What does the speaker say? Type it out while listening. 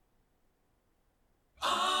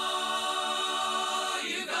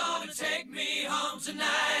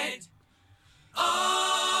tonight.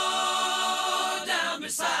 Oh, down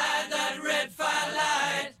beside that red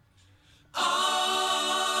firelight.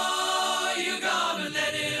 Oh, you're gonna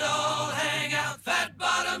let it all hang out. Fat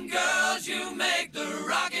bottom girls, you make the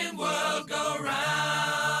rockin' world go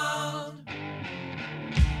round.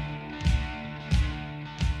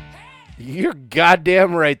 You're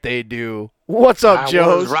goddamn right they do. What's up, I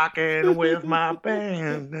Joes? was rocking with my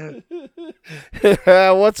band.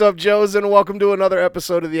 What's up, Joes, and welcome to another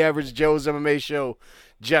episode of the Average Joe's MMA Show.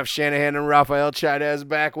 Jeff Shanahan and Rafael Chaidez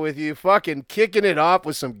back with you, fucking kicking it off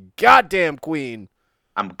with some goddamn Queen.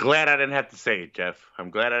 I'm glad I didn't have to say it, Jeff.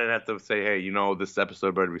 I'm glad I didn't have to say, hey, you know, this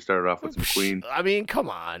episode better be started off with some Queen. I mean, come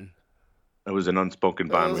on. It was an unspoken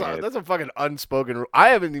bond we had. That's a fucking unspoken. I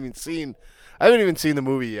haven't even seen the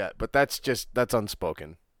movie yet, but that's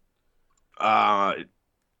unspoken. I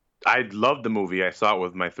loved the movie. I saw it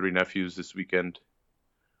with my 3 nephews this weekend.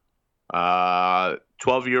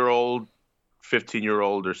 12-year-old,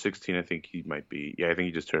 15-year-old, or 16, I think he might be. Yeah, I think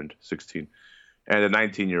he just turned 16. And a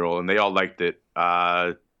 19-year-old, and they all liked it.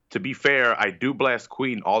 To be fair, I do blast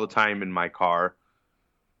Queen all the time in my car.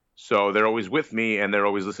 So they're always with me, and they're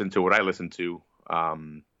always listening to what I listen to.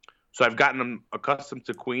 So I've gotten them accustomed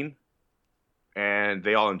to Queen, and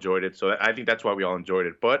they all enjoyed it. So I think that's why we all enjoyed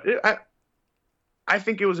it. But I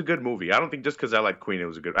think it was a good movie. I don't think just because I like Queen, it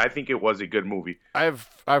was a good. I think it was a good movie. I've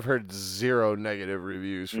heard zero negative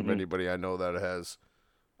reviews from anybody I know that has.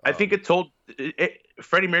 I think it told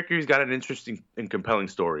Freddie Mercury's got an interesting and compelling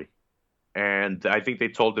story, and I think they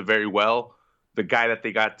told it very well. The guy that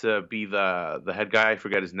they got to be the head guy, I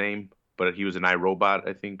forget his name, but he was in iRobot,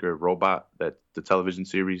 I think, or Robot, that the television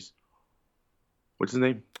series. What's his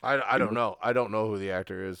name? I don't know. I don't know who the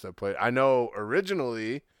actor is that played. I know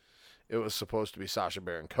originally it was supposed to be Sacha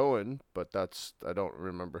Baron Cohen, but I don't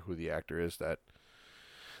remember who the actor is that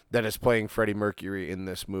is playing Freddie Mercury in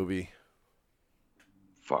this movie.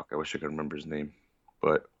 Fuck, I wish I could remember his name,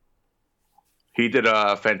 but he did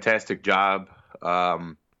a fantastic job.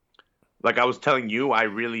 Like I was telling you, I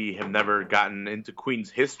really have never gotten into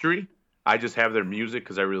Queen's history. I just have their music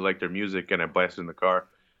because I really like their music, and I blast it in the car.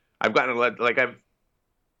 I've gone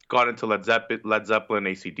into Led Zeppelin,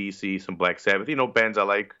 AC/DC, some Black Sabbath, bands I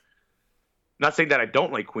like. Not saying that I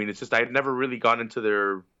don't like Queen. It's just I had never really gone into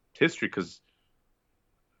their history because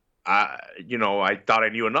I thought I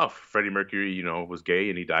knew enough. Freddie Mercury, was gay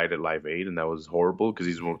and he died at Live Aid, and that was horrible because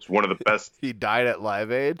he's one of the best. He died at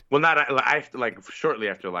Live Aid? Well, not shortly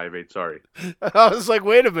after Live Aid. Sorry. I was like,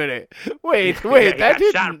 wait a minute, wait, Yeah, that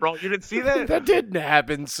didn't, shot, bro. You didn't see that? That didn't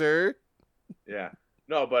happen, sir. Yeah.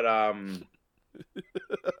 No, but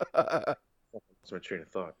that's my train of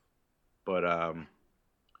thought. But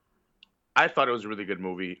I thought it was a really good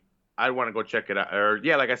movie. I want to go check it out. Or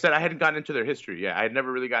yeah, like I said, I hadn't gotten into their history. Yeah, I had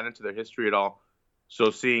never really gotten into their history at all. So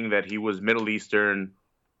seeing that he was Middle Eastern,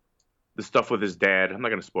 the stuff with his dad, I'm not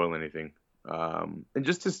going to spoil anything. And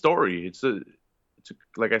just his story. It's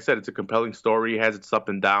like I said, it's a compelling story. It has its up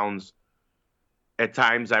and downs. At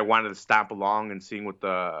times, I wanted to stop along and seeing with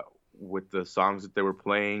the songs that they were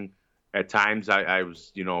playing. At times, I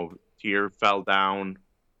was, tear fell down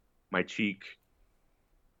my cheek.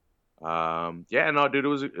 Yeah, no, dude, it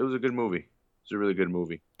was a good movie. It's a really good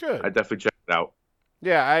movie. Good. I definitely check it out.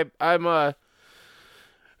 Yeah, I'm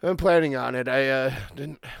planning on it. I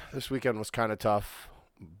didn't. This weekend was kind of tough,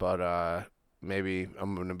 but maybe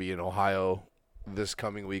I'm gonna be in Ohio this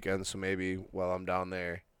coming weekend, so maybe while I'm down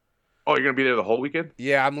there. Oh, you're gonna be there the whole weekend?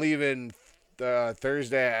 Yeah, I'm leaving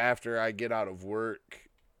Thursday after I get out of work,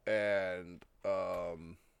 and I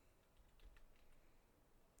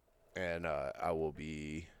will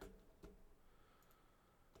be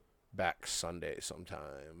back Sunday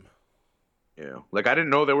sometime. Yeah. Like, I didn't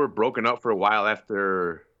know they were broken up for a while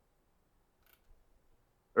after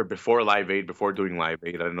or before Live Aid, before doing Live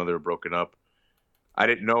Aid. I didn't know they were broken up. I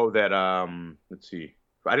didn't know that, let's see.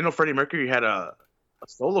 I didn't know Freddie Mercury had a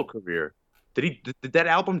solo career. Did that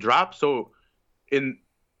album drop? So in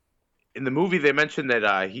the movie, they mentioned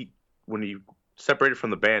that when he separated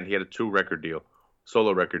from the band, he had a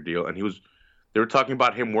solo record deal, and they were talking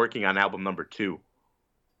about him working on album number 2.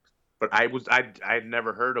 But I had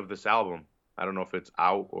never heard of this album. I don't know if it's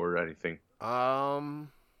out or anything. I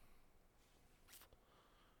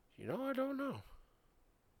don't know.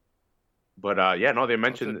 But yeah, no, they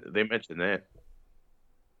mentioned that.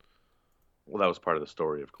 Well, that was part of the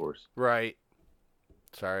story, of course. Right.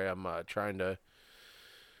 Sorry, I'm trying to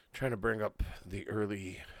bring up the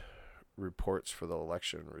early reports for the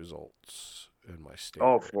election results in my state.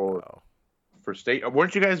 Oh, for state,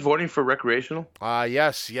 weren't you guys voting for recreational?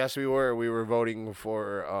 Yes, we were. We were voting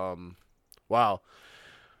for. Wow.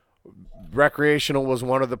 Recreational was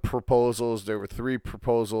one of the proposals. There were 3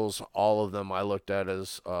 proposals. All of them I looked at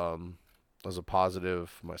as a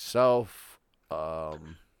positive myself. Shout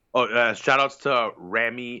outs to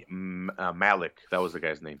Rami Malik. That was the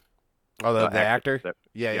guy's name. The actor?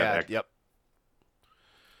 Yeah, Yeah, the actor. yep.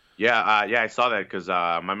 Yeah, I saw that because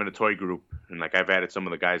I'm in a toy group, and like I've added some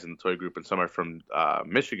of the guys in the toy group, and some are from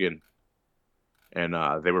Michigan, and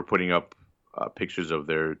they were putting up pictures of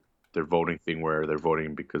their voting thing where they're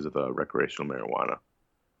voting because of the recreational marijuana,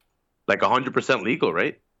 like 100% legal,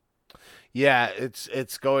 right? Yeah,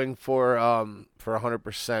 it's going for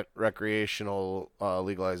 100% recreational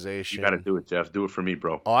legalization. You got to do it, Jeff. Do it for me,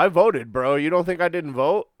 bro. Oh, I voted, bro. You don't think I didn't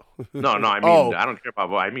vote? No, I mean I don't care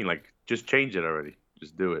about vote. I mean like just change it already.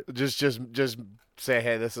 Just do it. Just say,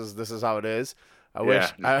 hey, this is how it is. I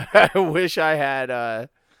Yeah. wish I had. I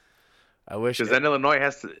wish because then Illinois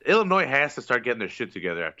has to start getting their shit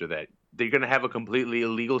together after that. They're gonna have a completely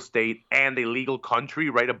illegal state and a legal country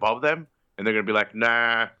right above them, and they're gonna be like,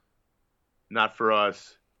 nah, not for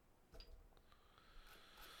us.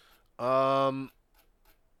 Yeah.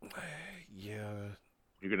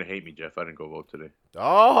 You're gonna hate me, Jeff. I didn't go vote today.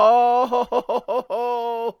 Oh,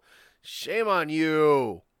 shame on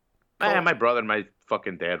you. My brother and my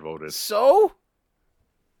fucking dad voted. So?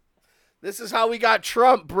 This is how we got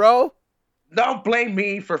Trump, bro. Don't blame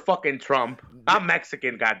me for fucking Trump. I'm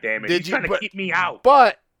Mexican, goddammit. He's trying to keep me out.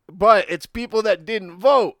 But it's people that didn't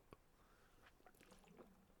vote.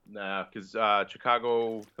 Nah, because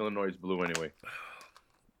Chicago, Illinois is blue anyway.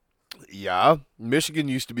 Yeah, Michigan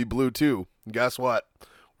used to be blue too. Guess what?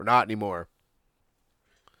 We're not anymore.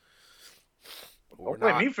 Don't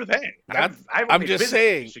blame me for that. I'm just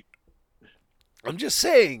saying. I'm just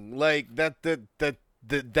saying, like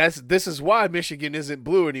this is why Michigan isn't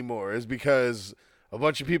blue anymore. Is because a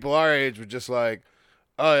bunch of people our age were just like,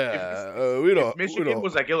 oh yeah, we don't. If Michigan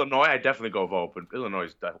was like Illinois, I'd definitely go vote. But Illinois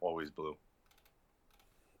is always blue.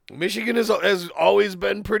 Michigan has always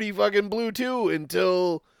been pretty fucking blue too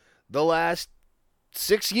until the last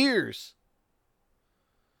 6 years.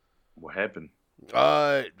 What happened?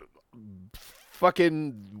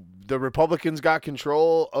 Fucking the Republicans got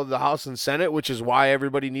control of the House and Senate, which is why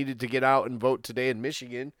everybody needed to get out and vote today in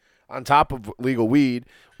Michigan, on top of legal weed,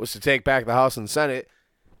 was to take back the House and Senate.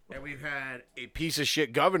 And we've had a piece of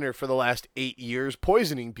shit governor for the last 8 years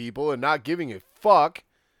poisoning people and not giving a fuck.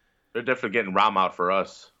 They're definitely getting Rom out for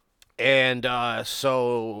us. And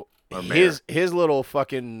so his little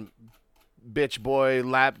fucking bitch boy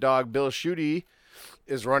lapdog Bill Schuette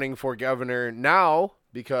is running for governor now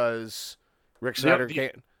because Rick Snyder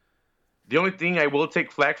can't. The only thing I will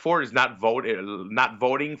take flack for is not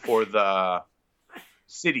voting for the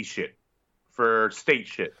city shit, for state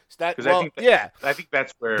shit. I think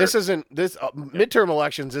that's where this isn't. This midterm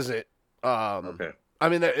elections isn't. Okay. I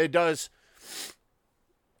mean, it does.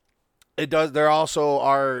 It does. There also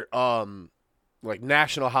are like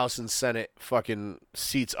national House and Senate fucking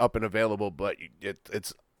seats up and available, but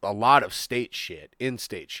it's a lot of state shit,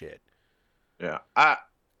 in-state shit. Yeah.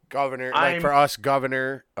 Governor, like for us,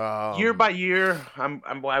 governor. Year by year, I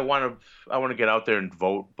want to get out there and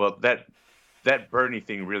vote, but that Bernie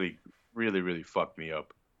thing really fucked me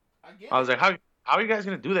up. I was like, how are you guys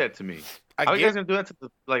gonna do that to me? How are you guys gonna do that to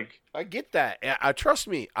the like? I get that. Trust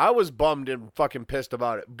me, I was bummed and fucking pissed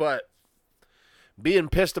about it, but being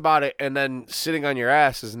pissed about it and then sitting on your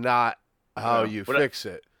ass is not how you fix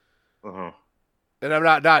it. Uh-huh. And I'm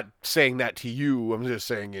not saying that to you. I'm just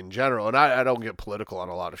saying in general. And I don't get political on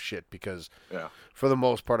a lot of shit because for the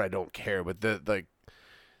most part I don't care. But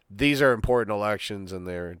these are important elections and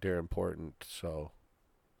they're important. So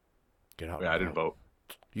get out. Yeah, I didn't vote.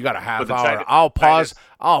 You got a half hour. I'll pause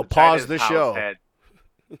the show.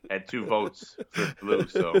 Had 2 votes for blue,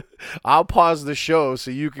 so I'll pause the show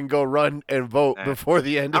so you can go run and vote before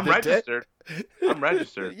the end of the day. I'm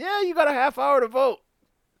registered. Yeah, you got a half hour to vote.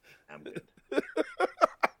 I'm good.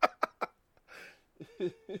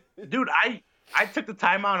 Dude, I took the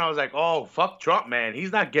time out and I was like, oh, fuck Trump, man.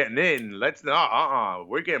 He's not getting in.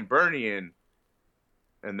 We're getting Bernie in.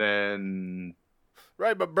 And then...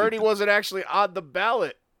 Right, but Bernie wasn't actually on the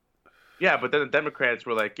ballot. Yeah, but then the Democrats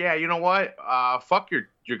were like, yeah, you know what? Fuck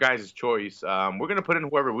your guys' choice. We're going to put in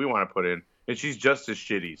whoever we want to put in. And she's just as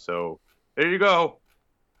shitty. So there you go.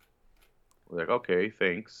 We're like, okay,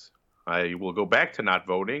 thanks. I will go back to not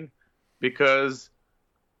voting because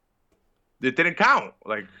it didn't count.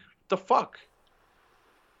 Like, what the fuck?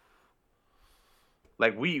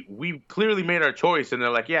 Like, we clearly made our choice. And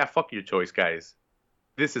they're like, yeah, fuck your choice, guys.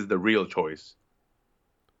 This is the real choice.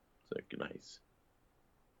 It's like, nice.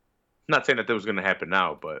 I'm not saying that was going to happen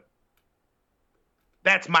now, but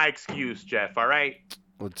that's my excuse, Jeff, all right?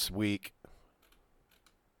 It's weak.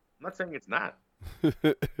 I'm not saying it's not.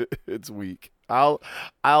 It's weak. I'll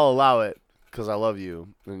allow it because I love you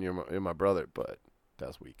and you're my brother, but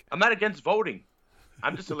that's weak. I'm not against voting.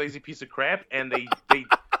 I'm just a lazy piece of crap, and they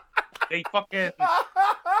fucking.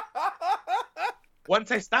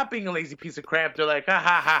 Once I stop being a lazy piece of crap, they're like, ha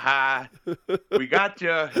ha ha ha, we got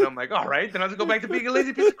you. And I'm like, all right, then I'll just go back to being a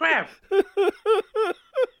lazy piece of crap.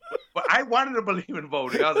 But I wanted to believe in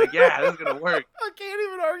voting. I was like, yeah, this is gonna work. I can't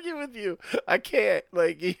even argue with you. I can't.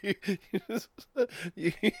 Like You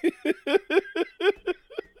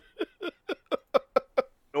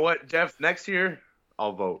know what, Jeff? Next year,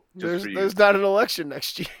 I'll vote just for you. There's not an election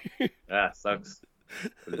next year. Ah, sucks.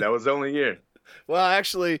 That was the only year. Well,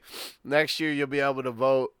 actually, next year you'll be able to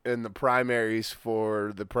vote in the primaries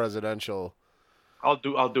for the presidential. I'll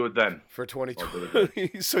do it then. For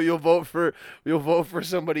 2020. So you'll vote for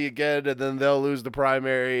somebody again, and then they'll lose the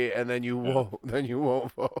primary, and then you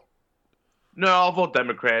won't vote. No, I'll vote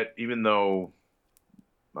Democrat, even though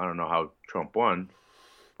I don't know how Trump won.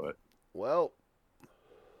 But well,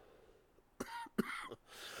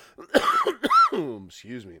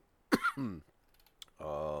 excuse me.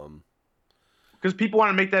 Because people want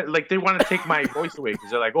to make that, like, they want to take my voice away because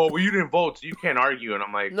they're like, oh, well, you didn't vote, so you can't argue. And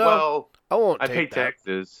I'm like, no, well, I won't. I pay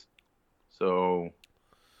taxes, so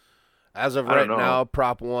as of right now,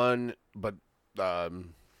 Prop 1, but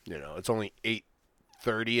it's only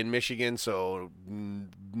 8:30 in Michigan, so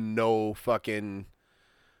no fucking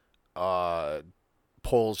polls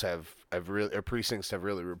precincts have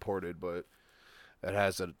really reported, but it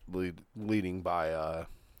has a leading by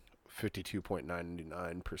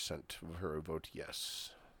 52.99% of her vote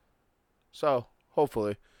yes. So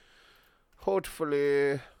hopefully.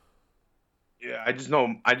 Yeah, I just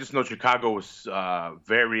know Chicago was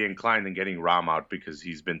very inclined in getting Rahm out because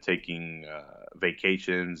he's been taking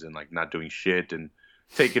vacations and like not doing shit and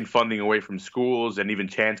taking funding away from schools, and even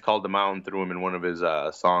Chance called him out and threw him in one of his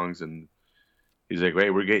songs, and he's like, "Hey,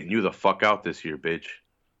 we're getting you the fuck out this year, bitch."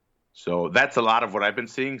 So that's a lot of what I've been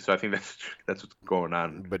seeing. So I think that's what's going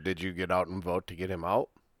on. But did you get out and vote to get him out?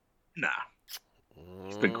 Nah.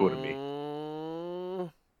 He's been cool to me.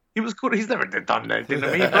 He was cool. He's never done anything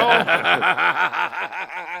to me, bro.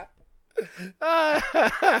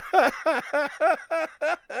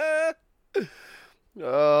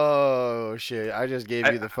 Oh, shit. I just gave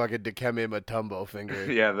you the fucking Dikembe Mutombo finger.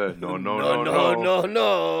 Yeah, the no.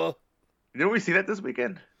 Didn't we see that this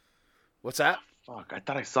weekend? What's that? Fuck, I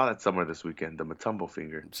thought I saw that somewhere this weekend, the Mutombo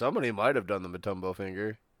finger. Somebody might have done the Mutombo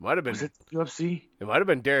finger. Might have been. Was it UFC? It might have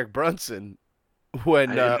been Derek Brunson. It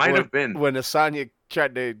might have been. When Asanya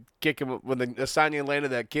tried to kick him, when Asanya landed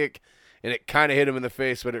that kick, and it kind of hit him in the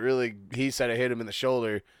face, but he said it hit him in the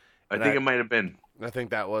shoulder. I think it might have been. I think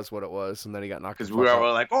that was what it was, and then he got knocked. Because we were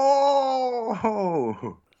all like,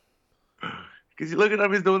 oh! Because you look at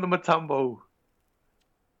him, he's doing the Mutombo.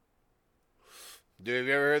 Dude, have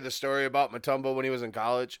you ever heard the story about Mutombo when he was in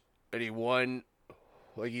college? And he won,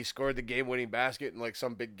 like he scored the game-winning basket in like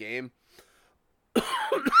some big game.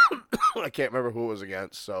 I can't remember who it was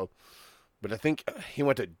against, but I think he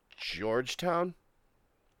went to Georgetown.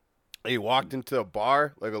 He walked into a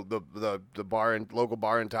bar, like the bar local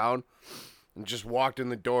bar in town, and just walked in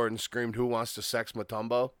the door and screamed, "Who wants to sex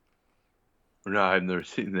Mutombo?" No, I've never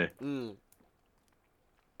seen that.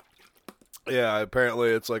 Yeah,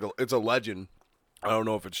 apparently it's a legend. I don't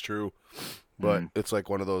know if it's true, but it's like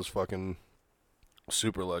one of those fucking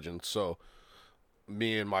super legends. So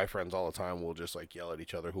me and my friends all the time will just like yell at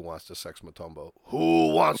each other, "Who wants to sex Mutombo?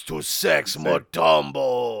 Who wants to sex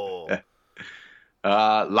Mutombo?"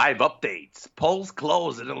 Live updates. Polls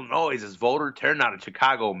close in Illinois as voter turnout in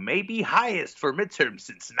Chicago may be highest for midterms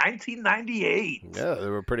since 1998. Yeah, they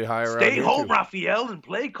were pretty high around Stay here home, too. Raphael, and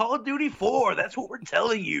play Call of Duty 4. That's what we're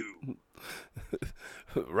telling you.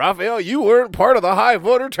 Raphael, you weren't part of the high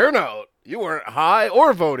voter turnout. You weren't high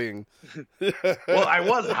or voting. Well, I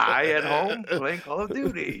was high at home playing Call of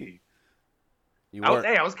Duty.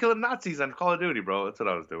 I was killing Nazis on Call of Duty, bro. That's what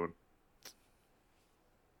I was doing.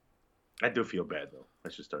 I do feel bad, though. I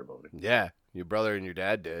should start voting. Yeah, your brother and your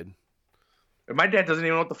dad did. And my dad doesn't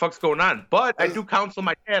even know what the fuck's going on. But I do counsel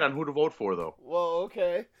my dad on who to vote for, though. Well,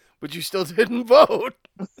 okay. But you still didn't vote.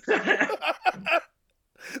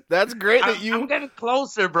 That's great that I'm getting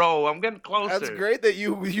closer, bro. I'm getting closer. That's great that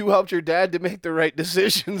you helped your dad to make the right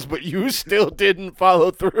decisions, but you still didn't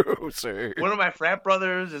follow through, sir. One of my frat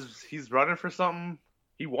brothers he's running for something.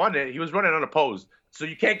 He won it. He was running unopposed. So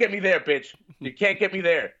you can't get me there, bitch. You can't get me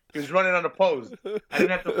there. He was running unopposed. I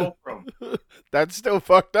didn't have to vote for him. That's still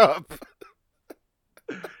fucked up.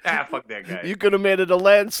 Fuck that guy. You could have made it a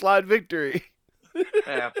landslide victory. Fuck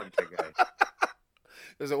that guy.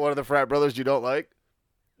 Is it one of the frat brothers you don't like?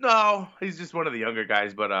 No, he's just one of the younger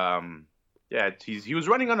guys. But yeah, he was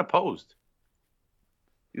running unopposed.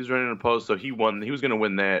 He was running unopposed, so he won. He was going to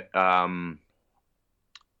win that. I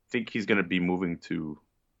think he's going to be moving to,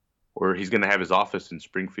 or he's going to have his office in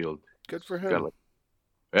Springfield. Good for him.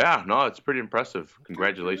 Yeah, no, it's pretty impressive.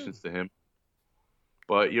 Congratulations to him.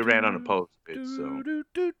 But you ran unopposed, bitch, so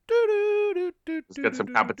let's get some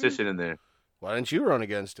competition in there. Why didn't you run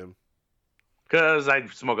against him? Because I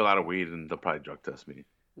smoke a lot of weed, and they'll probably drug test me.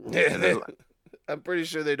 I'm pretty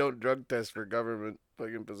sure they don't drug test for government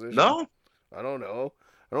fucking positions. No? I don't know.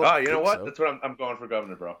 You know what? So. That's what I'm going for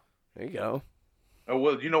governor, bro. There you go. Oh,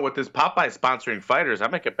 well, you know what? This Popeye sponsoring fighters, I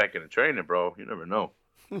might get back into training, bro. You never know.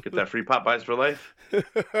 Get that free Popeyes for life.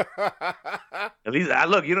 At least,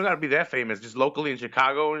 look, you don't got to be that famous. Just locally in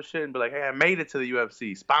Chicago and shit, and be like, hey, I made it to the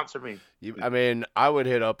UFC. Sponsor me. I mean, I would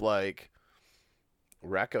hit up like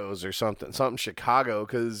Recos or something Chicago,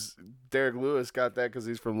 because Derek Lewis got that because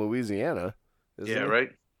he's from Louisiana. Yeah,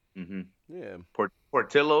 right? Mm-hmm. Yeah.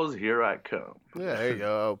 Portillo's, here I come. Yeah, there you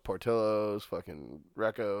go. Portillo's, fucking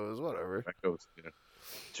Recos, whatever. Recos, yeah.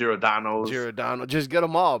 Giordano. Just get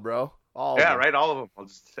them all, bro. All yeah, right, all of them. I'll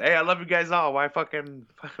just, hey, I love you guys all. Why fight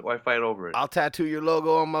over it? I'll tattoo your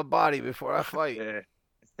logo on my body before I fight. Yeah.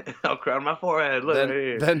 I'll crown my forehead. Look,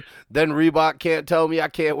 then Reebok can't tell me I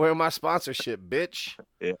can't wear my sponsorship, bitch.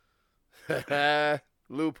 Yeah.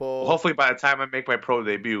 Loophole. Well, hopefully by the time I make my pro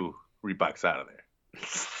debut, Reebok's out of there.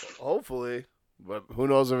 Hopefully. But who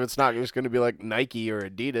knows if it's not just going to be like Nike or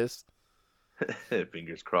Adidas.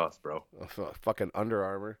 Fingers crossed, bro. Fucking Under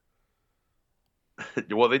Armour.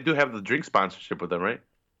 Well, they do have the drink sponsorship with them, right?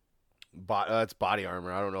 That's Body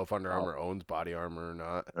Armor. I don't know if Under Armour owns Body Armor or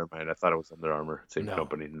not. Never mind. I thought it was Under Armour. Same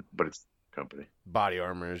company, but it's company. Body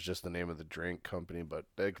Armor is just the name of the drink company, but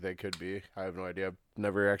they could be. I have no idea. I've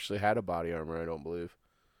never actually had a Body Armor, I don't believe.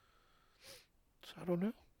 So I don't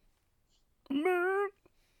know.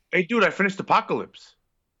 Hey, dude, I finished Apocalypse.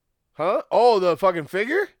 Huh? Oh, the fucking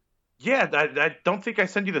figure? Yeah, I don't think I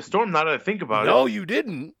sent you the Storm now that I think about it. No, you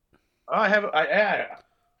didn't. Oh,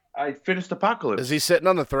 I finished Apocalypse. Is he sitting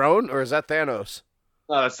on the throne, or is that Thanos?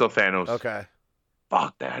 No, that's still Thanos. Okay.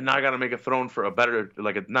 Fuck that. Now I gotta make a throne for a better,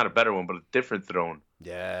 not a better one, but a different throne.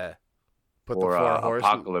 Yeah. Put for, the four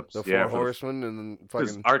horsemen. Apocalypse. The four horsemen, and then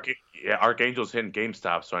fucking... Archangel's hitting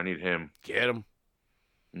GameStop, so I need him. Get him.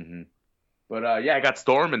 Mm-hmm. But, yeah, I got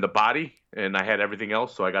Storm in the body, and I had everything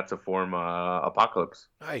else, so I got to form Apocalypse.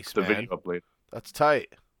 Nice, the man. video upload. That's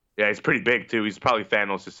tight. Yeah, he's pretty big, too. He's probably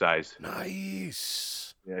Thanos' size.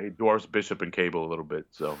 Nice. Yeah, he dwarfs Bishop and Cable a little bit,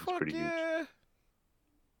 so it's pretty huge. Yeah.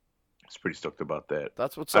 I was pretty stoked about that.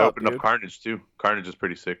 That's what's I up, opened up Carnage, too. Carnage is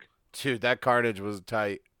pretty sick. Dude, that Carnage was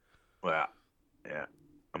tight. Well, yeah.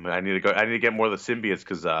 I mean, I need to get more of the symbiotes,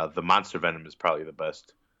 because the Monster Venom is probably the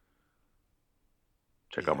best.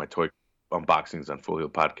 Check out my toy unboxings on Full Heel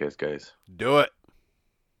Podcast, guys. Do it.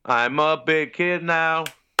 I'm a big kid now.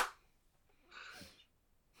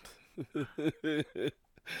 See,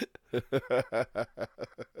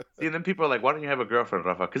 and then people are like, why don't you have a girlfriend,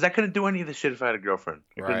 Rafa? Because I couldn't do any of this shit if I had a girlfriend.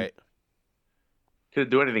 Right. Couldn't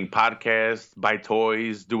do anything. Podcast, buy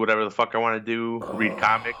toys, do whatever the fuck I want to do, read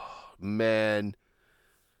comics. Man.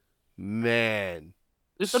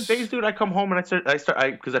 There's some days, dude, I come home and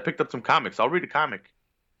because I picked up some comics. I'll read a comic.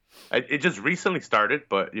 It just recently started,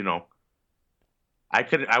 but, you know,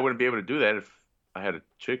 I wouldn't be able to do that if I had a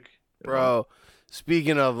chick. Bro,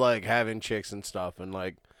 speaking of, like, having chicks and stuff, and,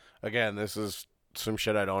 like, again, this is some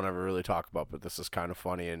shit I don't ever really talk about, but this is kind of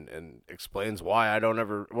funny and explains why I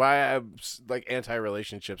have, like,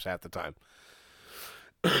 anti-relationships half the time.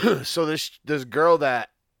 So this girl that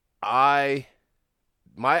my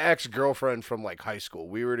ex-girlfriend from, like, high school,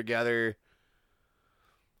 we were together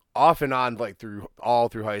off and on, like, through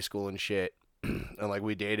high school and shit, and, like,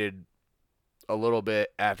 we dated a little bit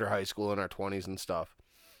after high school in our 20s and stuff.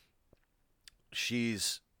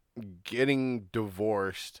 She's getting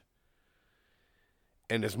divorced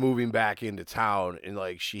and is moving back into town, and,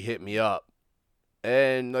 like, she hit me up,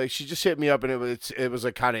 and, like, she just hit me up, and it was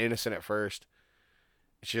like kind of innocent at first.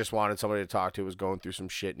 She just wanted somebody to talk to, was going through some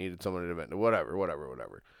shit, needed somebody to vent,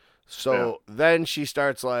 whatever. So then she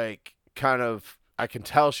starts, like, kind of, I can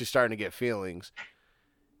tell she's starting to get feelings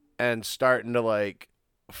and starting to, like,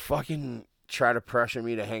 fucking try to pressure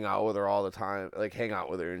me to hang out with her all the time, like, hang out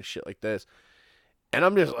with her and shit like this. And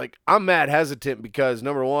I'm just, like, I'm mad hesitant because,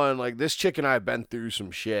 number one, like, this chick and I have been through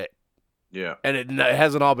some shit. Yeah. And it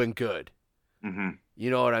hasn't all been good. Mm-hmm.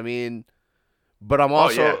 You know what I mean? But I'm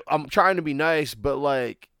also, I'm trying to be nice, but,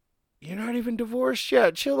 like, you're not even divorced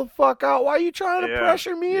yet. Chill the fuck out. Why are you trying to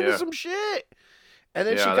pressure me into some shit? And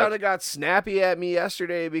then she Yeah, kind of got snappy at me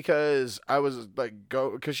yesterday because I was like, I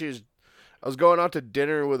was going out to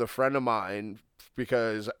dinner with a friend of mine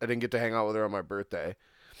because I didn't get to hang out with her on my birthday,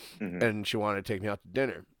 mhm. and she wanted to take me out to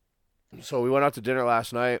dinner. So we went out to dinner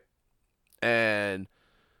last night, and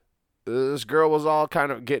this girl was all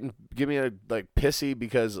kind of getting me like pissy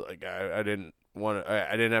because like I didn't want to,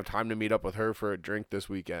 I didn't have time to meet up with her for a drink this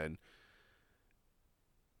weekend,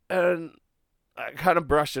 and I kind of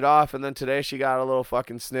brushed it off. And then today she got a little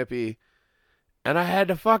fucking snippy, and I had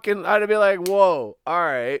to be like, whoa, all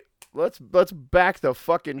right, let's back the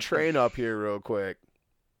fucking train up here real quick.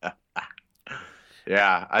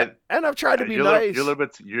 Yeah, And I've tried to be you're nice. You're a little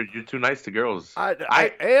bit. You're too nice to girls.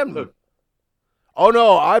 I am. Look, Oh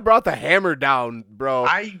no, I brought the hammer down, bro.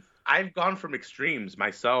 I've gone from extremes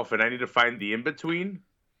myself, and I need to find the in between.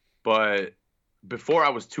 But before I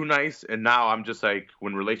was too nice, and now I'm just like,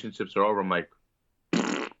 when relationships are over, I'm like, get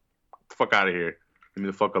the fuck out of here. Leave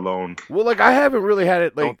me the fuck alone. Well, like I haven't really had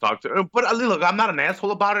it like. Don't talk to. But look, I'm not an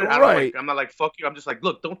asshole about it. Right. I'm not like fuck you. I'm just like,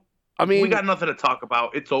 look, don't. I mean, we got nothing to talk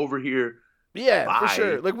about. It's over here. Yeah, Bye. for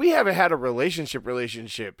sure. Like we haven't had a relationship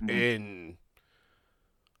in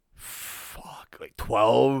like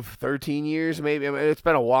 12, 13 years maybe. I mean, it's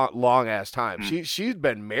been a long ass time. She's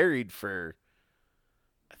been married for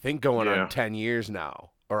I think going on 10 years now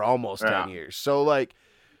or almost 10 years. So like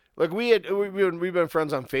we've been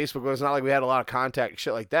friends on Facebook, but it's not like we had a lot of contact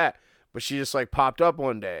shit like that. But she just like popped up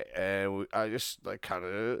one day, and I just like kind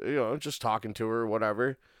of just talking to her,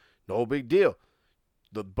 whatever, no big deal.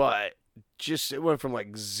 But just it went from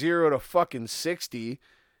like 0 to fucking 60.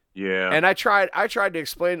 Yeah. And I tried to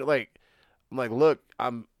explain it, like I'm like, look,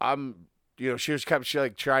 I'm she kept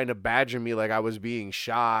like trying to badger me like I was being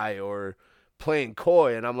shy or playing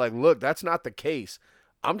coy, and I'm like, look, that's not the case.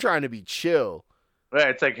 I'm trying to be chill. Yeah,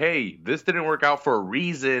 it's like, hey, this didn't work out for a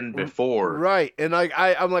reason before. Right. And like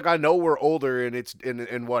I'm like, I know we're older and it's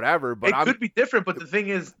and whatever, but it could be different, but the thing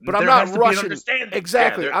is, but I'm not rushing.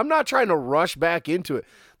 Exactly. Yeah, I'm not trying to rush back into it.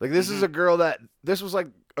 Like this is a girl this was like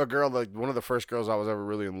a girl, like one of the first girls I was ever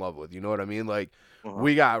really in love with. You know what I mean? Like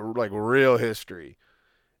we got like real history.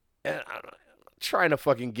 And I'm trying to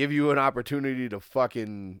fucking give you an opportunity to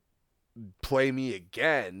fucking play me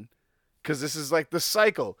again. 'Cause this is like the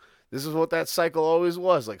cycle. This is what that cycle always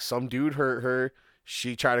was. Like some dude hurt her,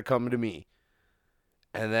 she tried to come to me.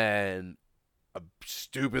 And then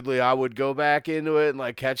stupidly I would go back into it and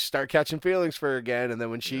like start catching feelings for her again, and then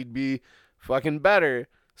when she'd be fucking better,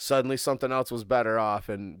 suddenly something else was better off,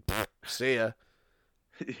 and see ya.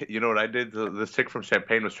 You know what I did? The chick from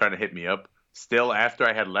Champagne was trying to hit me up still after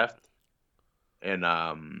I had left.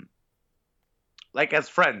 And like as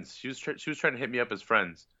friends. She was trying to hit me up as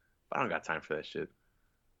friends. But I don't got time for that shit.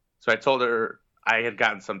 So I told her I had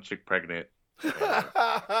gotten some chick pregnant.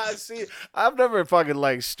 See, I've never fucking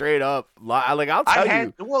like straight up like I'll tell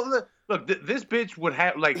you. Well, look, this bitch would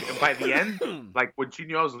have like by the end, like when she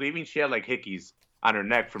knew I was leaving, she had like hickeys on her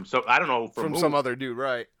neck from I don't know from some other dude,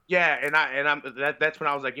 right? Yeah, that's when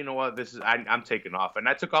I was like, you know what, I'm taking off, and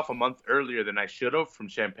I took off a month earlier than I should have from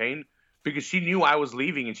Champagne because she knew I was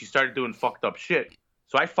leaving and she started doing fucked up shit.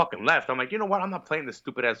 So I fucking left. I'm like, you know what, I'm not playing this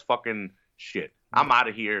stupid ass fucking shit. I'm out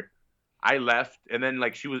of here. I left, and then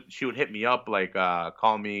like she would hit me up, like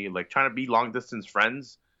call me, like trying to be long distance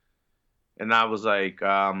friends, and I was like,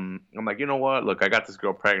 I'm like, you know what? Look, I got this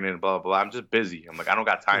girl pregnant, blah blah blah. I'm just busy. I'm like, I don't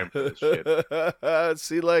got time for this shit.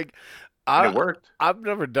 See, like, it worked. I've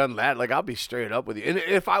never done that. Like, I'll be straight up with you, and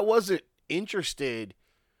if I wasn't interested,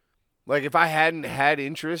 like if I hadn't had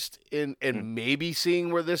interest in maybe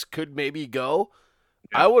seeing where this could maybe go.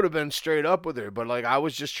 Yeah. I would have been straight up with her, but like I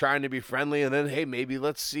was just trying to be friendly, and then hey, maybe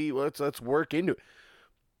let's work into it.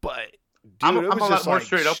 But dude, it was just like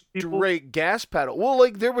straight gas pedal. Well,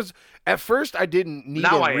 like there was at first I didn't need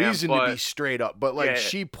a reason to be straight up, but like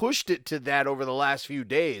she pushed it to that over the last few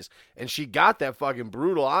days, and she got that fucking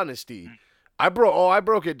brutal honesty. I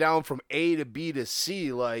broke it down from A to B to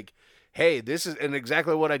C. Like, hey, this is and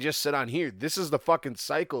exactly what I just said on here. This is the fucking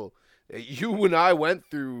cycle that you and I went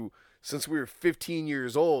through. Since we were 15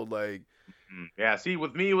 years old, like. Yeah, see,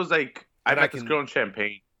 with me, it was like, I met this girl in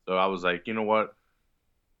Champagne, so I was like, you know what?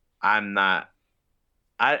 I'm not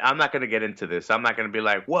going to get into this. I'm not going to be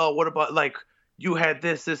like, well, what about, like, you had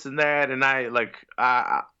this, and that, and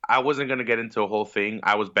I wasn't going to get into a whole thing.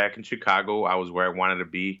 I was back in Chicago. I was where I wanted to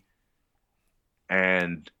be,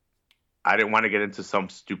 and I didn't want to get into some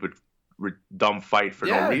stupid, dumb fight for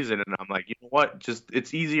no reason, and I'm like, you know what?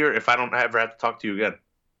 It's easier if I don't ever have to talk to you again.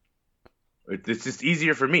 It's just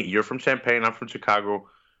easier for me. You're from Champagne. I'm from Chicago.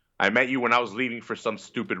 I met you when I was leaving for some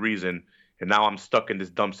stupid reason, and now I'm stuck in this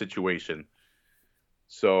dumb situation.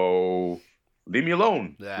 So leave me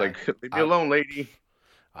alone. Yeah. Like, leave me alone, lady.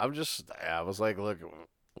 I was like, look,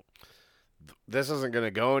 this isn't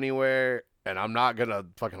gonna go anywhere, and I'm not gonna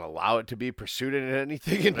fucking allow it to be pursued in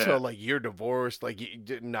anything until like you're divorced. Like, you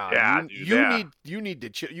need to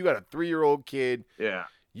chill. You got a 3-year-old kid. Yeah.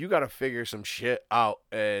 You got to figure some shit out,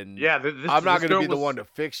 and Yeah, I'm not gonna be the one to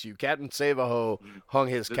fix you. Captain Save-A-Ho hung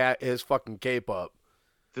his fucking cape up.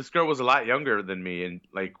 This girl was a lot younger than me, and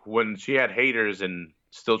like when she had haters and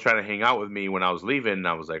still trying to hang out with me when I was leaving,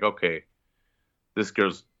 I was like, okay, this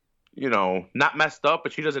girl's, not messed up,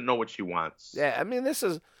 but she doesn't know what she wants. Yeah, I mean, this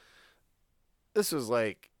is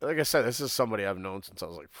like I said, this is somebody I've known since I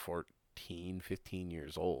was like 14, 15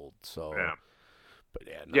 years old. So, yeah. But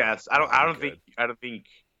yeah, no, yes, I don't think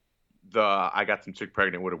the I got some chick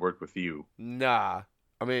pregnant would have worked with you. Nah,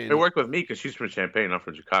 I mean, it worked with me because she's from Champaign, I'm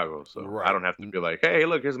from Chicago, so right. I don't have to be like, hey,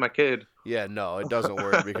 look, here's my kid. Yeah, no, it doesn't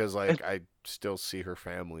work because like I still see her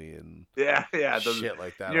family and yeah, it shit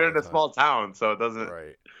like that. You're in a small town, so it doesn't.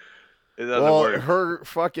 Right. It doesn't work.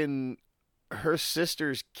 Her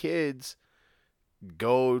sister's kids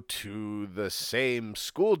go to the same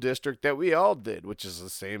school district that we all did, which is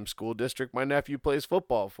the same school district my nephew plays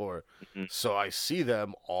football for. Mm-hmm. So I see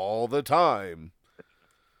them all the time.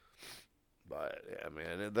 But yeah,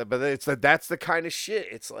 man, that's the kind of shit.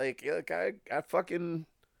 It's like I fucking.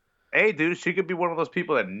 Hey, dude, she could be one of those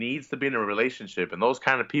people that needs to be in a relationship, and those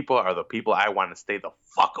kind of people are the people I want to stay the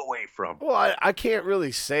fuck away from. Well, I can't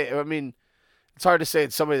really say. I mean, it's hard to say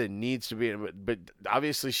it's somebody that needs to be in it, but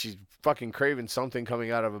obviously she's fucking craving something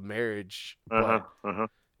coming out of a marriage. But you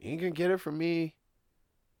ain't gonna get it from me.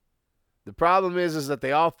 The problem is that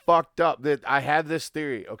they all fucked up. That I have this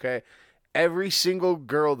theory, okay? Every single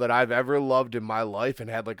girl that I've ever loved in my life and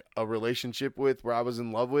had like a relationship with where I was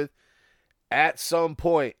in love with, at some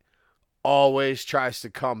point, always tries to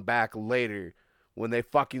come back later when they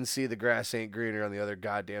fucking see the grass ain't greener on the other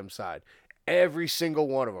goddamn side. Every single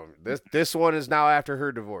one of them. This one is now after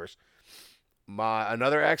her divorce.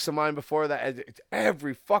 Another ex of mine before that,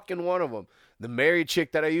 every fucking one of them. The married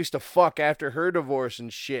chick that I used to fuck after her divorce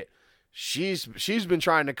and shit, she's been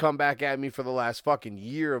trying to come back at me for the last fucking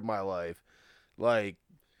year of my life. Like,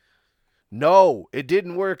 no, it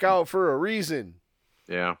didn't work out for a reason.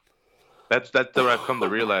 Yeah. That's what I've come to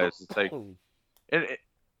realize. It's like,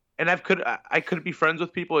 and I could be friends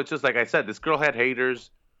with people. It's just like I said, this girl had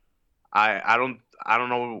haters. I don't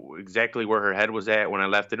know exactly where her head was at when I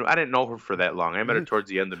left. I didn't know her for that long. I met her towards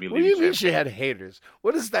the end of me leaving. What do you mean she had haters?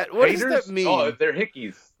 What is that? What does that mean? Oh, they're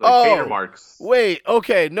hickeys. Like hater marks. Wait,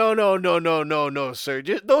 okay. No, sir.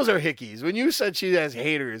 Those are hickeys. When you said she has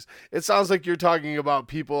haters, it sounds like you're talking about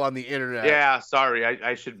people on the internet. Yeah, sorry.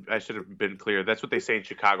 I should have been clear. That's what they say in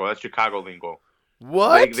Chicago. That's Chicago lingo.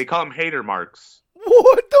 What? They call them hater marks.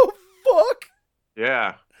 What the fuck?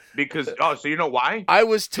 Yeah. Because, so you know why? I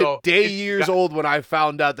was years old when I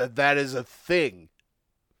found out that is a thing.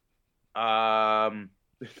 Do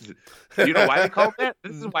you know why they call them that?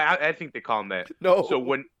 This is why I think they call them that. No. So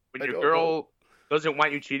when your girl doesn't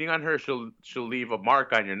want you cheating on her, she'll leave a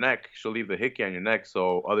mark on your neck. She'll leave the hickey on your neck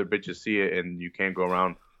so other bitches see it and you can't go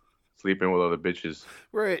around sleeping with other bitches.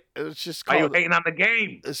 Right. It's just called... Are you hating on the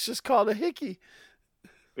game? It's just called a hickey.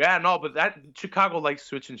 Yeah, no, but that Chicago likes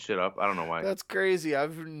switching shit up. I don't know why. That's crazy.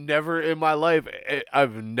 I've never in my life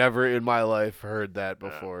heard that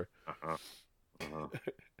before.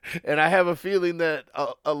 And I have a feeling that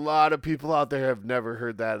a lot of people out there have never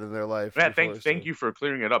heard that in their life. Yeah, thank you for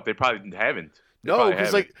clearing it up. They probably haven't. No,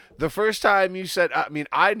 because like the first time you said, I mean,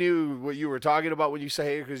 I knew what you were talking about when you say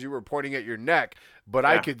hey because you were pointing at your neck, but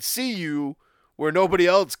I could see you where nobody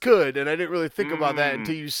else could, and I didn't really think about that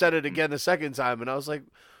until you said it again the second time, and I was like,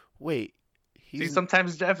 wait. See,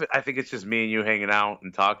 sometimes, Jeff, I think it's just me and you hanging out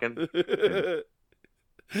and talking.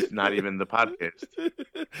 It's not even the podcast.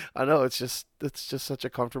 I know, it's just such a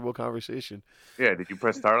comfortable conversation. Yeah, did you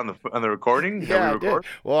press start on the recording? Yeah, I did.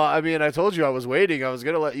 Well, I mean, I told you I was waiting. I was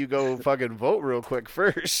going to let you go fucking vote real quick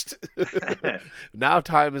first. Now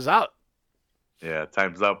time is out. Yeah,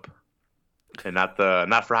 time's up. And not the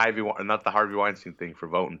Harvey Weinstein thing for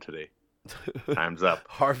voting today. Time's up.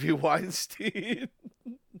 Harvey Weinstein.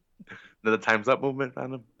 The Time's Up movement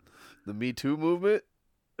on him. The Me Too movement.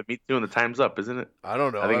 The Me Too and the Time's Up, isn't it? I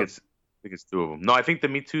don't know. I think it's two of them. No, I think the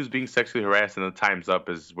Me Too's being sexually harassed, and the Time's Up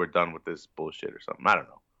is we're done with this bullshit or something. I don't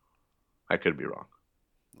know. I could be wrong.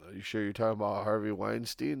 Are you sure you're talking about Harvey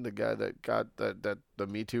Weinstein, the guy that got that the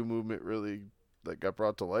Me Too movement really got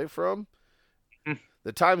brought to life from?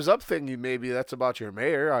 The Time's Up thing, maybe that's about your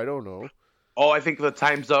mayor. I don't know. Oh, I think the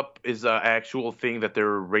Time's Up is an actual thing that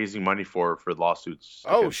they're raising money for lawsuits.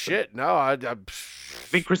 Oh, shit. No, I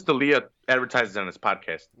think Chris D'Elia advertises on his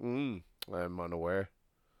podcast. I'm unaware.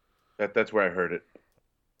 That's where I heard it.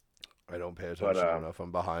 I don't pay But attention enough.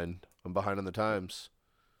 I'm behind. I'm behind on the times.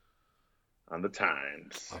 on the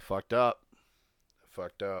times. I fucked up.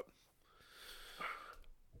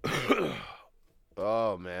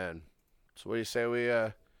 Oh man. So what do you say we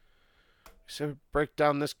break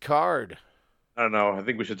down this card? I don't know. I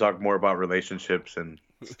think we should talk more about relationships and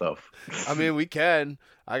stuff. I mean, we can.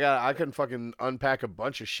 I can fucking unpack a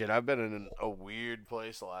bunch of shit. I've been in a weird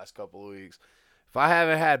place the last couple of weeks. If I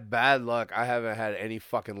haven't had bad luck, I haven't had any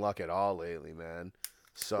fucking luck at all lately, man.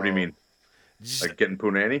 So What do you mean? Like getting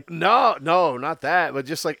punani? No, not that, but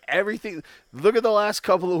just like everything. Look at the last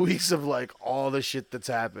couple of weeks of like all the shit that's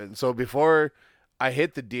happened. So before I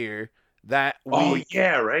hit the deer that Oh week,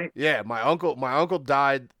 yeah, right. yeah, my uncle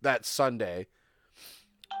died that Sunday.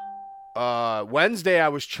 Wednesday I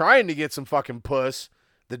was trying to get some fucking puss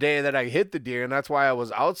the day that I hit the deer, and that's why I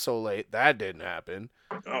was out so late. That didn't happen.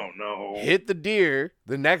 Oh no. Hit the deer.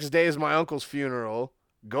 The next day is my uncle's funeral.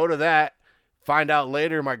 Go to that. Find out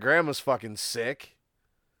later my grandma's fucking sick.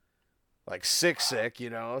 Like sick,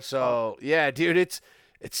 you know? So, yeah, dude, it's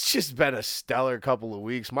just been a stellar couple of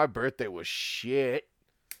weeks. My birthday was shit.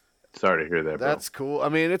 Sorry to hear that, bro. That's cool. I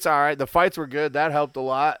mean, it's all right. The fights were good. That helped a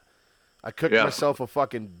lot. I cooked myself a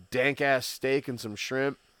fucking dank-ass steak and some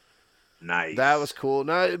shrimp. Nice. That was cool.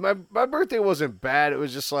 No, my birthday wasn't bad. It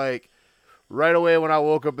was just like right away when I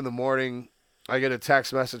woke up in the morning, I get a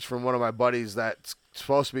text message from one of my buddies that's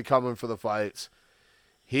supposed to be coming for the fights.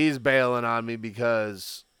 He's bailing on me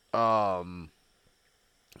because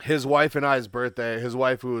his wife and I's birthday, his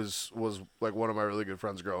wife who was like one of my really good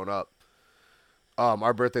friends growing up,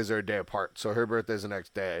 our birthdays are a day apart, so her birthday's the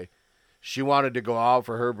next day. She wanted to go out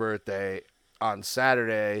for her birthday on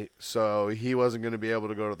Saturday, so he wasn't going to be able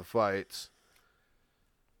to go to the fights.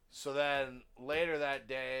 So then later that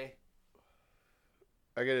day,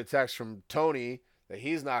 I get a text from Tony that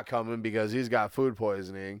he's not coming because he's got food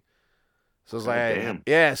poisoning. So it's like, damn.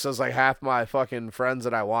 yeah, so it's like half my fucking friends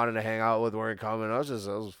that I wanted to hang out with weren't coming. I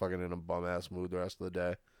was fucking in a bum ass mood the rest of the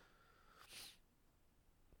day.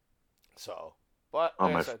 So, but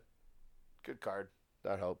like I said, good card.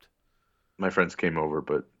 That helped. My friends came over,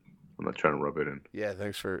 but I'm not trying to rub it in. Yeah,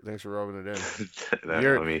 thanks for rubbing it in.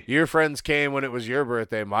 Your your friends came when it was your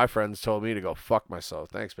birthday. My friends told me to go fuck myself.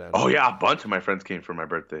 Thanks, man. Oh yeah, a bunch of my friends came for my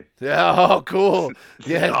birthday. Yeah, oh cool.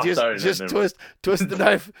 Yeah, Oh, sorry, just man, twist the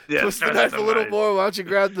knife, Yeah, twist the twist knife the a little knife. more. Why don't you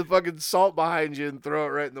grab the fucking salt behind you and throw it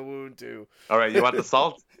right in the wound too? All right, you want the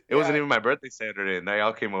salt? It wasn't Yeah. even my birthday Saturday, and they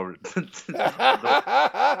all came over.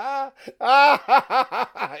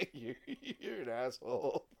 You're an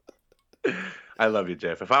asshole. I love you,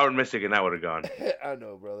 Jeff. If I were in Michigan, I would have gone. I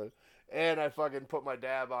know, brother. And I fucking put my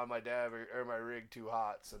dab on my dab or my rig too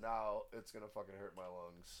hot, so now it's gonna fucking hurt my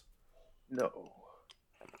lungs.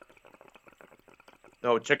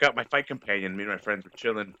 No, check out my fight companion. Me and my friends were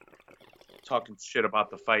chilling, talking shit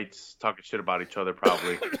about the fights, talking shit about each other,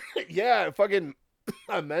 probably. Yeah,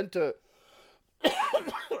 I meant to.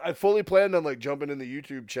 I fully planned on like jumping in the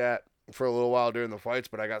YouTube chat for a little while during the fights,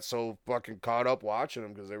 but I got so fucking caught up watching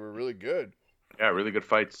them because they were really good. Yeah, really good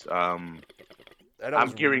fights. And I I'm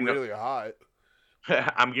was gearing up. really hot.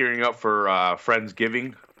 I'm gearing up for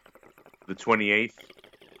Friendsgiving, the 28th.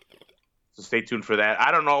 So stay tuned for that.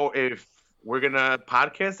 I don't know if we're gonna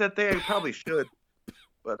podcast that day. I probably should.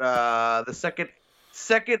 But the second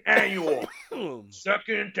annual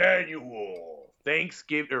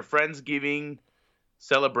Thanksgiving or Friendsgiving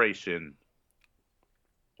celebration,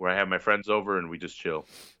 where I have my friends over and we just chill.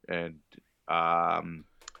 And I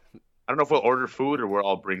don't know if we'll order food or we'll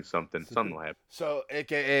all bring something. Something will happen. So,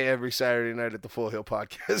 AKA every Saturday night at the Full Hill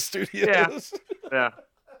Podcast Studios. Yeah.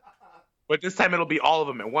 But this time it'll be all of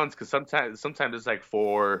them at once, because sometimes it's like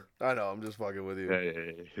 4. I know, I'm just fucking with you. Yeah.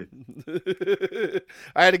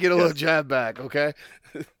 I had to get a little jab back, okay?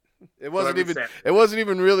 It wasn't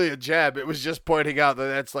even really a jab. It was just pointing out that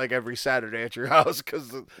that's like every Saturday at your house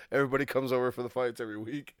because everybody comes over for the fights every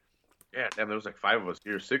week. Yeah, damn, there was like 5 of us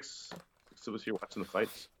here, 6 of us here watching the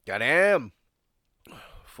fights. Goddamn.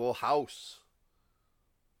 Full house.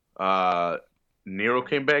 Nero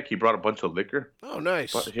came back. He brought a bunch of liquor. Oh,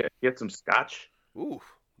 nice. But he had some scotch. Ooh.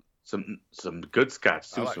 Some good scotch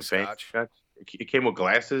too. I like some fancy scotch. scotch. It came with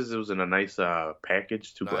glasses. It was in a nice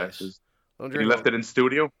package. 2 Nice. glasses. Don't He drink left it in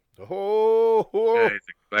studio. Oh, Yeah, the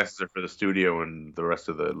glasses are for the studio, and the rest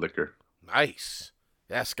of the liquor. nice.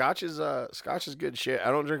 Yeah, scotch is good shit. I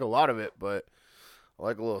don't drink a lot of it, but I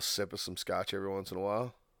like a little sip of some scotch every once in a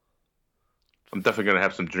while. I'm definitely gonna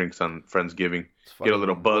have some drinks on Friendsgiving. It's Get a fucking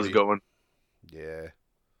little buzz moody. going. Yeah.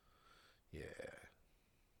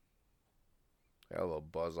 Got a little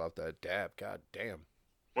buzz off that dab. God damn.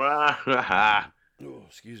 I Oh,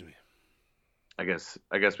 excuse me. guess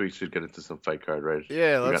we should get into some fight card, right?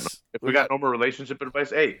 Yeah, If we got no more relationship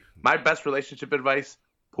advice, hey, my best relationship advice: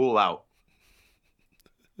 pull out.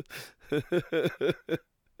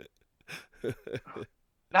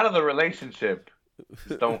 Not of the relationship.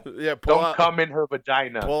 Just don't Yeah, don't come in her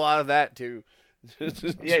vagina. pull out of that too.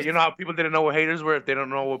 Yeah, you know how people didn't know what haters were if they don't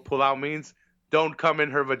know what pull out means? Don't come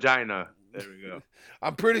in her vagina. There we go.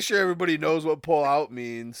 I'm pretty sure everybody knows what pull out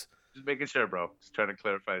means. Just making sure, bro. Just trying to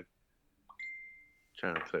clarify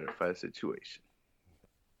the situation.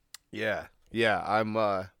 Yeah, yeah.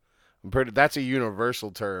 I'm pretty. That's a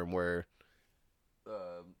universal term where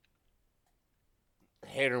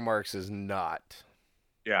hater marks is not.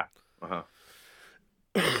 Yeah. Uh-huh.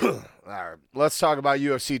 All right, let's talk about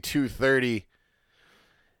UFC 230.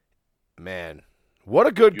 Man, what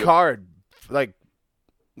a good card! Like,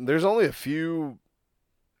 there's only a few,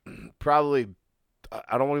 probably.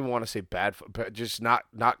 I don't even want to say bad, but just not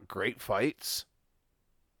great fights.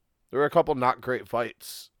 There were a couple not great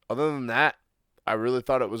fights. Other than that, I really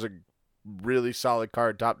thought it was a really solid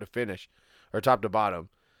card, top to finish, or top to bottom.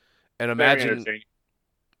 And Very imagine entertaining.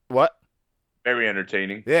 what? Very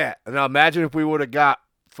entertaining. Yeah. Now imagine if we would have got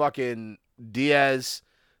fucking Diaz,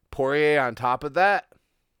 Poirier on top of that.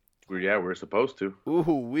 Yeah, we're supposed to. Ooh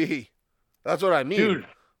wee. That's what I mean. Dude,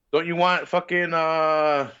 don't you want fucking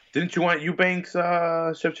didn't you want Eubanks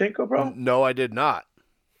Shevchenko, bro? No, I did not.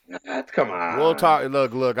 Come on. We'll talk.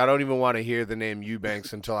 Look. I don't even want to hear the name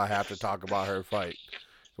Eubanks until I have to talk about her fight.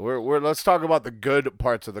 Let's talk about the good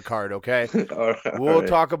parts of the card, okay? All right, We'll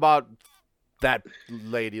talk about that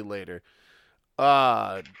lady later.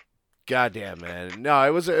 Goddamn, man. No,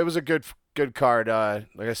 it was a good card.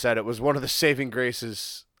 Like I said, it was one of the saving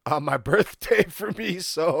graces on my birthday for me.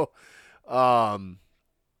 So,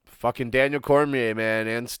 fucking Daniel Cormier, man,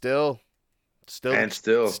 and still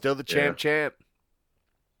the champ.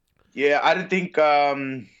 Yeah, I didn't think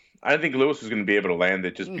Lewis was going to be able to land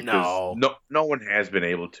it just because no one has been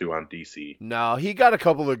able to on DC. No, he got a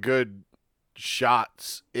couple of good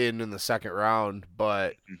shots in the second round,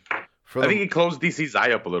 but I think he closed DC's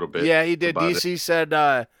eye up a little bit. Yeah, he did. DC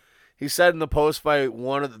said he said in the post fight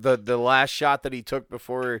one of the last shot that he took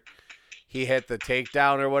before he hit the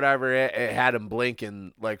takedown or whatever, it had him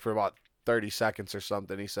blinking like for about 30 seconds or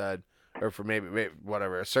something. He said, or for maybe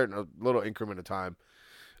whatever a little increment of time.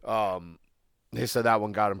 He said that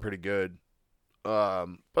one got him pretty good.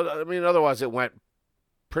 But I mean, otherwise it went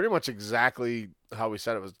pretty much exactly how we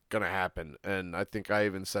said it was gonna happen, and I think I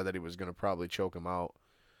even said that he was gonna probably choke him out.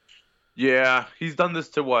 Yeah, he's done this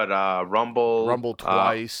to what? Rumble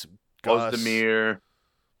twice. Ozdemir,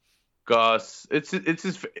 Gus. It's his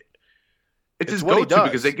what he go-to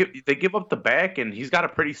does. because they give up the back, and he's got a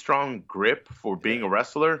pretty strong grip for being a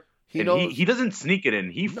wrestler. He doesn't sneak it in.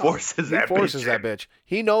 He forces that bitch.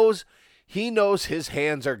 He knows his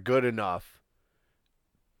hands are good enough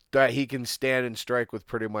that he can stand and strike with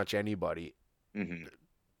pretty much anybody. Mm-hmm.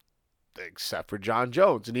 Except for John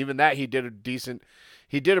Jones. And even that he did a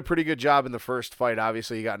pretty good job in the first fight.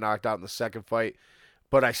 Obviously he got knocked out in the second fight.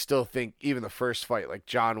 But I still think even the first fight, like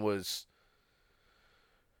John was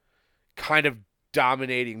kind of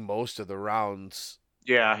dominating most of the rounds.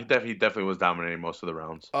 Yeah, he definitely was dominating most of the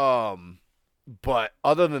rounds. But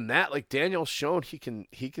other than that, like Daniel's shown he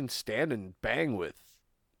can stand and bang with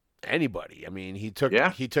anybody. I mean, he took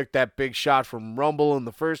that big shot from Rumble in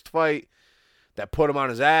the first fight that put him on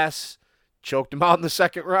his ass, choked him out in the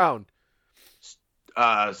second round.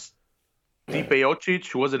 Stipe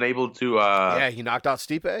Miocic wasn't able to. He knocked out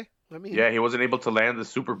Stipe. I mean, he wasn't able to land the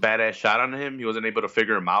super badass shot on him. He wasn't able to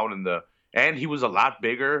figure him out and he was a lot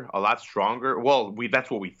bigger, a lot stronger. Well, that's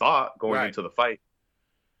what we thought going into the fight.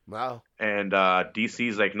 Wow. And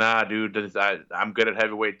DC's like, nah, dude, I'm good at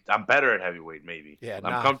heavyweight. I'm better at heavyweight, maybe. Yeah,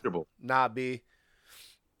 I'm comfortable. Nah, B.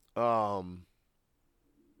 Yeah,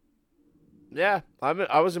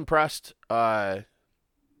 I was impressed. I'm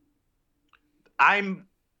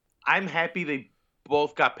happy they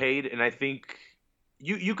both got paid, and I think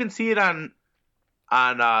you can see it on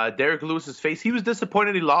Derek Lewis's face. He was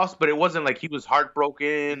disappointed he lost, but it wasn't like he was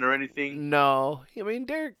heartbroken or anything. No, I mean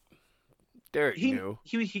Derek knew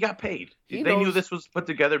he got paid. They knew this was put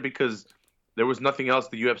together because there was nothing else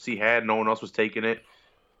the UFC had. No one else was taking it.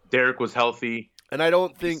 Derek was healthy, and I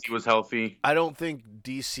don't think he was healthy. I don't think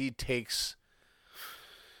DC takes.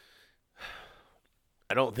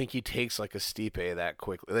 I don't think he takes like a Stipe that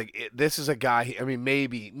quickly. Like this is a guy. I mean,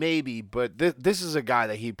 maybe, but this is a guy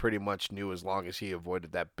that he pretty much knew as long as he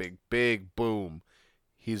avoided that big boom,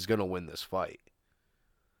 he's gonna win this fight.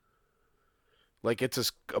 Like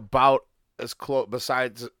it's about as close.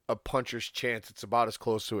 Besides a puncher's chance, it's about as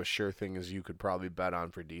close to a sure thing as you could probably bet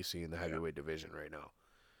on for DC in the heavyweight division right now.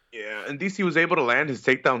 Yeah, and DC was able to land his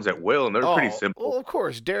takedowns at will, and they're pretty simple. Well, of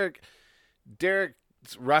course, Derek's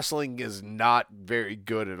wrestling is not very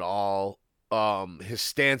good at all. His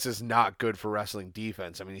stance is not good for wrestling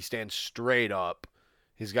defense. I mean, he stands straight up.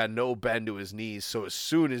 He's got no bend to his knees. So as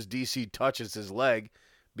soon as DC touches his leg,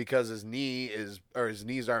 because his knees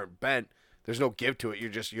aren't bent, there's no give to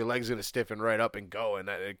it. Your leg's gonna stiffen right up and go, and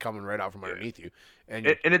it coming right out from underneath you. And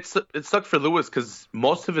it sucked for Lewis because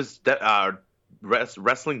most of his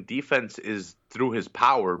wrestling defense is through his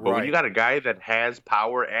power. But when you got a guy that has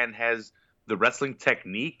power and has the wrestling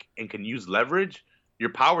technique and can use leverage,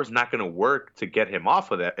 your power's not going to work to get him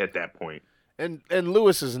off of that at that point. And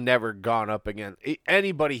Lewis has never gone up against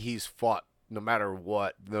anybody he's fought, no matter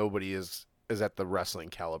what. Nobody is at the wrestling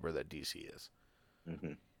caliber that DC is.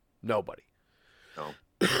 Mm-hmm. Nobody. No.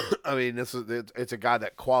 I mean, it's a guy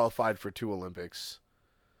that qualified for 2 Olympics.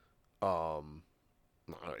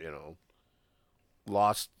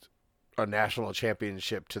 Lost a national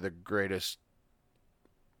championship to the greatest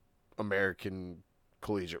American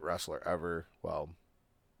collegiate wrestler ever. Well,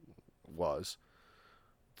 was.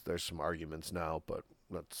 There's some arguments now, but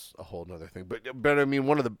that's a whole nother thing. But I mean,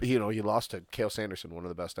 he lost to Cael Sanderson, one of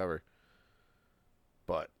the best ever.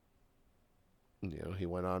 But he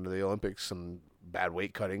went on to the Olympics and bad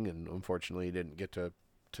weight cutting, and unfortunately he didn't get to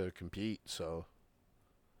compete. So,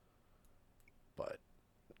 but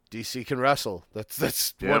DC can wrestle.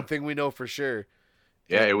 That's one thing we know for sure.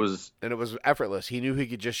 Yeah, it was effortless. He knew he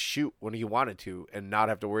could just shoot when he wanted to and not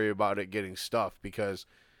have to worry about it getting stuffed, because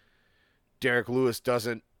Derek Lewis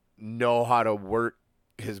doesn't know how to work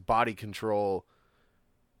his body control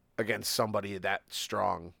against somebody that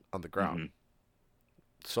strong on the ground. Mm-hmm.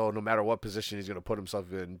 So no matter what position he's going to put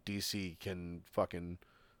himself in, DC can fucking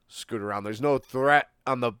scoot around. There's no threat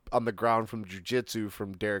on the ground from jiu-jitsu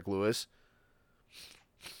from Derek Lewis.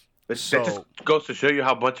 That just goes to show you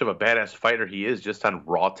how much of a badass fighter he is just on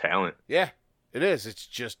raw talent. Yeah, it is. It's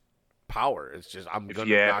just power. It's just, I'm going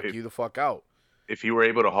to knock you the fuck out. If you were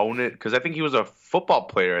able to hone it, because I think he was a football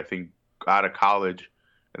player, out of college,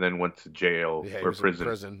 and then went to jail or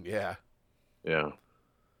prison. Yeah.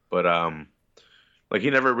 But he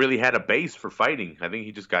never really had a base for fighting. I think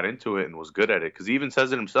he just got into it and was good at it. Because he even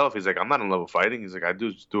says it himself. He's like, I'm not in love with fighting. He's like, I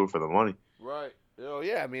just do it for the money. Right. Oh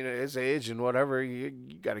yeah. I mean, at his age and whatever, you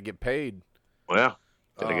got to get paid. Well, yeah.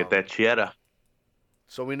 Gotta get that cheddar.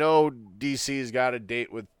 So we know DC's got a date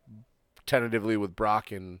tentatively with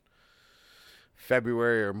Brock in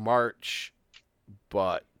February or March,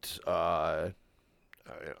 but I've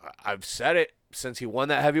said it since he won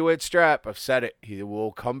that heavyweight strap. I've said it. He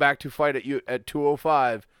will come back to fight at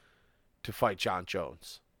 205 to fight John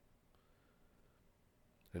Jones.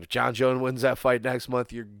 And if John Jones wins that fight next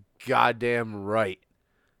month, you're goddamn right.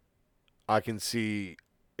 I can see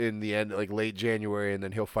in the end, late January, and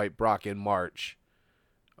then he'll fight Brock in March,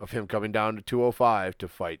 of him coming down to 205 to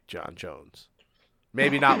fight John Jones.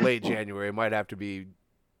 Maybe not late January. It might have to be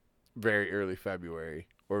very early February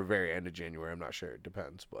or very end of January. I'm not sure. It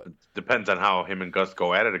depends. But it depends on how him and Gus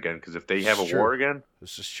go at it again. Because if they have a war again.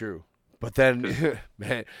 This is true. But then,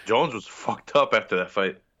 man. Jones was fucked up after that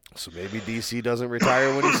fight. So maybe DC doesn't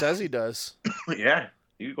retire when he says he does. Yeah.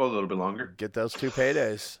 You could go a little bit longer. Get those 2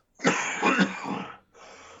 paydays.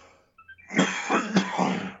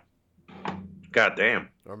 God damn.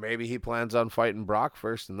 Or maybe he plans on fighting Brock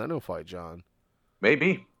first and then he'll fight John.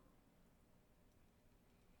 Maybe.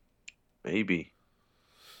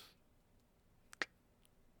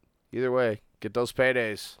 Either way, get those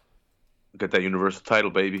paydays. Get that universal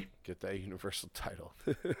title, baby. Get that universal title.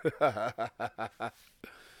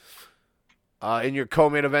 In your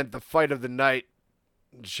co-main event, the fight of the night,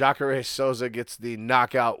 Jacare Souza gets the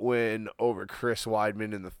knockout win over Chris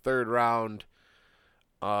Weidman in the 3rd round.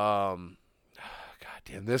 God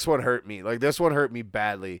damn, this one hurt me. This one hurt me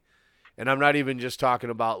badly. And I'm not even just talking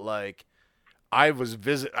about, I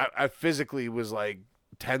physically was,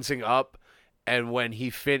 tensing up. And when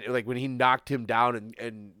he when he knocked him down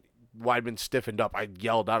and Weidman stiffened up, I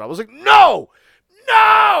yelled out. I was like, no!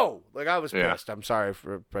 No! I was pissed. I'm sorry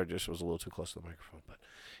I just was a little too close to the microphone. But,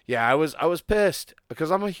 yeah, I was pissed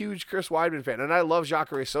because I'm a huge Chris Weidman fan. And I love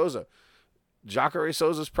Jacare Souza. Jacare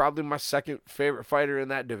Souza is probably my 2nd favorite fighter in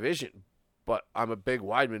that division. But I'm a big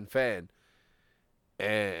Weidman fan.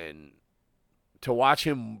 And to watch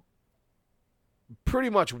him pretty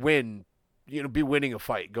much win, be winning a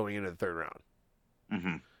fight going into the 3rd round.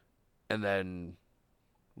 Mm-hmm. And then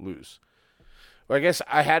lose. Well, I guess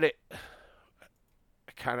I had it.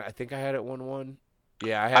 I think I had it 1-1.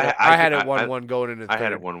 Yeah, I had it 1-1 going into the I third.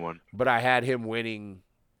 had it 1-1. But I had him winning.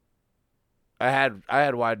 I had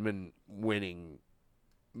Weidman winning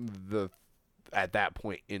at that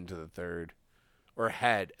point into the third, or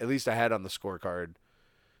at least I had on the scorecard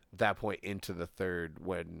at that point into the third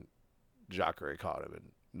when Jacare caught him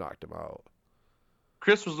and knocked him out.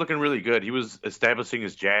 Chris was looking really good. He was establishing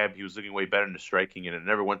his jab. He was looking way better in the striking, and it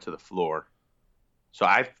never went to the floor. So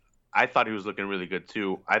I thought he was looking really good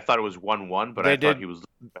too. I thought it was 1-1, but thought he was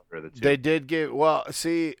looking better of the two. They did give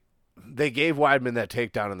they gave Weidman that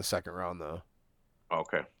takedown in the second round though.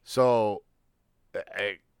 Okay. So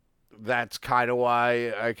that's kind of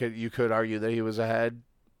why you could argue that he was ahead.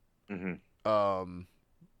 Mm-hmm.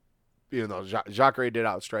 Even though Jacare did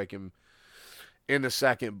outstrike him in the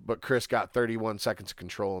second, but Chris got 31 seconds of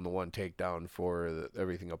control in the one takedown for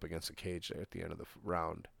everything up against the cage there at the end of the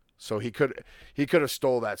round. So he could have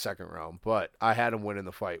stole that second round, but I had him winning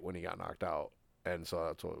the fight when he got knocked out, and so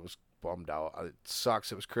that's what was bummed out. It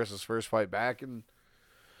sucks. It was Chris's first fight back, and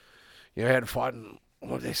he had fought in,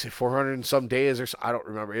 what did they say, 400 and some days or so? I don't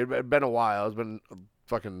remember. It had been a while. It's been a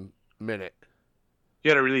fucking minute. He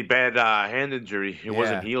had a really bad hand injury. It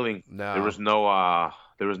wasn't healing. No.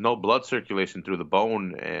 There was no blood circulation through the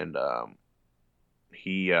bone, and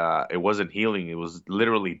it wasn't healing. It was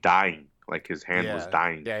literally dying. Like his hand was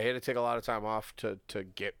dying. Yeah, he had to take a lot of time off to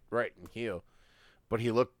get right and heal. But he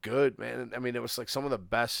looked good, man. I mean, it was like some of the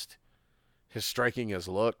best his striking has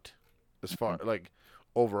looked as far like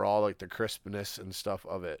overall, like the crispness and stuff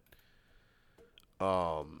of it.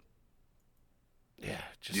 Yeah.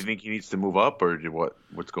 Do you think he needs to move up, or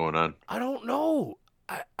what's going on? I don't know.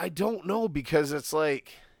 I don't know, because it's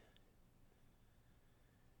like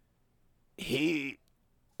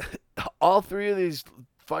all three of these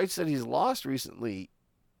fights that he's lost recently,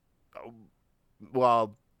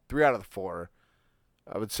 well, 3 out of the 4,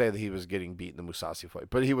 I would say that he was getting beat in the Mousasi fight.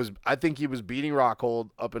 But I think he was beating Rockhold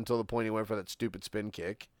up until the point he went for that stupid spin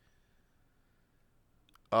kick.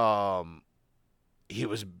 I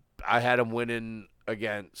had him winning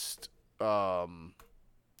against Yoel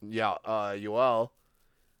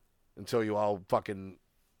until Yoel fucking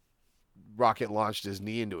rocket launched his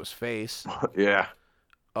knee into his face. Yeah.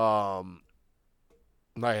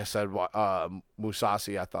 Like I said,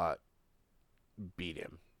 Mousasi, I thought, beat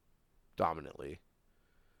him dominantly.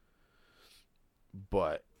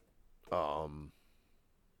 But, and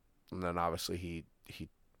then obviously he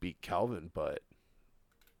beat Kelvin, but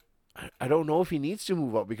I don't know if he needs to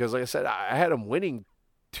move up, because like I said, I had him winning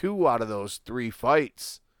 2 out of those 3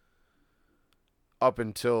 fights up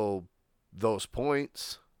until those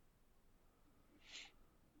points.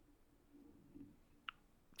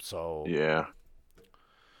 So yeah,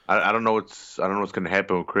 I don't know what's going to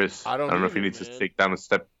happen with Chris. I don't know if he needs to take down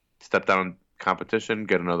step down in competition,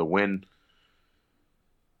 get another win,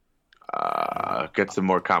 get some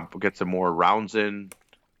more rounds in,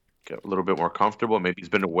 get a little bit more comfortable. Maybe he's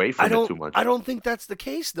been away from it too much. I don't think that's the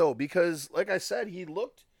case though, because like I said, he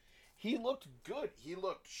looked good. He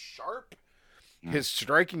looked sharp. His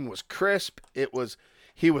striking was crisp.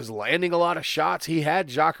 He was landing a lot of shots. He had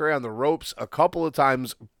Jacare on the ropes a couple of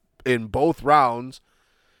times in both rounds.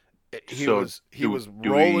 He was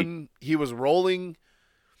rolling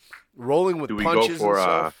with do we punches go for, and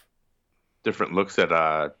stuff. Different looks at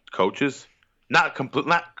coaches? Not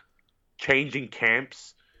changing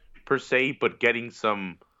camps per se, but getting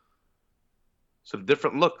some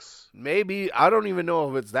different looks. Maybe, I don't even know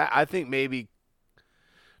if it's that. I think maybe,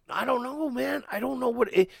 I don't know, man. I don't know what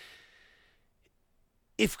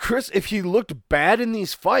if he looked bad in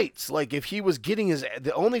these fights, like if he was getting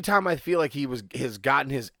the only time I feel like he has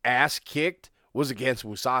gotten his ass kicked was against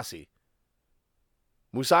Mousasi.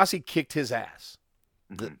 Mousasi kicked his ass.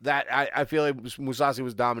 Mm-hmm. I feel like Mousasi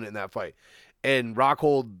was dominant in that fight, and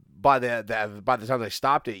Rockhold by the time they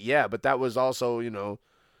stopped it, yeah, but that was also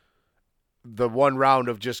the one round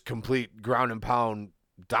of just complete ground and pound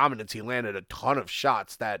dominance. He landed a ton of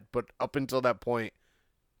shots but up until that point,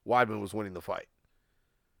 Weidman was winning the fight.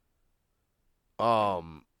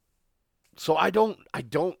 So I don't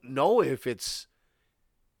know if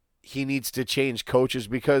he needs to change coaches,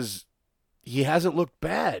 because he hasn't looked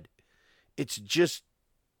bad. It's just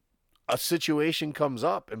a situation comes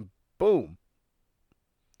up and boom.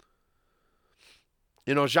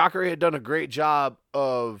 Jacare had done a great job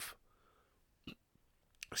of,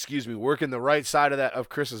 working the right side of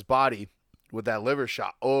Chris's body with that liver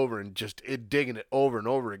shot over and just digging it over and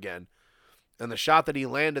over again. And the shot that he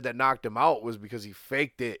landed that knocked him out was because he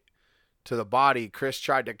faked it to the body. Chris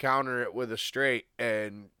tried to counter it with a straight,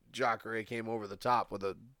 and Jacare came over the top with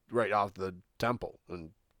a right off the temple.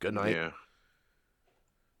 And good night. Yeah.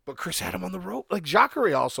 But Chris had him on the rope. Like,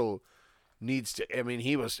 Jacare also needs to. I mean,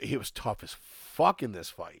 he was tough as fuck in this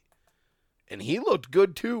fight, and he looked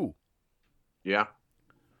good too. Yeah.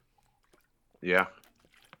 Yeah.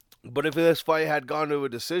 But if this fight had gone to a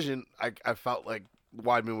decision, I felt like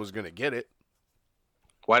Weidman was going to get it.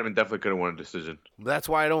 Weidman definitely could have won a decision. That's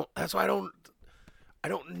why I don't. I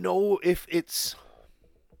don't know if it's.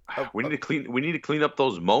 We need to clean up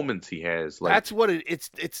those moments he has. Like, That's what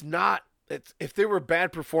it's not. If there were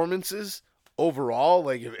bad performances overall,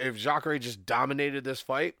 like if Jacare just dominated this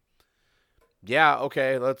fight, yeah,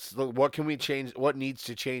 okay, let's look. What can we change? What needs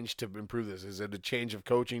to change to improve this? Is it a change of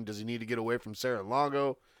coaching? Does he need to get away from Sarah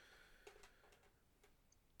Longo?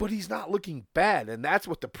 But he's not looking bad, and that's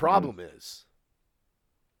what the problem is.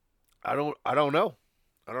 I don't know.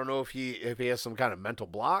 I don't know if he has some kind of mental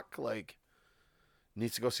block, like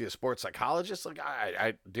needs to go see a sports psychologist. Like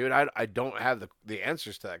I don't have the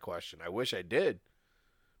answers to that question. I wish I did,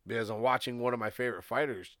 because I'm watching one of my favorite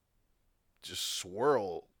fighters just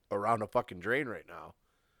swirl around a fucking drain right now.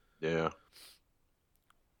 Yeah.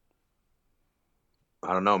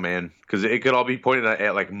 I don't know, man, because it could all be pointed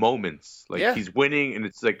at like moments. Like he's winning, and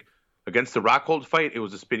it's like against the Rockhold fight, it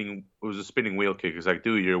was a spinning wheel kick. It's like,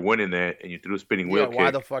 dude, you're winning that, and you threw a spinning wheel kick. Why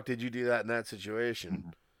the fuck did you do that in that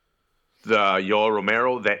situation? The Yoel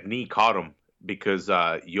Romero, that knee caught him because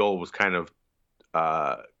Yoel was kind of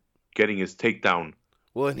getting his takedown.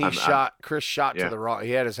 Well, and Chris shot to the wrong. He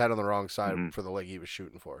had his head on the wrong side for the leg he was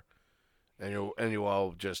shooting for, and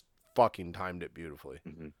Yoel just fucking timed it beautifully.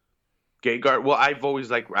 Mm-hmm. Gegard. Well, I've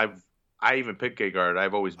always I even picked Gegard.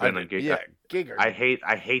 I've always been on Gegard. Yeah, Gegard. I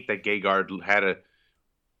hate that Gegard had a.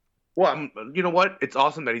 Well, you know what? It's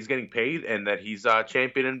awesome that he's getting paid and that he's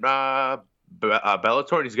champion in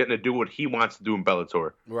Bellator, and he's getting to do what he wants to do in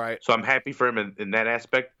Bellator. Right. So I'm happy for him in that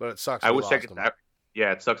aspect. But it sucks. I wish I could.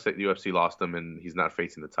 Yeah, it sucks that UFC lost him and he's not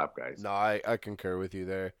facing the top guys. No, I concur with you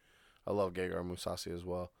there. I love Gegard Mousasi as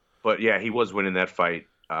well. But yeah, he was winning that fight.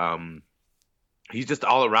 He's just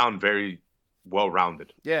all around very well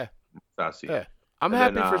rounded. Yeah. Mousasi. Yeah. I'm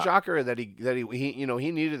happy for Jacare that he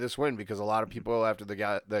he needed this win, because a lot of people after the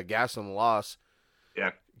Gaslam loss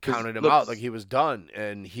counted him out like he was done,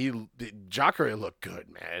 and Jacare looked good,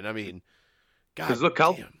 man. I mean, God, because look,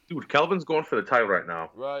 Kelvin's going for the title right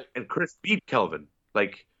now, right? And Chris beat Kelvin.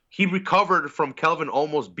 Like, he recovered from Kelvin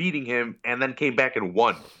almost beating him, and then came back and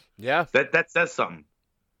won. Yeah, that says something.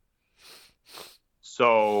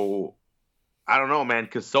 So I don't know, man,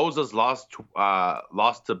 because Souza's lost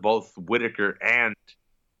to both Whitaker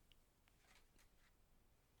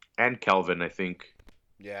and Kelvin, I think.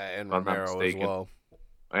 Yeah, and Romero as well.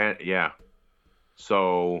 And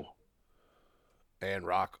so. And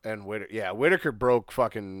Whitaker. Yeah, Whitaker broke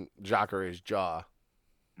fucking Jacare's jaw.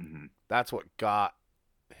 Mm-hmm. That's what got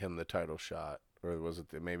him the title shot, or was it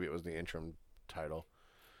maybe it was the interim title?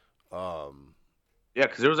 Yeah,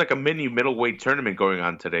 because there was like a mini middleweight tournament going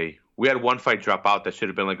on today. We had one fight drop out that should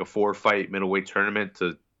have been like a 4-fight middleweight tournament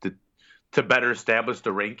to better establish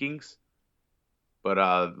the rankings.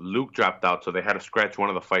 But Luke dropped out, so they had to scratch one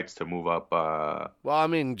of the fights to move up. Well, I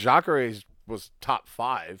mean, Jacare's was top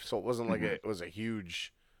 5, so it wasn't like it was a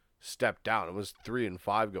huge step down. It was 3 and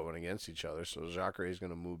 5 going against each other, so Jacare's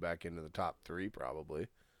going to move back into the top 3 probably.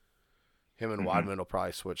 Him and Weidman will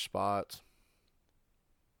probably switch spots.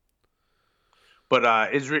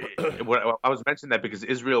 But Israel, I was mentioning that because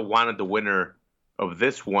Israel wanted the winner of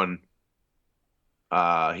this one.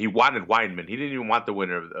 He wanted Weidman. He didn't even want the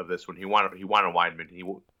winner of this one. He wanted Weidman.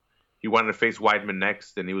 He wanted to face Weidman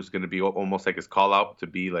next, and he was going to be almost like his call out to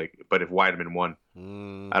be like. But if Weidman won,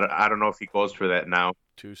 I don't know if he goes for that now.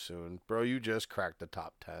 Too soon, bro. You just cracked the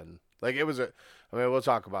top 10. Like, it was I mean, we'll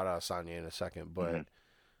talk about Asanya in a second, but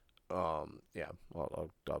yeah.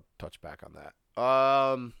 Well, I'll touch back on that.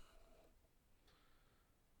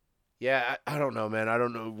 Yeah, I don't know, man. I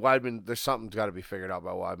don't know. Weidman, there's something's got to be figured out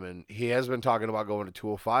by Weidman. He has been talking about going to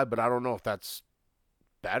 205, but I don't know if that's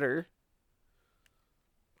better.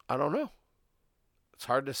 I don't know. It's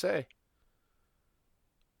hard to say.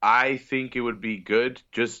 I think it would be good,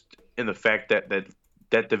 just in the fact that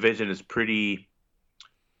division is pretty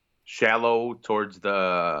shallow towards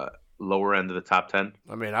the lower end of the top 10.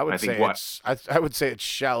 I mean, I would say it's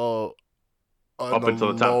shallow up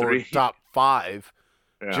until the top 3, top 5.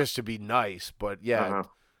 Yeah. Just to be nice, but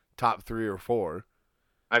top 3 or 4.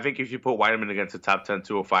 I think if you put Weidman against a top 10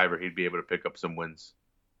 205er, he'd be able to pick up some wins.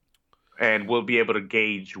 And we'll be able to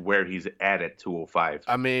gauge where he's at 205.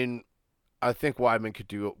 I mean, I think Weidman could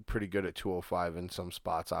do pretty good at 205 in some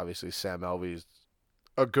spots. Obviously, Sam Alvey's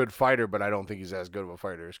a good fighter, but I don't think he's as good of a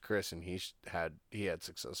fighter as Chris, and he had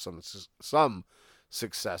success, some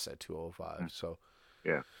success at 205. So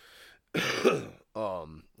Yeah.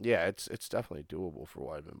 Yeah, it's definitely doable for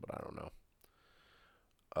Weidman, but I don't know.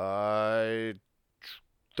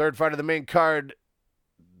 Third fight of the main card.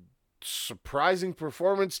 Surprising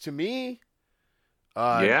performance to me.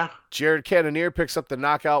 Yeah. Jared Cannonier picks up the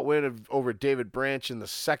knockout win over David Branch in the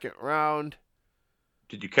second round.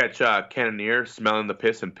 Did you catch Cannonier smelling the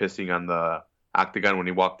piss and pissing on the octagon when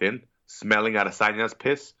he walked in? Smelling Adesanya's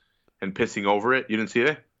piss and pissing over it? You didn't see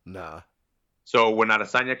that? Nah. So when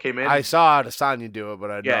Adesanya came in, I saw Adesanya do it,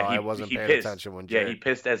 but I he wasn't paying pissed. attention when Yeah, Jared... he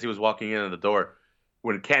pissed as he was walking in the door.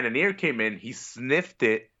 When Cannonier came in, he sniffed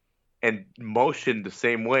it and motioned the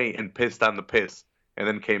same way and pissed on the piss and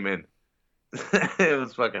then came in. It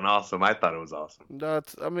was fucking awesome. I thought it was awesome.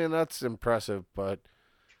 That's impressive, but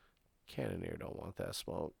Cannonier don't want that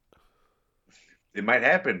smoke. It might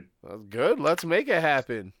happen. That's good. Let's make it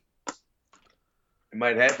happen. It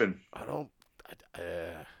might happen. I don't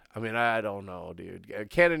know, dude.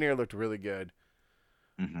 Cannonier looked really good,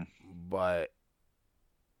 but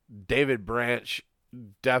David Branch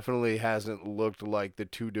definitely hasn't looked like the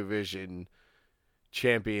 2-division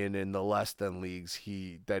champion in the less than leagues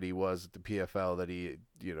that he was at the PFL,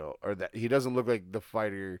 that he doesn't look like the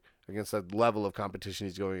fighter against the level of competition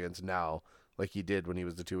he's going against now, like he did when he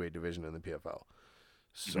was the 2-weight division in the PFL.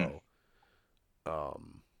 So,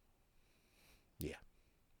 yeah.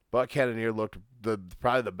 But Cannonier looked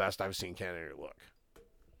probably the best I've seen Cannonier look.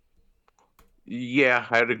 Yeah,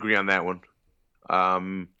 I'd agree on that one.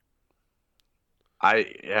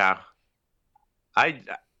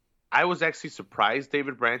 I was actually surprised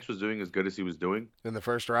David Branch was doing as good as he was doing in the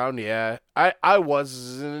first round. Yeah, I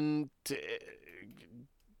wasn't.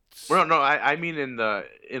 Well, no, I mean in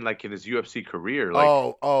his UFC career.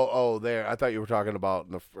 Like, there. I thought you were talking about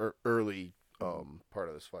in the early part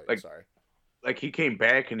of this fight. Like, Sorry. Like he came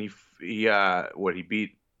back and he beat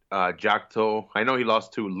Jackto. I know he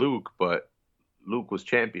lost to Luke, but Luke was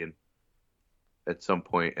champion at some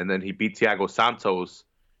point, and then he beat Thiago Santos.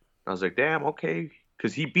 I was like, damn, okay,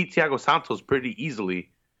 because he beat Thiago Santos pretty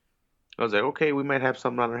easily. I was like, okay, we might have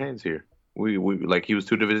something on our hands here. We like he was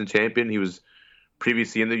 2-division champion. He was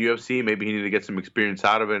previously in the UFC. Maybe he needed to get some experience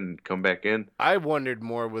out of it and come back in. I wondered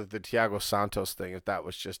more with the Thiago Santos thing if that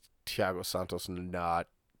was just Thiago Santos not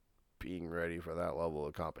being ready for that level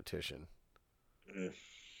of competition.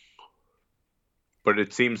 But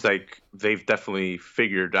it seems like they've definitely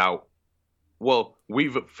figured out. Well,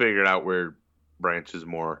 we've figured out where Branch is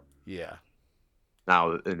more. Yeah.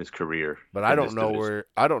 Now in his career, but I don't know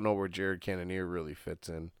where Jared Cannonier really fits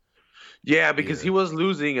in. Yeah, because he was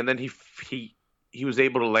losing, and then he was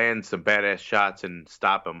able to land some badass shots and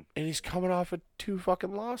stop him. And he's coming off of 2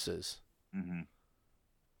 fucking losses. Mm-hmm.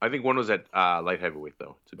 I think one was at light heavyweight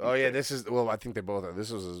though. I think they both are.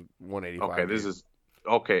 This was his 185.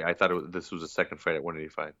 Okay. I thought this was a second fight at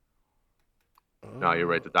 185. No, you're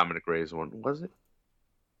right. The Dominic Reyes one was it?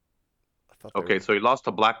 So he lost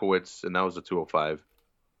to Blachowicz, and that was a 205.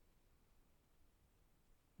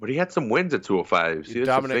 But he had some wins at 205. See,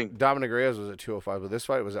 Dominic Reyes was at 205, but this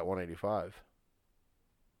fight was at 185.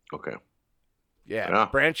 Okay. Yeah.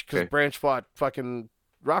 Branch fought fucking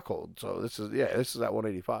Rockhold, so this is at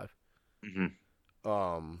 185.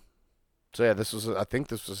 Mm-hmm. So yeah, I think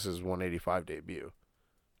this was his 185 debut.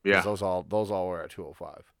 Yeah. Those all were at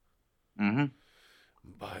 205. Mm-hmm.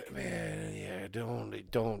 But man, yeah,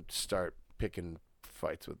 don't start picking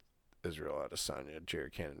fights with Israel Adesanya,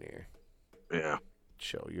 Jared Cannonier. Yeah.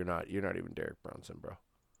 Show you're not even Derek Brunson, bro.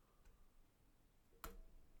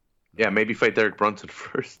 Yeah, maybe fight Derek Brunson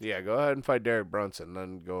first. Yeah, go ahead and fight Derek Brunson,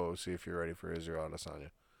 then go see if you're ready for Israel Adesanya.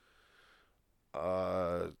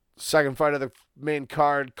 Second fight of the main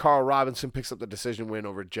card, Carl Robinson picks up the decision win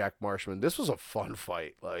over Jack Marshman. This was a fun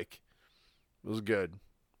fight. Like, it was good.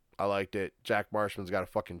 I liked it. Jack Marshman's got a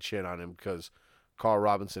fucking chin on him because Carl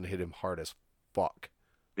Robinson hit him hard as fuck.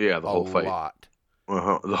 Yeah, the whole fight. A lot.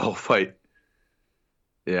 The whole fight.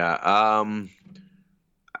 Yeah. I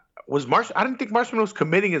didn't think Marshman was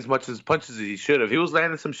committing as much as punches as he should have. He was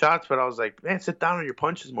landing some shots, but I was like, man, sit down on your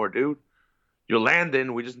punches more, dude. You're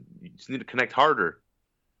landing. You just need to connect harder.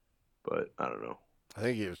 But I don't know. I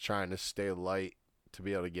think he was trying to stay light to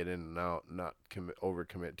be able to get in and out, not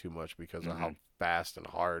overcommit too much because of how fast and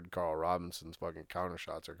hard Carl Robinson's fucking counter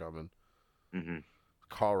shots are coming. Mm-hmm.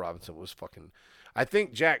 Carl Robinson was fucking... I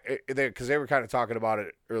think Jack... Because they were kind of talking about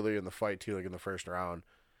it earlier in the fight, too, like in the first round,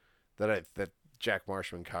 that Jack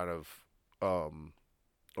Marshman kind of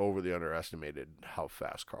overly underestimated how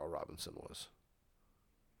fast Carl Robinson was.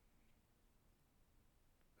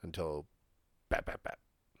 Until... Bat.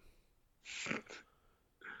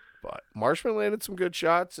 But Marshman landed some good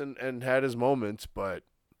shots and had his moments, but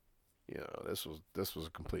this was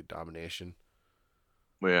a complete domination.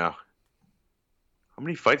 Yeah. How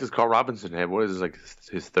many fights does Carl Robinson have? What is this, like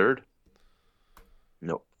his third?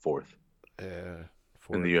 No, fourth in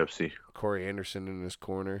the UFC. Corey Anderson in his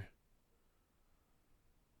corner.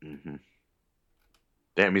 Mm-hmm.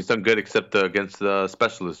 Damn, he's done good except against the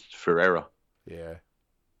specialist Ferreira. Yeah.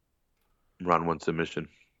 Round 1 submission.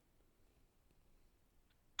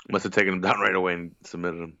 Must have taken him down right away and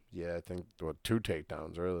submitted him. Yeah, I think 2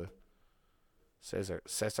 takedowns really. Cesar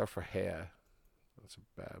Ferreira. That's a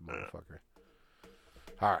bad motherfucker.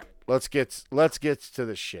 All right, let's get to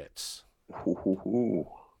the shits. Ooh.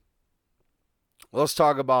 Let's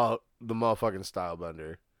talk about the motherfucking style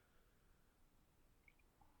bender.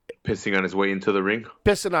 Pissing on his way into the ring.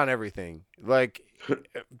 Pissing on everything. Like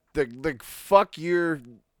the fuck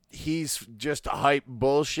he's just hype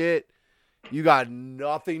bullshit. You got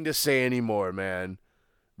nothing to say anymore, man.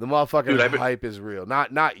 The motherfucking hype is real.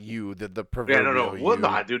 Not you, the proverbial no. you. Well,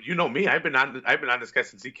 nah, dude, you know me. I've been on this guy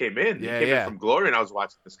since he came in. He came in from Glory, and I was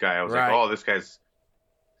watching this guy. I was like, oh, this guy's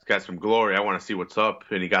from Glory. I want to see what's up.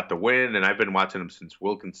 And he got the win, and I've been watching him since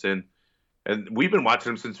Wilkinson. And we've been watching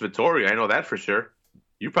him since Vittori. I know that for sure.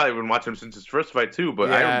 You probably been watching him since his first fight too,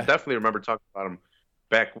 but I definitely remember talking about him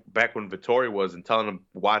back when Vittori was and telling him,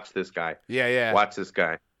 watch this guy. Yeah. Watch this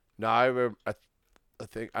guy. No, I remember. I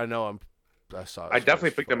think I know. I saw. I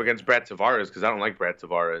definitely picked him against Brad Tavares because I don't like Brad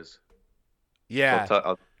Tavares. Yeah.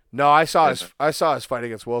 So no, I saw his fight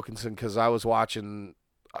against Wilkinson because I was watching.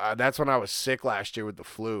 That's when I was sick last year with the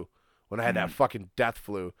flu, when I had that fucking death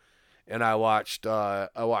flu, and I watched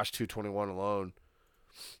 221 alone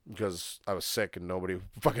because I was sick and I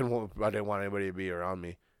didn't want anybody to be around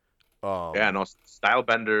me. Style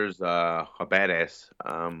Bender's a badass.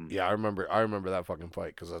 Yeah, I remember that fucking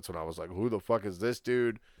fight because that's when I was like, who the fuck is this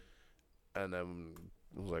dude? And then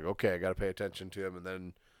I was like, okay, I got to pay attention to him.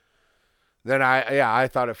 And then I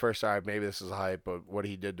thought at first, all right, maybe this is a hype, but what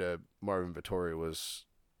he did to Marvin Vittori was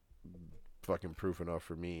fucking proof enough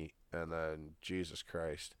for me. And then, Jesus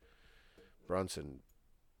Christ, Brunson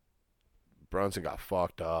got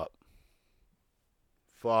fucked up.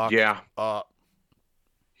 Fucked up.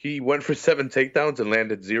 He went for 7 takedowns and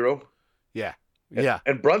landed 0. Yeah.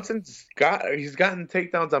 And Brunson's gotten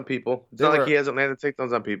takedowns on people. It's not like he hasn't landed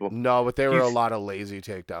takedowns on people. No, but there were a lot of lazy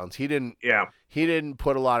takedowns. He didn't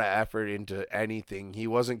put a lot of effort into anything. He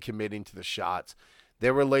wasn't committing to the shots.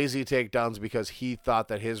 There were lazy takedowns because he thought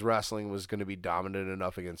that his wrestling was going to be dominant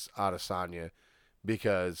enough against Adesanya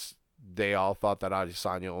because they all thought that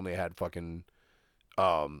Adesanya only had fucking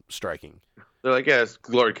striking. They're like, yeah, it's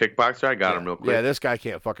Glory kickboxer. I got him real quick. Yeah, this guy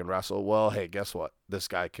can't fucking wrestle. Well, hey, guess what? This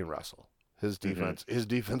guy can wrestle. His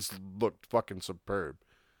defense looked fucking superb.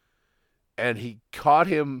 And he caught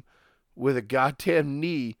him with a goddamn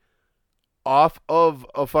knee off of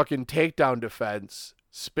a fucking takedown defense,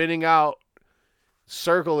 spinning out,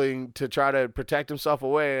 circling to try to protect himself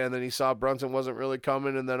away, and then he saw Brunson wasn't really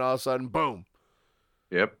coming, and then all of a sudden, boom.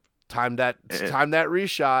 Yep. Timed that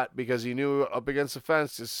reshot because he knew up against the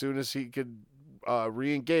fence as soon as he could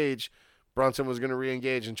re-engage, Brunson was going to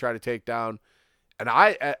re-engage and try to take down. And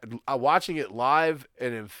I watching it live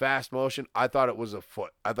and in fast motion, I thought it was a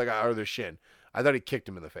foot. Or the shin. I thought he kicked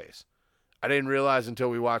him in the face. I didn't realize until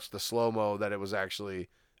we watched the slow-mo that it was actually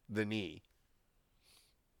the knee.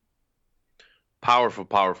 Powerful,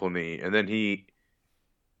 powerful knee. And then he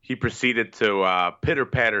proceeded to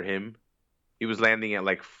pitter-patter him. He was landing at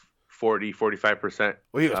like 40, 45%.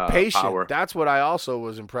 Well, he was patient. Power. That's what I also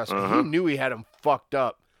was impressed with. He knew he had him fucked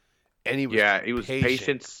up. And he was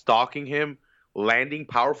patient, stalking him, landing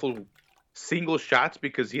powerful single shots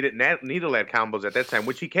because he didn't need to land combos at that time,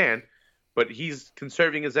 which he can. But he's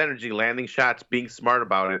conserving his energy, landing shots, being smart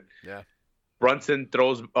about it. Yeah. Brunson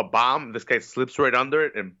throws a bomb. This guy slips right under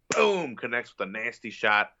it and boom, connects with a nasty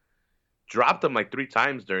shot. Dropped him like 3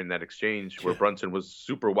 times during that exchange where Brunson was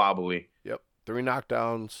super wobbly. Yep. 3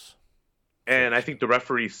 knockdowns. And I think the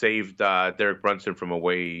referee saved Derek Brunson from a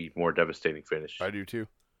way more devastating finish. I do too.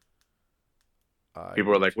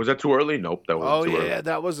 People were like, "Was that too early?" Nope, that wasn't too early. Oh yeah,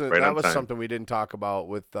 that was something we didn't talk about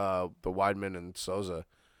with the Weidman and Souza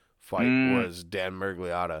fight was Dan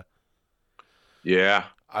Miragliotta. Yeah,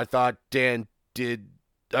 I thought Dan did.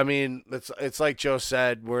 I mean, it's like Joe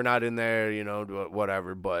said, we're not in there,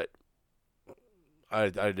 whatever. But I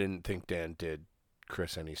didn't think Dan did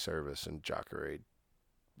Chris any service, and Jacare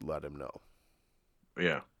let him know.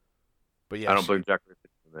 Yeah, but yeah, I don't blame Jacare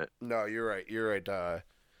for that. No, you're right. You're right.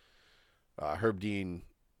 Herb Dean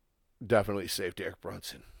definitely saved Derek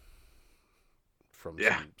Brunson from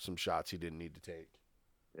some shots he didn't need to take.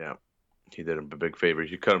 Yeah, he did him a big favor.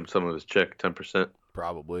 You cut him some of his check, 10%.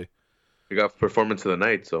 Probably. We got performance of the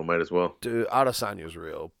night, so might as well. Dude, Adesanya's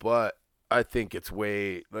real, but I think it's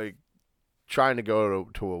way like trying to go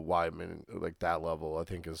to a Weidman like that level. I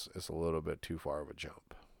think is a little bit too far of a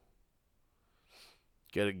jump.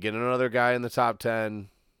 Get another guy in the top 10.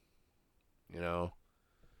 You know.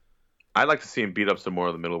 I'd like to see him beat up some more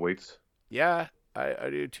of the middleweights. Yeah, I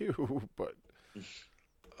do too, but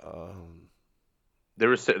They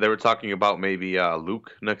were talking about maybe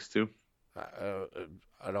Luke next too.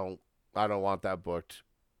 I don't want that booked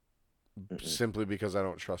simply because I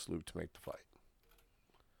don't trust Luke to make the fight.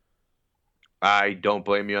 I don't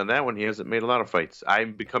blame you on that one. He hasn't made a lot of fights.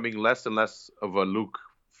 I'm becoming less and less of a Luke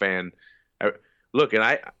fan. Look, and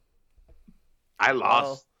I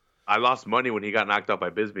lost money when he got knocked out by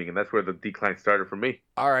Bisping, and that's where the decline started for me.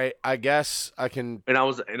 All right, I guess I can. And I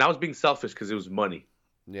was being selfish because it was money.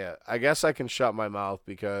 Yeah, I guess I can shut my mouth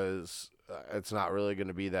because it's not really going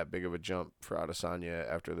to be that big of a jump for Adesanya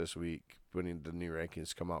after this week when the new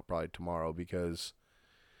rankings come out probably tomorrow because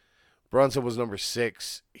Brunson was number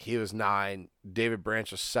 6, he was 9, David Branch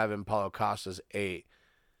was 7, Paulo Costa's 8.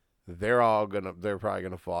 They're probably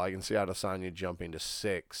gonna fall. I can see Adesanya jumping to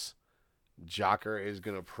 6. Jacare is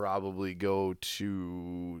gonna probably go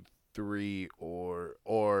to 3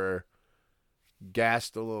 or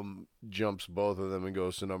Gastelum jumps both of them and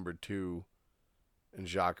goes to number 2, and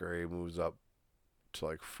Jacare moves up to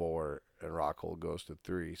like 4, and Rockhold goes to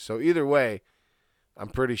 3. So either way, I'm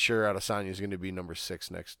pretty sure Adesanya is going to be number 6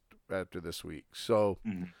 next after this week. So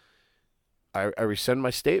I rescind my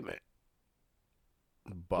statement.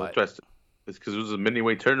 But it's because it was a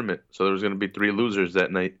mini-weight tournament, so there was going to be 3 losers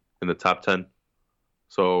that night in the top 10.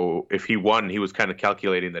 So if he won, he was kind of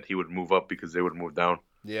calculating that he would move up because they would move down.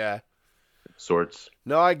 Yeah. Sorts.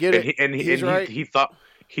 No, I get it. He's right. He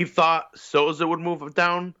thought Souza would move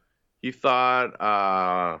down. He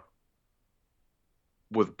thought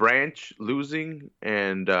with Branch losing,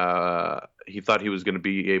 and he thought he was going to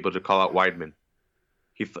be able to call out Weidman.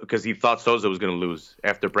 Because he thought Souza was going to lose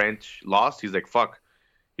after Branch lost. He's like, "Fuck."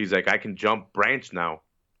 He's like, "I can jump Branch now."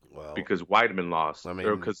 Well, because Weidman lost, I mean,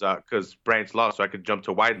 or because Branch lost, so I could jump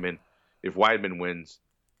to Weidman if Weidman wins.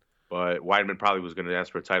 But Weidman probably was going to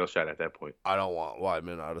ask for a title shot at that point. I don't want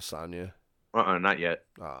Weidman Adesanya. Not yet.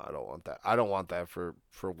 I don't want that. I don't want that for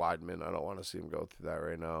Weidman. I don't want to see him go through that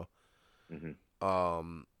right now.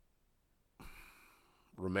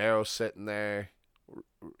 Romero sitting there.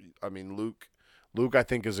 I mean, Luke, I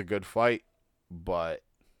think is a good fight, but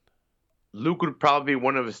Luke would probably be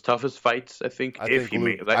one of his toughest fights. I think if he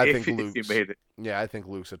made it. Yeah, I think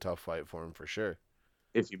Luke's a tough fight for him for sure.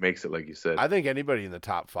 If he makes it, like you said, I think anybody in the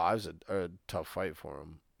top 5 is a tough fight for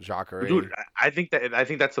him. Jacare. Dude, I think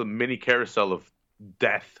that's a mini carousel of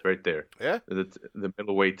death right there. Yeah, the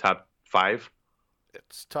middleweight top 5.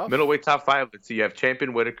 It's tough. Middleweight top 5. Let's see. You have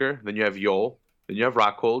Champion Whitaker, then you have Yoel, then you have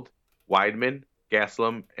Rockhold, Weidman,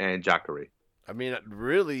 Gastelum, and Jacare. I mean,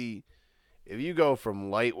 really, if you go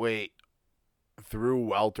from lightweight through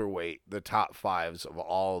welterweight, the top 5s of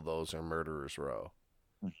all of those are murderers row.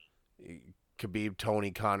 Khabib,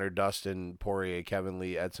 Tony, Conor, Dustin, Poirier, Kevin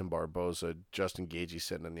Lee, Edson Barboza, Justin Gaethje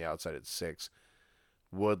sitting on the outside at 6.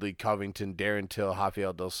 Woodley, Covington, Darren Till,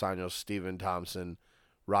 Rafael Dos Anjos, Stephen Thompson,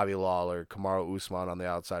 Robbie Lawler, Kamaru Usman on the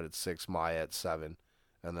outside at 6, Maia at 7.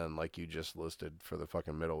 And then, like you just listed for the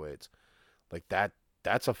fucking middleweights. Like,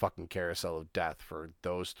 that's a fucking carousel of death for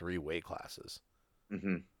those 3 weight classes.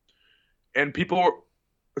 Mm-hmm. And you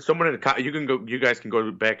guys can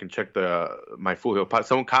go back and check my Full Hill pod.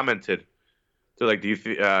 Someone commented, so like,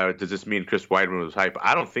 does this mean Chris Weidman was hype?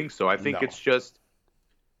 I don't think so. I think it's just,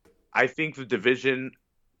 I think the division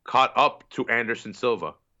caught up to Anderson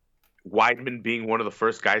Silva. Weidman being one of the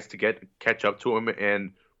first guys to catch up to him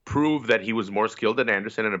and prove that he was more skilled than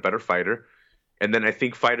Anderson and a better fighter. And then I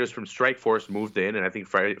think fighters from Strikeforce moved in, and I think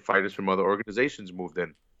fighters from other organizations moved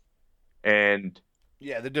in. And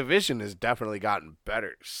yeah, the division has definitely gotten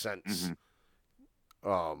better since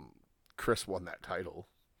Chris won that title.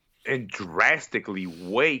 And drastically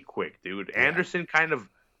way quick, dude. Yeah. Anderson kind of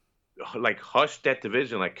like hushed that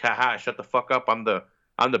division, like, haha, shut the fuck up. I'm the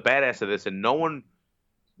badass of this. And no one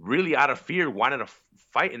really out of fear wanted to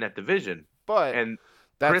fight in that division. And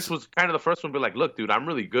Chris was kind of the first one to be like, look, dude, I'm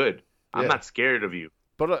really good. I'm not scared of you.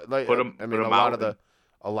 But a lot of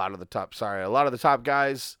the top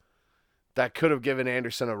guys that could have given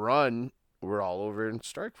Anderson a run were all over in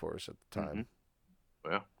Strikeforce at the time.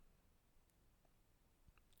 Mm-hmm. Yeah.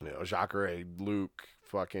 You know, Jacare, Luke,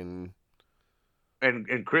 fucking,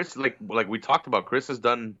 and Chris, like we talked about, Chris has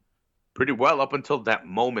done pretty well up until that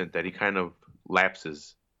moment that he kind of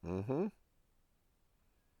lapses. Mm-hmm.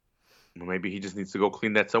 Maybe he just needs to go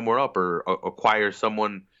clean that somewhere up or acquire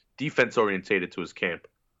someone defense orientated to his camp.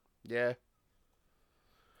 Yeah.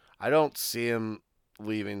 I don't see him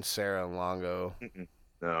leaving Sarah and Longo.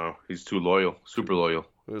 No, he's too loyal. Super loyal.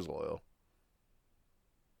 Who's loyal?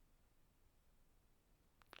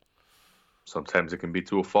 Sometimes it can be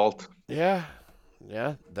to a fault. Yeah.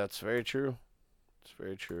 Yeah, that's very true. It's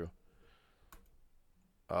very true.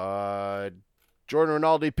 Jordan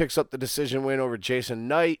Rinaldi picks up the decision win over Jason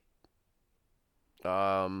Knight.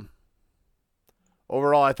 Overall,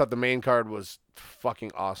 I thought the main card was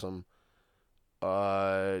fucking awesome.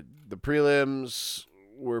 The prelims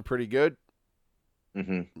were pretty good.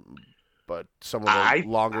 Mm-hmm. But some of the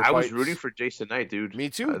longer fights. I was rooting for Jason Knight, dude. Me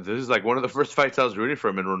too. This is like one of the first fights I was rooting for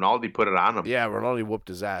him, and Rinaldi put it on him. Yeah, Rinaldi whooped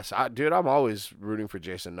his ass. Dude, I'm always rooting for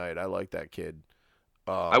Jason Knight. I like that kid.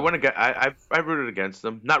 I rooted against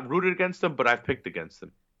him. Not rooted against him, but I've picked against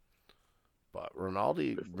him. But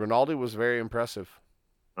Rinaldi was very impressive.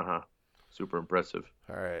 Uh-huh. Super impressive.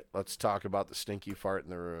 All right, let's talk about the stinky fart in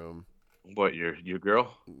the room. What, your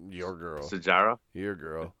girl? Your girl. Sajara? Your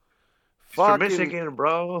girl. She's from Michigan,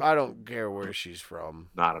 bro. I don't care where she's from.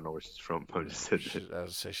 No, I don't know where she's from. I just said I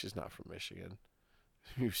would say she's not from Michigan.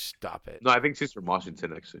 You stop it. No, I think she's from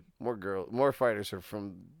Washington, actually. More fighters are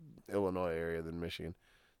from Illinois area than Michigan.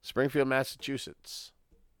 Springfield, Massachusetts.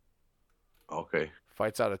 Okay.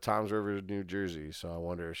 Fights out of Toms River, New Jersey. So I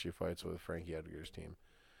wonder if she fights with Frankie Edgar's team.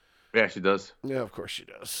 Yeah, she does. Yeah, of course she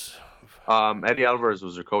does. Eddie Alvarez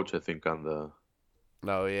was her coach, I think, on the.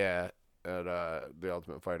 No, yeah, at the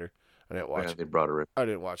Ultimate Fighter. I didn't watch. Yeah, they brought her in. I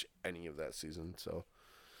didn't watch any of that season. So,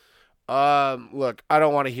 look, I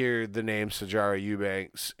don't want to hear the name Sajara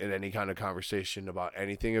Eubanks in any kind of conversation about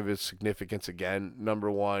anything of its significance again.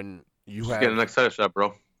 Number one, She's getting the next title shot,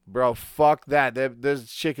 bro. Bro, fuck that.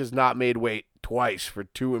 This chick has not made weight twice for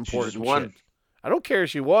two important shit. I don't care if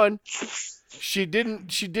she won. She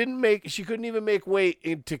couldn't even make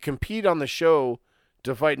weight to compete on the show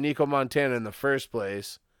to fight Nico Montana in the first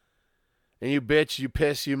place. And you bitch, you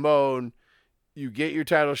piss, you moan, you get your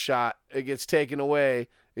title shot, it gets taken away,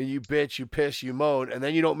 and you bitch, you piss, you moan, and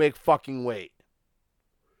then you don't make fucking weight.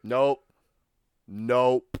 Nope.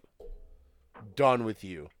 Done with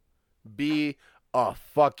you. Be a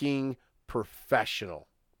fucking professional.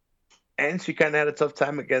 And she kind of had a tough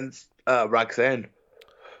time against Roxanne.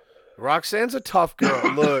 Roxanne's a tough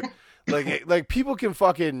girl. Look, like people can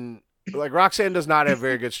fucking like Roxanne does not have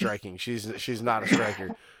very good striking. She's not a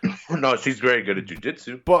striker. No, she's very good at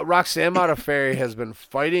jiu-jitsu. But Roxanne Modafferi has been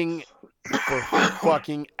fighting for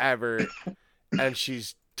fucking ever, and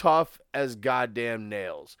she's tough as goddamn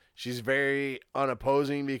nails. She's very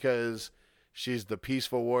unopposing because she's the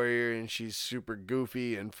peaceful warrior and she's super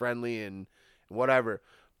goofy and friendly and whatever.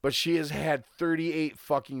 But she has had 38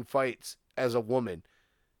 fucking fights as a woman.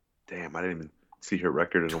 Damn, I didn't even see her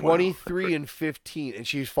record in a while. 23 and 15, and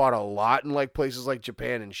she's fought a lot in like places like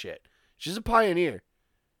Japan and shit. She's a pioneer.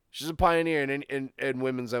 She's a pioneer in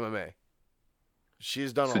women's MMA.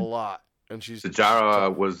 She's done a lot, and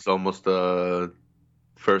Sajara was almost the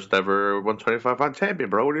first ever 125-pound champion,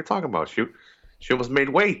 bro. What are you talking about? She almost made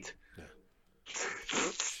weight. Yeah.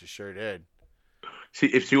 She sure did.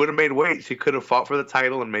 If she would have made weight, she could have fought for the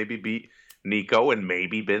title and maybe beat Nico and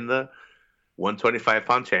maybe been the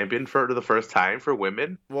 125-pound champion for the first time for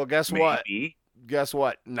women. Well, guess what?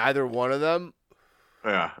 Neither one of them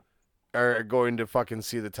are going to fucking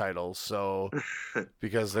see the titles. So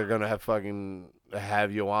because they're gonna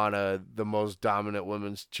have Joanna, the most dominant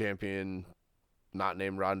women's champion, not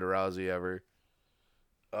named Ronda Rousey ever,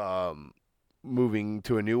 moving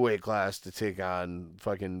to a new weight class to take on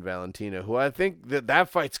fucking Valentina, who I think that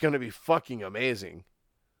fight's gonna be fucking amazing.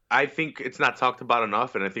 I think it's not talked about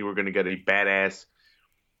enough, and I think we're going to get a badass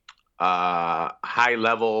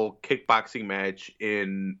high-level kickboxing match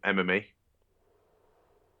in MMA.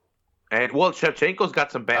 And, well, Shevchenko's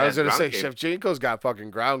got some badass I was going to say, game. Shevchenko's got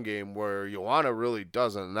fucking ground game where Joanna really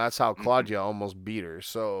doesn't, and that's how Claudia almost beat her.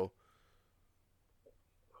 So,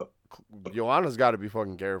 Joanna's got to be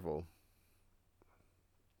fucking careful.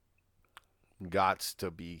 Gots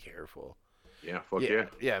to be careful. Yeah, fuck yeah.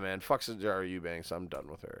 Yeah, man. Fuck Sajara Eubanks. I'm done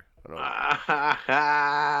with her.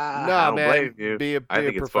 I don't blame you. I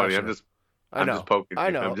think it's funny. I'm just poking you.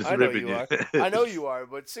 I'm just ripping you. I know you are,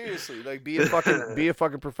 but seriously, like be a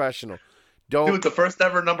fucking professional. Dude, the first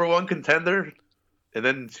ever number one contender, and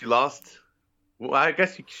then she lost. Well, I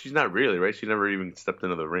guess she's not really, right? She never even stepped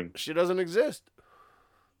into the ring. She doesn't exist.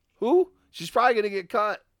 Who? She's probably gonna get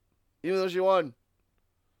cut, even though she won.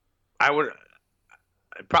 I would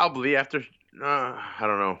probably after. I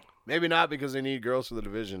don't know. Maybe not because they need girls for the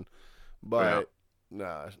division, but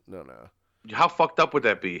no. How fucked up would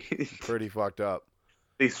that be? Pretty fucked up.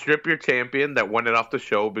 they strip your champion that won it off the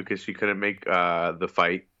show because she couldn't make the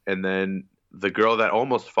fight, and then the girl that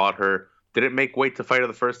almost fought her didn't make weight to fight her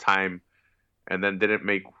the first time, and then didn't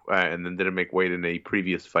make weight in a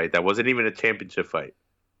previous fight that wasn't even a championship fight.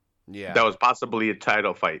 Yeah, That was possibly a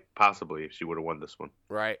title fight, possibly if she would have won this one.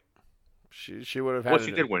 right. She would have had. Well,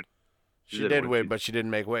 she did win. She did win, but she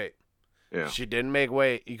didn't make weight. Yeah. She didn't make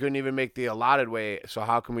weight. You couldn't even make the allotted weight. So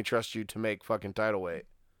how can we trust you to make fucking title weight?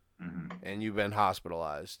 Mm-hmm. And you've been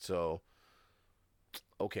hospitalized. So,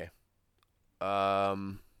 okay.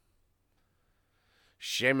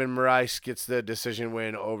 Shaman Moraes gets the decision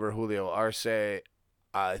win over Julio Arce.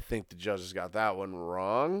 I think the judges got that one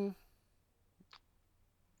wrong.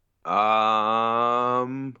 I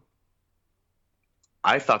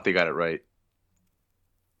thought they got it right.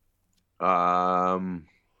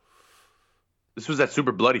 This was that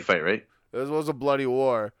super bloody fight, right? This was a bloody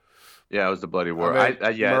war. Yeah, it was the bloody war. I mean,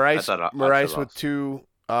 I thought Moraes with two.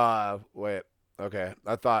 Wait. Okay.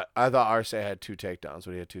 I thought Arce had 2 takedowns,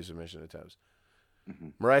 but he had 2 submission attempts.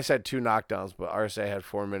 Mm-hmm. Moraes had 2 knockdowns, but Arce had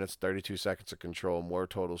 4 minutes, 32 seconds of control, more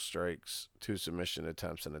total strikes, 2 submission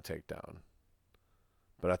attempts, and a takedown.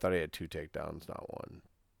 But I thought he had 2 takedowns, not 1.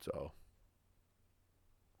 So.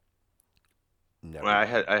 Never.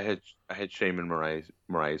 Well, I had Shaman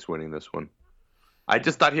Moraes winning this one. I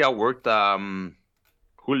just thought he outworked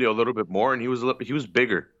Julio a little bit more, and he was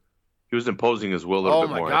bigger. He was imposing his will a little bit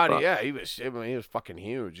more. Oh my god, yeah, he was fucking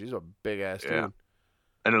huge. He's a big ass dude.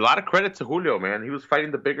 And a lot of credit to Julio, man. He was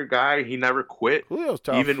fighting the bigger guy. He never quit. Julio's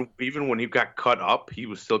tough. Even when he got cut up, he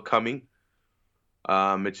was still coming.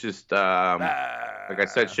 It's just like I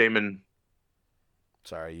said, Shaman.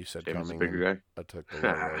 Sorry, you said Shaman's coming. a bigger guy. I took the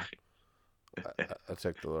low road. I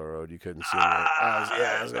took the low road. You couldn't see me.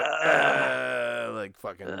 I was like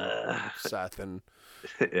fucking Seth and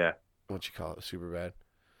yeah. What you call it? Super bad.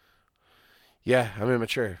 Yeah, I'm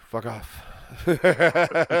immature. Fuck off.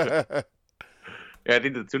 Yeah, I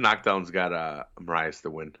think the 2 knockdowns got Moraes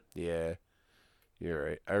the win. Yeah, you're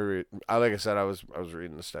right. Like I said, I was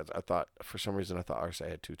reading the stats. I thought for some reason Arce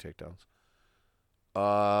had 2 takedowns.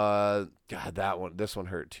 God, this one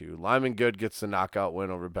hurt too. Lyman Good gets the knockout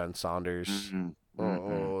win over Ben Saunders. Mm-hmm.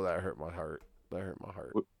 Oh, that hurt my heart.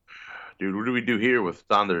 Dude, what do we do here with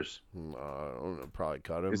Saunders? I don't know, probably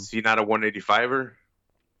cut him. Is he not a 185er?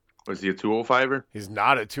 Or is he a 205er? He's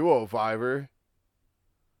not a 205er.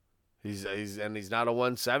 He's not a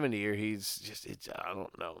 170er. He's just I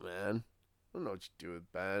don't know, man. I don't know what you do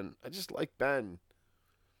with Ben. I just like Ben.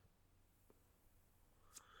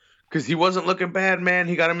 Because he wasn't looking bad, man.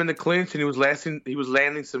 He got him in the clinch, and he was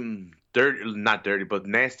landing some not dirty, but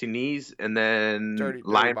nasty knees. And then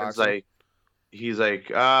Lyman's like,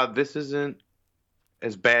 this isn't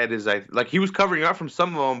as bad as he was covering up from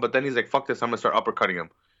some of them, but then he's like, fuck this, I'm gonna start uppercutting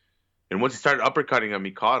him. And once he started uppercutting him,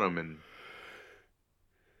 he caught him and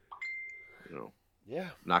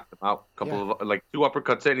knocked him out. A couple of 2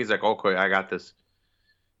 uppercuts in, he's like, okay, I got this.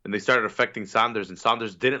 And they started affecting Saunders, and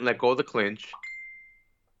Saunders didn't let go of the clinch.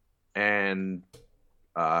 And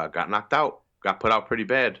got knocked out. Got put out pretty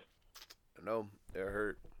bad. No, it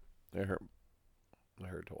hurt. It hurt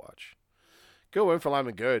to watch. Good win for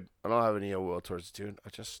Lyman Good. I don't have any ill will towards the dude.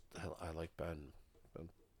 I like Ben. I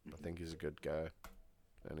think he's a good guy,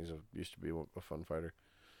 and used to be a fun fighter.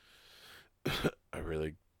 I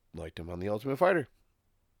really liked him on The Ultimate Fighter.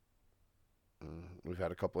 We've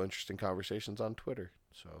had a couple interesting conversations on Twitter.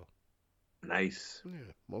 So nice.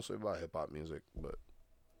 Yeah, mostly about hip hop music, but.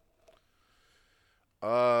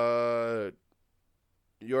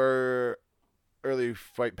 Your early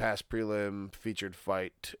Fight Pass prelim featured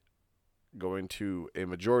fight going to a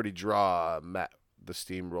majority draw, Matt the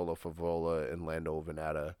Steamroller Favola and Lando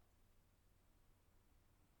Venata.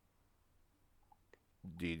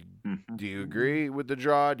 Do you agree with the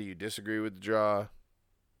draw? Do you disagree with the draw?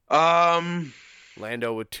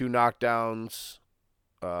 Lando with 2 knockdowns,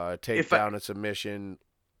 takedown and submission.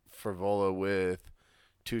 Favola with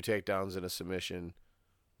 2 takedowns and a submission.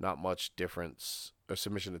 Not much difference. Or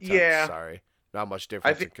submission attempts, sorry. Not much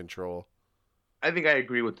difference in control. I think I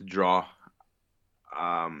agree with the draw.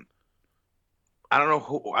 I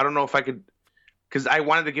don't know if I could, because I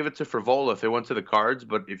wanted to give it to Favola if it went to the cards,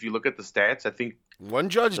 but if you look at the stats, I think one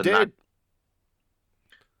judge did.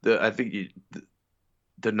 The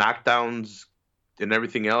knockdowns and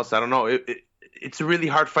everything else. I don't know. It's a really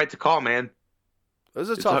hard fight to call, man. It was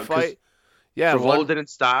a tough fight. Yeah, Favola didn't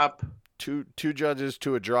stop. Two judges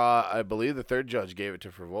to a draw. I believe the third judge gave it to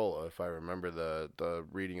Favola, if I remember the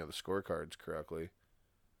reading of the scorecards correctly.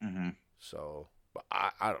 Mm-hmm. So, but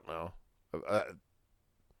I don't know.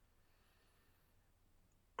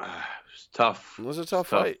 It's tough. It was a tough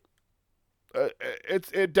fight.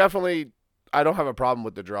 It definitely. I don't have a problem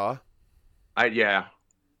with the draw Yeah.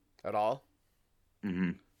 at all.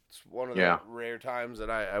 Mm-hmm. It's one of Yeah. the rare times that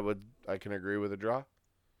I can agree with a draw.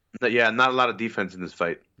 Yeah, not a lot of defense in this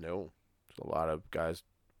fight. No, there's a lot of guys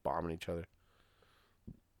bombing each other.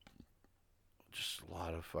 Just a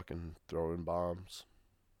lot of fucking throwing bombs.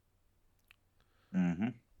 Mm-hmm.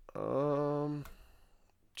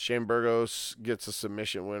 Shane Burgos gets a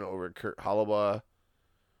submission win over Kurt Holobaugh.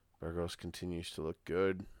 Burgos continues to look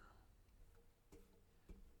good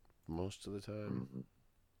most of the time. Mm-hmm.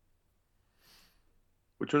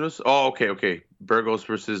 Which one is? Oh, okay. Burgos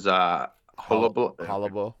versus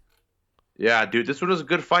Holobaugh. Yeah, dude, this one was a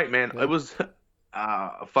good fight, man. Yeah. It was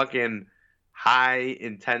a fucking high,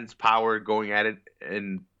 intense power going at it,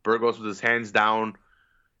 and Burgos with his hands down.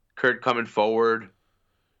 Kurt coming forward,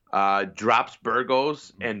 drops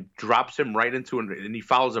Burgos and drops him right into and he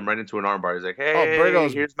follows him right into an armbar. He's like, "Hey,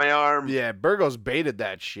 Burgos, here's my arm." Yeah, Burgos baited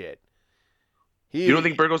that shit. You don't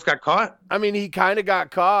think Burgos got caught? I mean, he kind of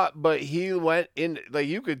got caught, but he went in, like,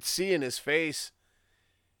 you could see in his face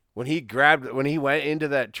when he went into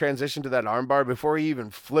that transition to that armbar, before he even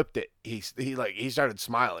flipped it, he started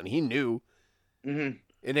smiling. He knew. Mm-hmm.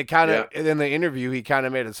 And it kind of, in the interview, he kind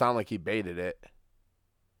of made it sound like he baited it.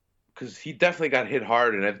 Because he definitely got hit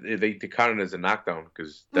hard, and they counted it as a knockdown,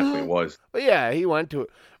 because definitely was. But yeah, he went to it.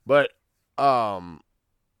 But, Burgos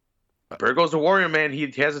a warrior, man.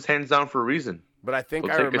 He has his hands down for a reason. But I think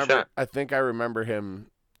I remember him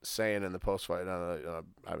saying in the post fight. I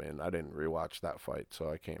mean, I didn't rewatch that fight, so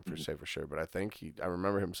I can't say for sure. But I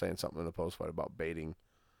remember him saying something in the post fight about baiting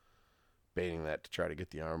that to try to get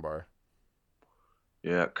the armbar.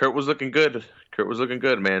 Yeah, Kurt was looking good.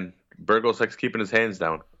 Man. Burgos likes keeping his hands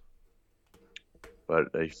down. But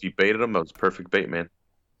if you baited him, that was perfect bait, man.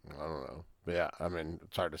 I don't know. But yeah, I mean,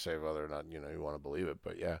 it's hard to say whether or not you want to believe it,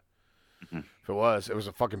 but yeah. Mm-hmm. If it was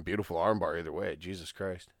a fucking beautiful armbar either way. Jesus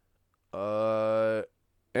Christ. And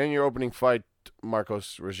your opening fight,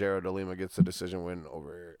 Marcos Rogero de Lima gets the decision win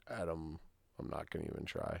over Adam. I'm not going to even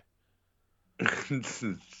try.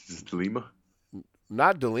 De Lima?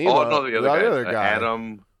 Not de Lima. Oh, no, the other guy.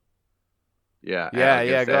 Adam. Yeah.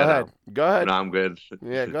 Yeah, go ahead. Go ahead. No, I'm good.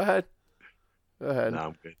 Yeah, go ahead. Go ahead. No,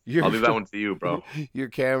 I'm good. I'll leave that one to you, bro. Your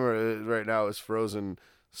camera right now is frozen,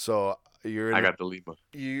 so I got the Lima.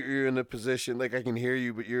 You're in the position, like, I can hear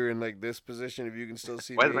you, but you're in, like, this position. If you can still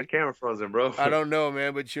see Why me. is my camera frozen, bro? I don't know,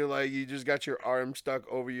 man, but you're like, you just got your arm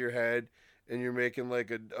stuck over your head, and you're making like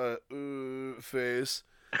a face.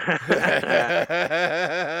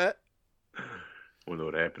 I wonder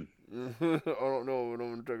what happened. I don't know, but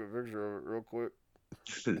I'm gonna take a picture of it real quick.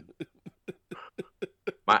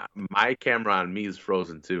 my camera on me is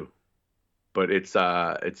frozen too, but it's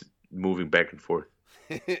moving back and forth.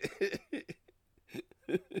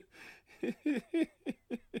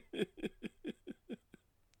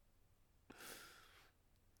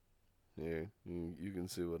 Yeah, you can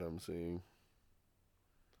see what I'm seeing.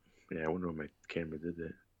 Yeah, I wonder why my camera did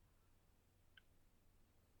that.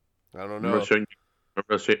 I don't know. I was showing you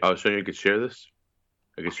you could share this.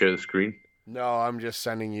 I could share the screen. No, I'm just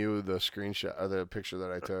sending you the screenshot or the picture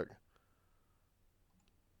that I took.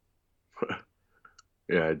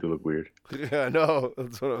 Yeah, I do look weird. Yeah, no,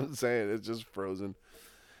 that's what I'm saying. It's just frozen.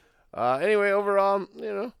 Anyway, overall,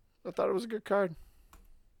 I thought it was a good card.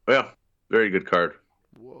 Yeah, very good card.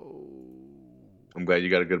 Whoa. I'm glad you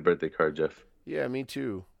got a good birthday card, Jeff. Yeah, me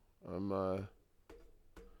too. I'm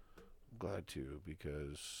glad to,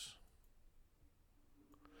 because,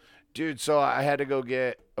 dude, so I had to go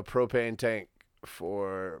get a propane tank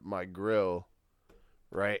for my grill,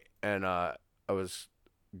 right? And I was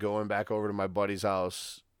going back over to my buddy's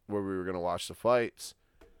house where we were going to watch the fights.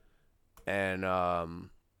 And my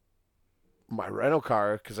rental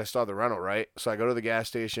car, because I still have the rental, right? So I go to the gas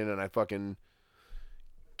station and I fucking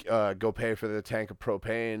go pay for the tank of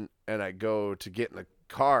propane, and I go to get in the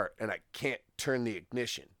car and I can't turn the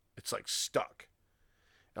ignition. It's like stuck.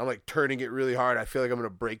 I'm like turning it really hard. I feel like I'm going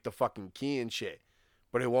to break the fucking key and shit,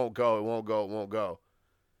 but it won't go. It won't go.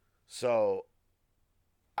 So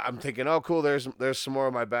I'm thinking, oh, cool, there's some more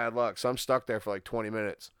of my bad luck. So I'm stuck there for like 20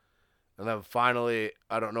 minutes. And then finally,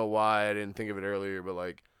 I don't know why I didn't think of it earlier, but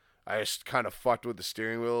like I just kind of fucked with the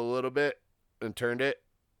steering wheel a little bit and turned it,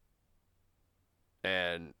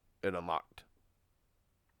 and it unlocked.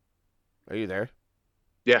 Are you there?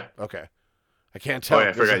 Yeah. Okay. I can't tell. Oh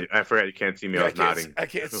yeah, I forgot you can't see me. I was nodding. I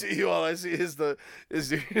can't see you. All I see is the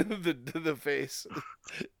face,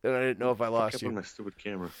 and I didn't know if I lost you. On my stupid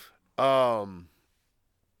camera.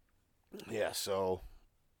 Yeah. So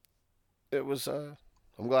it was.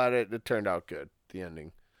 I'm glad it turned out good. The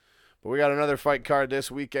ending, But we got another fight card this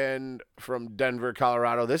weekend from Denver,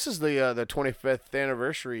 Colorado. This is the 25th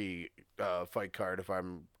anniversary fight card, if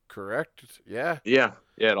I'm correct. Yeah. Yeah.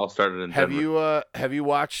 It all started in Denver. Have you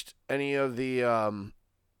watched any of the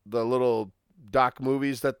little doc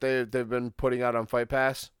movies that they've been putting out on Fight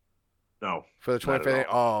Pass? No. For the 25th.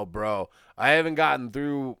 Oh, bro. I haven't gotten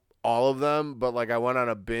through all of them, but like I went on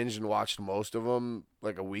a binge and watched most of them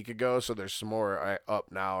like a week ago, so there's some more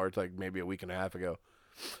up now, or it's like maybe a week and a half ago.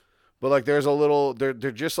 But like there's a little they're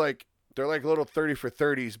just like they're like little 30 for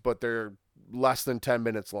 30s, but they're less than 10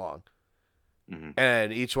 minutes long. Mm-hmm.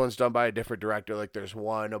 And each one's done by a different director. Like there's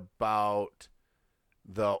one about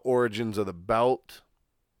the origins of the belt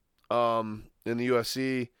in the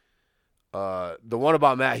UFC. The one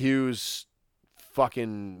about Matt Hughes,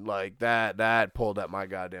 fucking like that pulled at my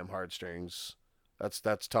goddamn heartstrings. That's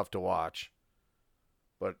tough to watch,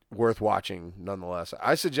 but worth watching nonetheless.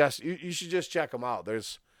 I suggest you should just check them out.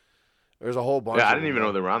 There's a whole bunch. Yeah, I of didn't them, even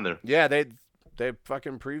know they were on there. Yeah, they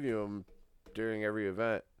fucking preview them during every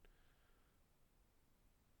event.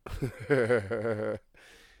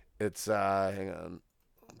 It's hang on,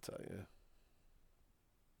 I'll tell you.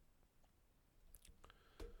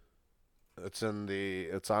 It's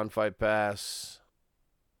on Fight Pass,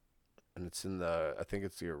 and it's in I think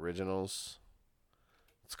it's the originals.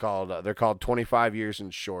 It's called they're called 25 Years in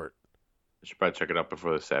Short. I should probably check it out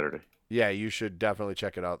before this Saturday. Yeah, you should definitely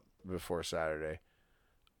check it out before Saturday.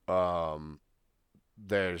 There's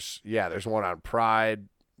one on Pride.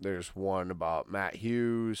 There's one about Matt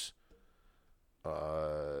Hughes.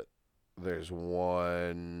 There's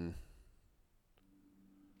one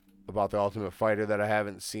about the Ultimate Fighter that I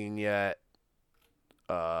haven't seen yet.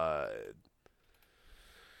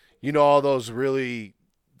 You know, all those really,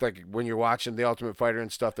 like when you're watching the Ultimate Fighter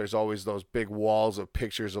and stuff, there's always those big walls of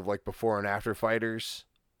pictures of like before and after fighters.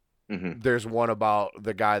 Mm-hmm. There's one about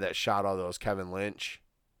the guy that shot all those, Kevin Lynch.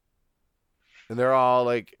 And they're all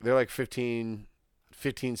like, 15,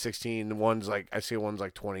 16. One's like, I see one's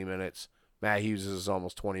like 20 minutes. Matt Hughes is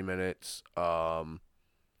almost 20 minutes.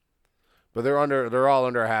 But they're all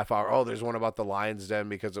under a half hour. Oh, there's one about the Lions Den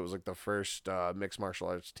because it was like the first mixed martial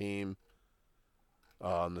arts team.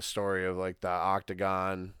 The story of like the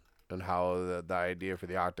Octagon and how the idea for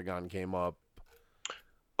the Octagon came up.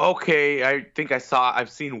 Okay, I think I've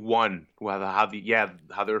seen one how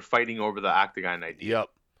they were fighting over the Octagon idea. Yep.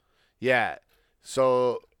 Yeah.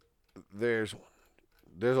 So there's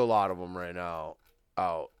a lot of them right now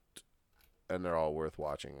out, and they're all worth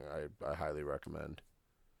watching. I highly recommend.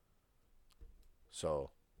 So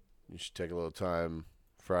you should take a little time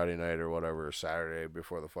Friday night or whatever, Saturday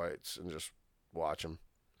before the fights, and just watch them.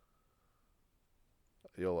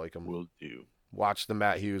 You'll like them. Will do. Watch the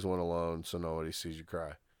Matt Hughes one alone so nobody sees you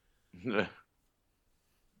cry. Yeah,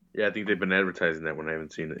 I think they've been advertising that one. I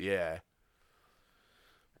haven't seen it. Yeah.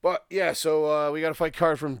 But, yeah, so we got a fight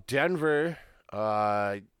card from Denver.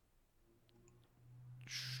 What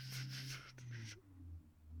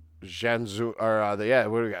do we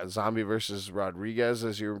got? Zombie versus Rodriguez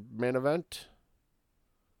as your main event.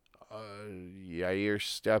 Yair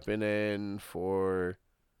stepping in for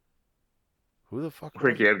who the fuck?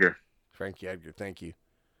 Frankie Edgar. Frankie Edgar. Thank you.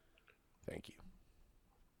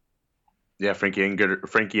 Yeah,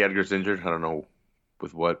 Frankie Edgar's injured. I don't know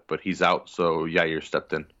with what, but he's out. So Yair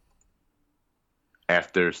stepped in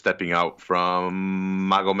after stepping out from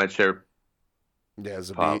Magomed Yeah,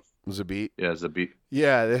 Zabit. Yeah, Zabit.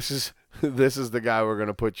 Yeah, this is the guy we're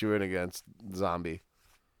gonna put you in against, Zombie.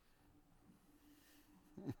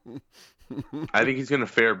 I think he's gonna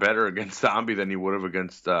fare better against Zombie than he would have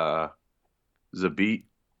against Zabit.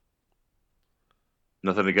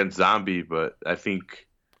 Nothing against Zombie, but I think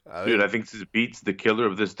Zabit's the killer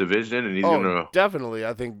of this division, and he's gonna definitely.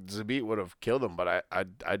 I think Zabit would have killed him, but I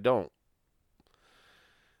don't.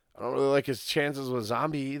 I don't really like his chances with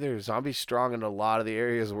Zombie either. Zombie's strong in a lot of the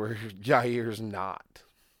areas where Yair's not.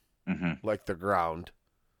 Mm-hmm. Like the ground.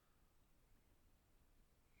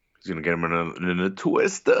 He's going to get him in a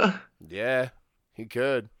twister. Yeah, he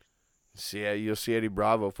could. You'll see Eddie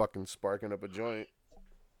Bravo fucking sparking up a joint.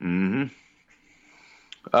 Mm-hmm.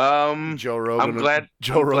 Joe Rogan. I'm glad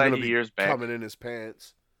Yair's back. Coming in his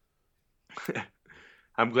pants.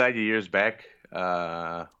 I'm glad Yair's back.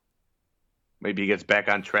 Maybe he gets back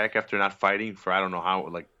on track after not fighting for I don't know how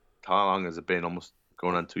long has it been? Almost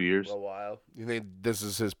going on 2 years. A while. You think this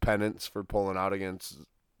is his penance for pulling out against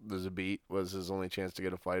the Zabit? Was his only chance to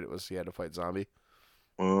get a fight? It was he had to fight Zombie.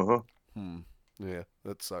 Yeah,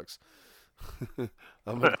 that sucks.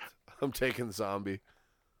 I'm taking Zombie.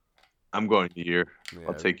 I'm going Yair. Yeah.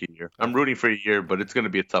 I'll take Yair. I'm rooting for Yair, but it's going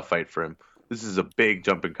to be a tough fight for him. This is a big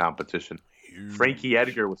jumping competition. huge. Frankie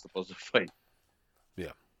Edgar was supposed to fight.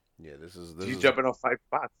 Yeah, this He's is jumping off 5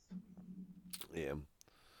 spots. yeah.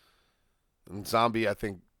 And Zombie, I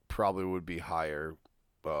think, probably would be higher,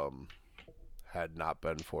 had not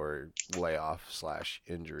been for layoff /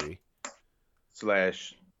 injury.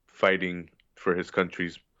 / fighting for his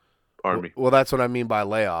country's army. Well, that's what I mean by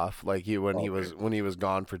layoff. Like he Okay. when he was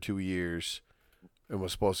gone for 2 years and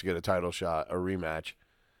was supposed to get a title shot, a rematch,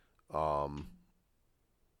 and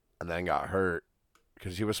then got hurt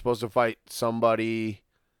because he was supposed to fight somebody.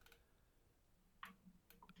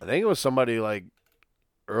 I think it was somebody like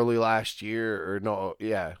early last year, or no,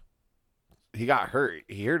 yeah. He got hurt.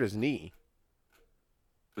 He hurt his knee.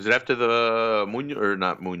 Was it after the Munoz or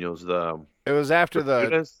not Munoz? It was after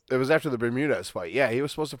Bermudez? the Bermudez fight. Yeah, he was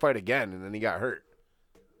supposed to fight again, and then he got hurt.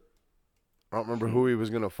 I don't remember who he was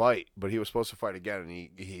gonna fight, but he was supposed to fight again, and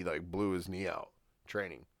he like blew his knee out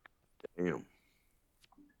training. Damn.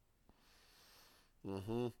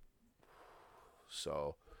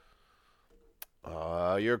 So,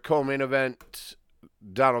 your co-main event,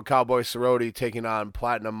 Donald Cowboy Cerrone taking on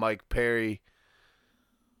Platinum Mike Perry.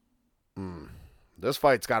 This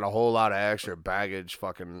fight's got a whole lot of extra baggage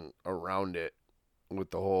fucking around it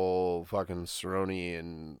with the whole fucking Cerrone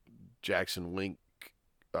and Jackson Wink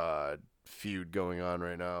feud going on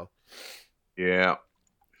right now. Yeah.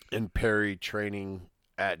 And Perry training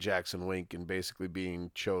at Jackson Wink and basically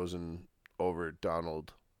being chosen over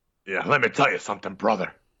Donald. Yeah, let me tell you something,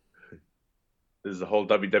 brother. This is the whole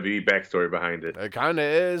WWE backstory behind it. It kind of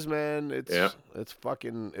is, man. It's Yeah. it's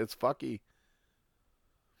fucky.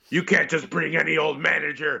 You can't just bring any old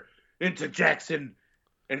manager into Jackson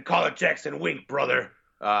and call it Jackson Wink, brother.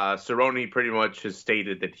 Cerrone pretty much has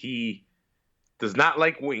stated that he does not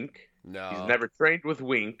like Wink. No. He's never trained with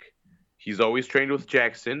Wink. He's always trained with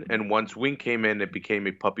Jackson. And once Wink came in, it became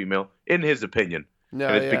a puppy mill, in his opinion. No,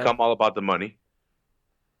 and it's become all about the money.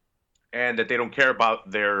 And that they don't care about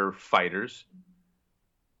their fighters.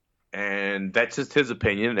 And that's just his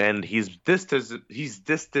opinion. And he's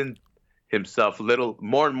distant himself a little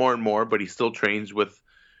more and more, but he still trains with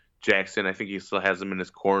Jackson. I think he still has him in his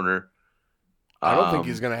corner. I don't think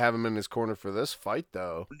he's going to have him in his corner for this fight,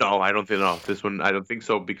 though. No, I don't think no. This one, I don't think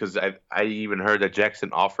so, because I even heard that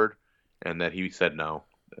Jackson offered and that he said no.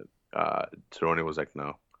 Cerrone was like, no,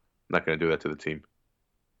 I'm not going to do that to the team.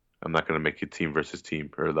 I'm not going to make a team versus team,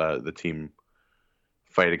 or the team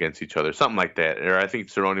fight against each other, something like that. Or I think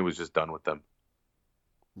Cerrone was just done with them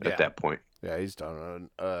at that point. Yeah, he's done.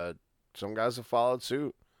 Some guys have followed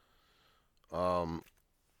suit. And,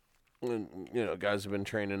 guys have been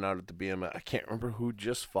training out at the BMF. I can't remember who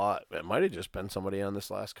just fought. It might have just been somebody on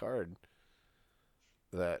this last card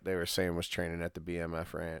that they were saying was training at the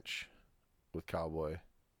BMF ranch with Cowboy.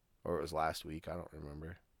 Or it was last week. I don't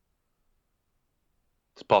remember.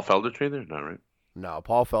 Does Paul Felder train there? Not right. No,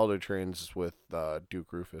 Paul Felder trains with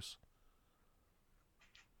Duke Rufus.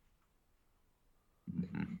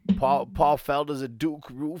 Paul Felder's a Duke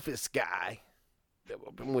Rufus guy.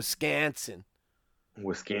 Up in Wisconsin.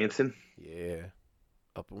 Wisconsin? Yeah.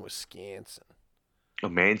 Up in Wisconsin. A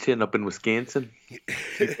mansion up in Wisconsin?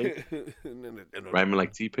 Rhyming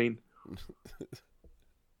like T-Pain?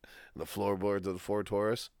 The floorboards of the Ford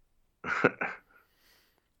Taurus.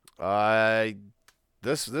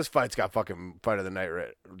 This fight's got fucking Fight of the Night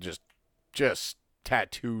just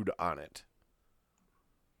tattooed on it.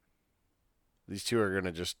 These two are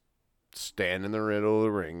gonna just stand in the middle of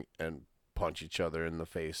the ring and punch each other in the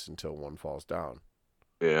face until one falls down.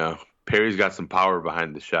 Yeah, Perry's got some power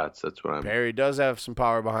behind the shots. That's what I'm. Perry does have some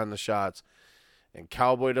power behind the shots, and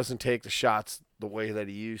Cowboy doesn't take the shots the way that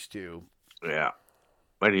he used to. Yeah,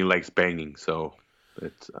 and he likes banging, so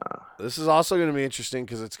it's. This is also going to be interesting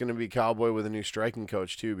because it's going to be Cowboy with a new striking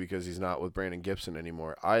coach too, because he's not with Brandon Gibson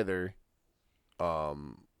anymore either.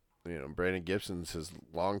 Brandon Gibson's his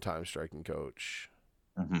longtime striking coach.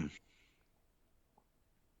 Mm-hmm.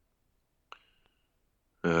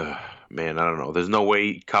 Man, I don't know. There's no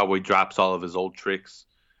way Cowboy drops all of his old tricks,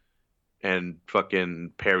 and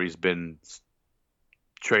fucking Perry's been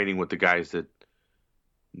training with the guys that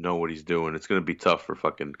know what he's doing. It's gonna be tough for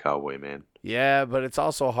fucking Cowboy, man. Yeah, but it's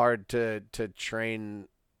also hard to train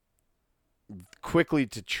quickly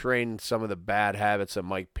to train some of the bad habits that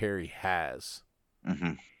Mike Perry has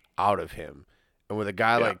out of him. And with a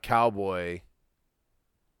guy like Cowboy,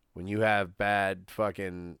 when you have bad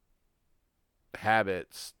fucking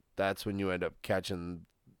habits, that's when you end up catching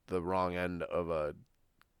the wrong end of a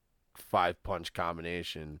 5-punch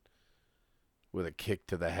combination with a kick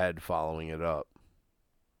to the head following it up.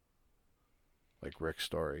 Like Rick's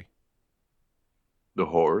story. The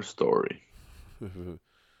horror story.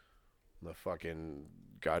 The fucking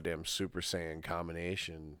goddamn Super Saiyan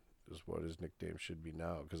combination is what his nickname should be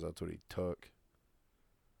now, because that's what he took.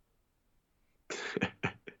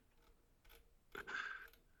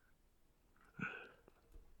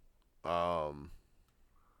 Man,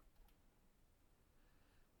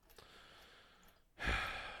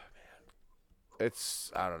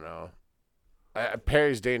 it's, I don't know.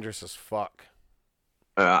 Perry's dangerous as fuck.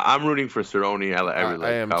 I'm rooting for Cerrone. I really like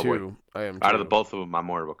I am Cowboy. too. I am too. Out of the both of them, I'm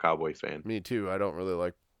more of a Cowboy fan. Me too. I don't really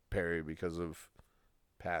like Perry because of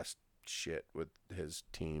past shit with his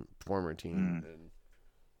former team. And,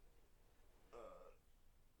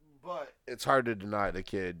 but it's hard to deny the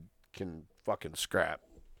kid can fucking scrap.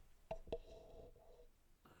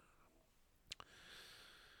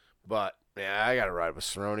 But, yeah, I gotta ride with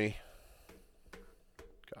Cerrone.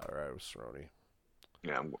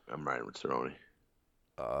 Yeah, I'm riding with Cerrone.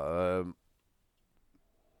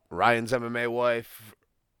 Ryan's MMA wife,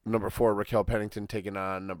 number 4, Raquel Pennington, taking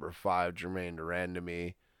on number 5, Jermaine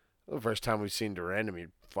Durandamy. The first time we've seen Durandamy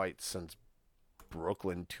fight since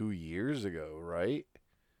Brooklyn 2 years ago, right?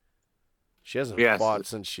 She hasn't fought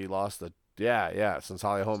since she lost the... Yeah, since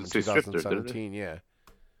Holly Holm in 2017, yeah.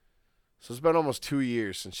 So it's been almost 2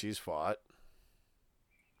 years since she's fought.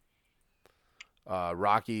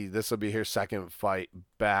 Rocky, this will be her second fight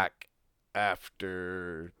back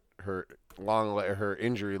after her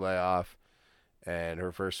injury layoff, and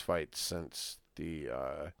her first fight since the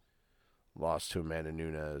loss to Amanda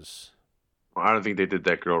Nunes. Well, I don't think they did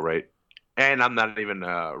that girl right. And I'm not even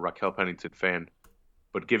a Raquel Pennington fan.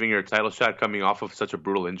 But giving her a title shot coming off of such a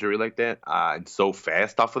brutal injury like that, and so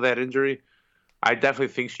fast off of that injury, I definitely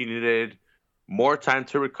think she needed more time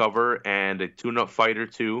to recover and a tune-up fight or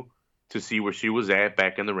two to see where she was at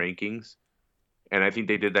back in the rankings. And I think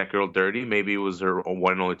they did that girl dirty. Maybe it was her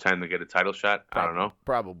one and only time to get a title shot. I don't know.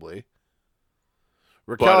 Probably.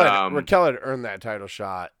 Raquel had earned that title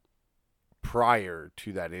shot prior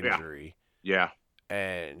to that injury. Yeah.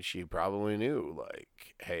 And she probably knew,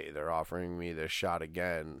 like, hey, they're offering me this shot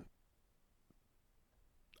again.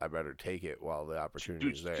 I better take it while the opportunity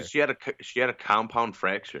is there. She had a compound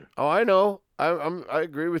fracture. Oh, I know. I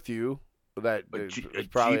agree with you that it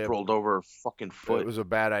probably rolled over her fucking foot. It was a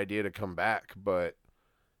bad idea to come back, but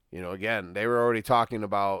again, they were already talking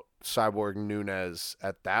about Cyborg Nunes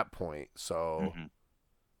at that point. So,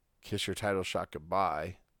 kiss your title shot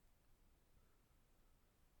goodbye.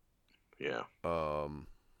 Yeah.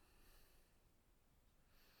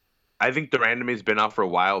 I think Durandamy's been out for a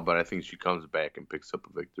while, but I think she comes back and picks up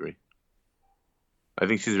a victory. I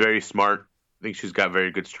think she's very smart. I think she's got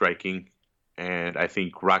very good striking, and I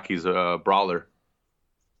think Rocky's a brawler.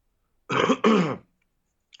 I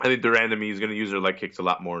think Durandamy is going to use her leg kicks a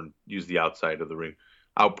lot more and use the outside of the ring.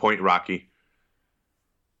 Outpoint Rocky.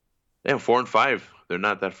 Damn, 4 and 5. They're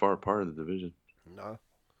not that far apart in the division. No.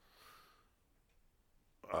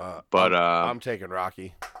 But I'm taking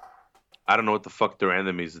Rocky. I don't know what the fuck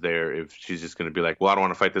Durandamy's there if she's just going to be like, well, I don't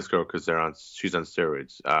want to fight this girl because she's on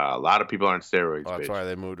steroids. A lot of people are on steroids. Well, that's why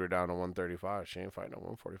they moved her down to 135. She ain't fighting at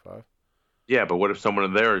 145. Yeah, but what if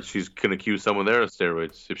someone there, she's going to accuse someone there of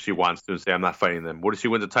steroids if she wants to and say, I'm not fighting them? What if she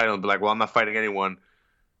wins the title and be like, well, I'm not fighting anyone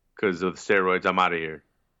because of the steroids. I'm out of here.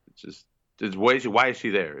 Why is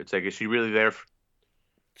she there? It's like, is she really there?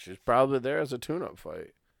 She's probably there as a tune-up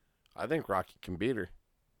fight. I think Rocky can beat her.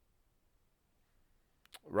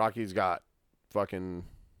 Rocky's got fucking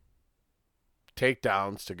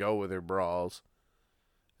takedowns to go with her brawls.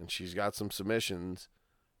 And she's got some submissions.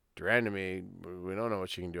 Durandamy, we don't know what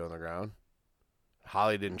she can do on the ground.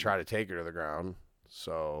 Holly didn't try to take her to the ground.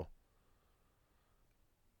 So,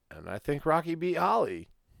 and I think Rocky beat Holly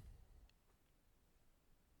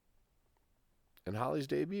in Holly's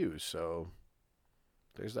debut. So,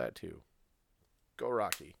 there's that too. Go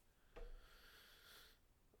Rocky.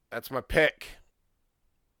 That's my pick.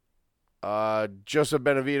 Joseph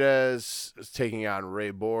Benavidez is taking on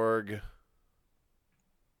Ray Borg.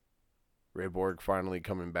 Ray Borg finally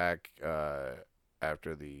coming back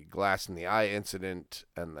after the glass in the eye incident,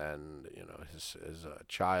 and then his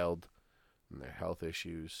child and their health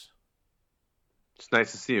issues. It's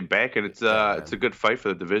nice to see him back, and it's a good fight for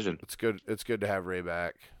the division. It's good. It's good to have Ray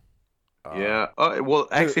back. Yeah. Well,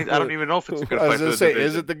 actually, I don't even know if it's a good fight for the division.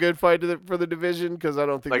 Is it the good fight for the division? Because I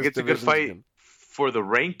don't think it's a good fight for the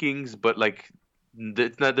rankings, but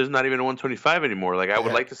there's not even a 125 anymore. I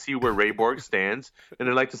would like to see where Ray Borg stands, and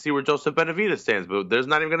I'd like to see where Joseph Benavidez stands, but there's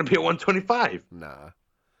not even going to be a 125. Nah.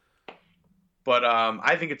 But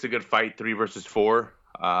I think it's a good fight, 3 versus 4.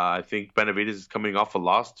 I think Benavidez is coming off a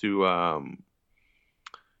loss to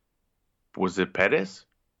was it Pettis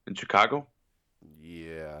in Chicago?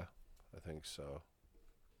 Yeah, I think so.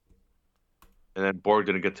 and then Borg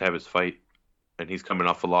didn't get to have his fight, and he's coming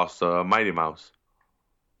off a loss to Mighty Mouse.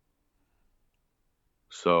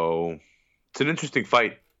 So it's an interesting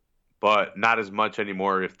fight, but not as much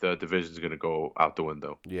anymore if the division's going to go out the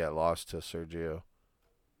window. Yeah, lost to Sergio.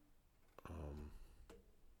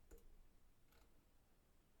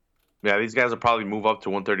 Yeah, these guys will probably move up to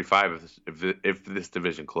 135 if this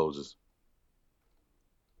division closes.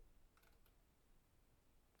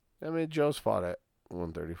 I mean, Joe's fought at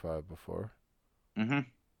 135 before. Mm-hmm.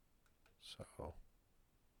 So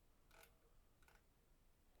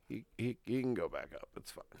he can go back up. It's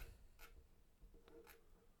fine.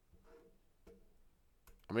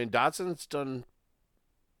 I mean, Dotson's done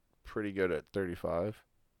pretty good at 35.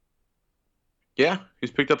 Yeah, he's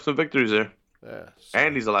picked up some victories there. Yeah.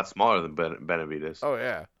 And he's a lot smaller than Benavidez. Oh,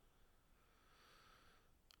 yeah.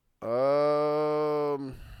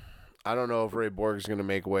 I don't know if Ray Borg's going to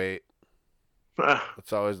make weight.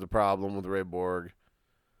 That's always the problem with Ray Borg.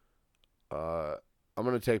 I'm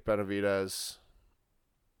going to take Benavidez.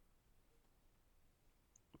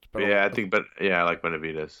 Yeah, I like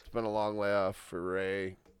Benavidez. It's been a long layoff for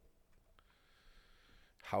Ray.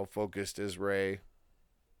 How focused is Ray?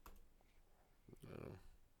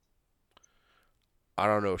 I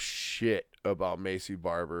don't know shit about Macy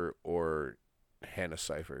Barber or Hannah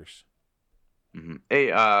Cyphers. Mm-hmm.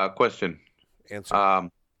 Hey, question. Answer.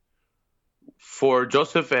 For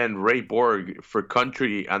Joseph and Ray Borg for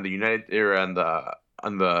country on the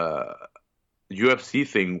on the UFC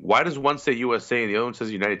thing, why does one say USA and the other one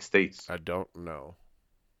says United States? I don't know.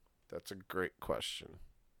 That's a great question.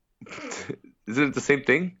 Isn't it the same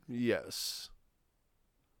thing? Yes.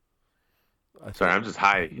 Sorry, I'm just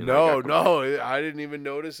high. No, I didn't even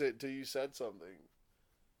notice it till you said something.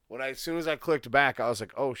 As soon as I clicked back, I was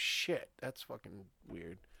like, "Oh shit, that's fucking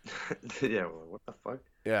weird." Yeah, well, what the fuck?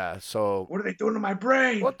 Yeah, so what are they doing to my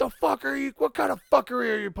brain? What the fuck are you? What kind of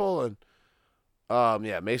fuckery are you pulling?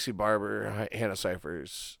 Yeah, Macy Barber, Hannah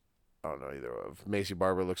Cyphers. I don't know either of. Macy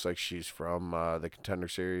Barber looks like she's from the Contender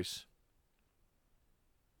Series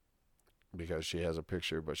because she has a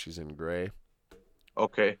picture, but she's in gray.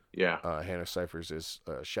 Okay, yeah. Hannah Cyphers is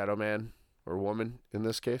Shadow Man or woman in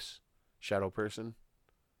this case, Shadow Person.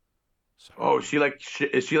 So. Is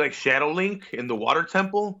she like Shadow Link in the Water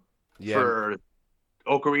Temple for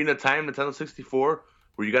Ocarina of Time, Nintendo 64,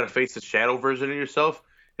 where you got to face the shadow version of yourself,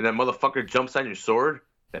 and that motherfucker jumps on your sword?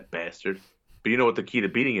 That bastard. But you know what the key to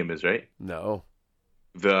beating him is, right? No.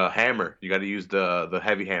 The hammer. You got to use the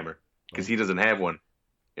heavy hammer because he doesn't have one,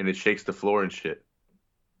 and it shakes the floor and shit.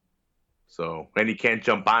 So, and he can't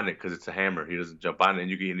jump on it because it's a hammer. He doesn't jump on it,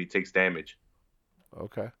 and he takes damage.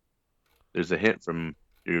 Okay. There's a hint from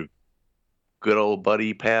your good old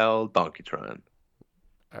buddy pal Donkeytron.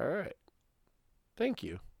 All right. Thank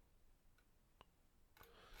you.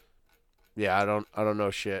 Yeah, I don't know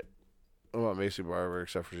shit about Macy Barber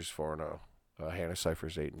except for she's 4-0. Hannah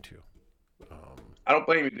Cyphers 8-2. I don't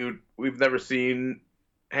blame you, dude. We've never seen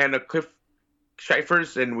Hannah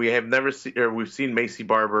Cyphers, and we've seen Macy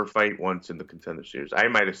Barber fight once in the Contender Series. I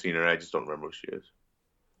might have seen her. I just don't remember who she is.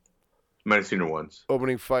 Might have seen her once.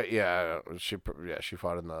 Opening fight, yeah, she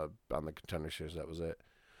fought on the Contender Series. That was it.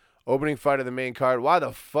 Opening fight of the main card. Why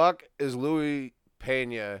the fuck is Louis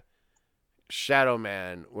Pena Shadow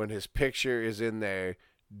Man when his picture is in there?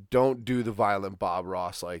 Don't do the violent Bob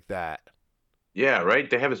Ross like that. Yeah, right?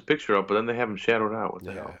 They have his picture up, but then they have him shadowed out. What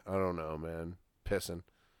the hell? I don't know, man. Pissing.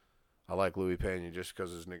 I like Louis Pena just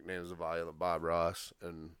because his nickname is the violent Bob Ross,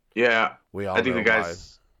 and yeah, we all know the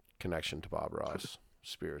guy's connection to Bob Ross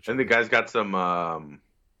spiritually. And the guy's got some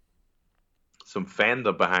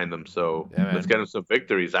fandom behind him, so let's get him some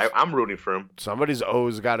victories. I'm rooting for him. Somebody's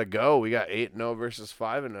O's got to go. We got 8-0 versus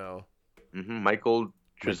 5-0. Mm-hmm. Michael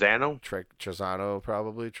Trezano? Trezano,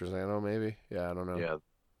 probably. Trezano, maybe. Yeah, I don't know. Yeah,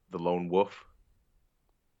 the Lone Wolf.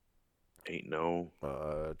 8-0.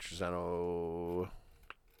 Trezano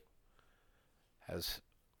has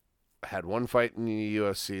had one fight in the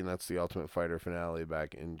UFC, and that's the Ultimate Fighter finale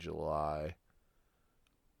back in July.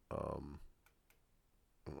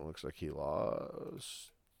 It looks like he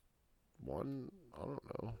lost one. I don't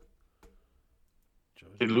know.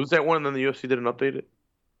 Did he lose that one and then the UFC didn't update it?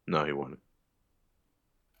 No, he won it.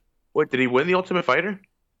 Wait, did he win the Ultimate Fighter?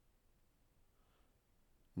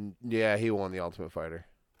 Yeah, he won the Ultimate Fighter.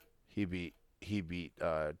 He beat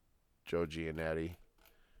Joe Giannatti,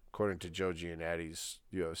 according to Joe Giannatti's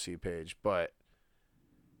UFC page. But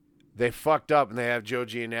they fucked up and they have Joe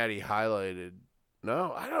Giannatti highlighted.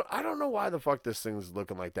 No, I don't know why the fuck this thing's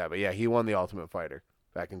looking like that. But yeah, he won the Ultimate Fighter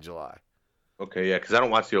back in July. Okay, yeah, because I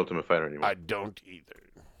don't watch the Ultimate Fighter anymore. I don't either.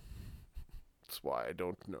 That's why I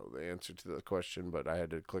don't know the answer to the question, but I had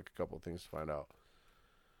to click a couple things to find out.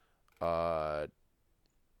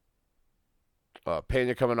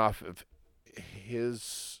 Pena coming off of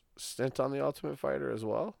his stint on The Ultimate Fighter as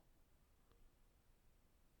well.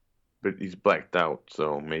 But he's blacked out,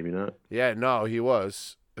 so maybe not. Yeah, no, he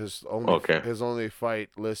was. His Okay. only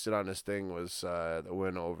fight listed on his thing was the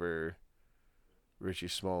win over Richie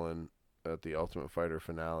Smolin at the Ultimate Fighter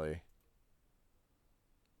finale.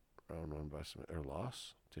 Round 1 by submission. Or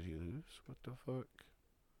loss? Did he lose? What the fuck?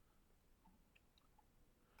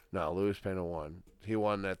 No, Luis Pena won. He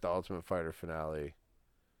won at the Ultimate Fighter finale.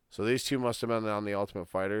 So these two must have been on the Ultimate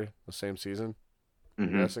Fighter the same season.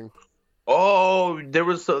 I'm guessing. Oh, there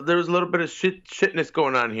was a little bit of shitness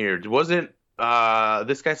going on here. Wasn't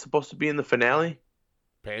this guy supposed to be in the finale?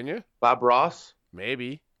 Pena? Bob Ross?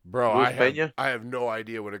 Maybe. Bro, Luis I have no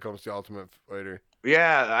idea when it comes to Ultimate Fighter.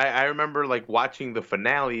 Yeah, I remember like watching the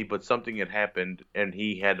finale, but something had happened, and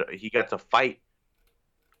he got to fight,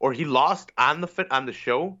 or he lost on the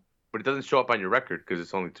show, but it doesn't show up on your record because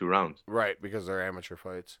it's only 2 rounds. Right, because they're amateur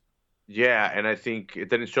fights. Yeah, and I think it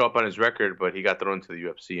didn't show up on his record, but he got thrown into the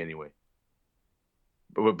UFC anyway.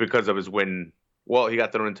 But because of his win, well, he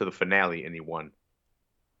got thrown into the finale and he won.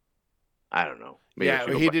 I don't know.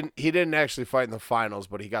 He didn't actually fight in the finals,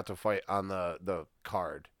 but he got to fight on the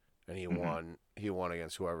card, and he won. He won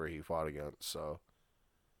against whoever he fought against. So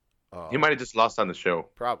he might have just lost on the show.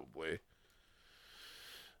 Probably.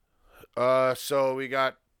 So we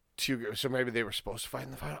got 2. So maybe they were supposed to fight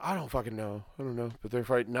in the final. I don't fucking know. I don't know, but they're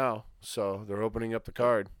fighting now, so they're opening up the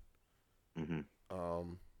card. I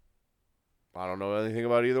don't know anything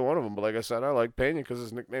about either one of them, but like I said, I like Pena because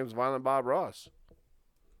his nickname's Violent Bob Ross.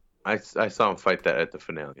 I saw him fight that at the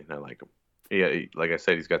finale, and I like him. Yeah, like I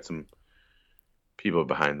said, he's got some people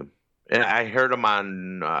behind him. And I heard him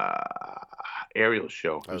on Ariel's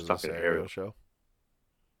show. I was talking to Ariel. Show.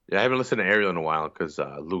 Yeah, I haven't listened to Ariel in a while because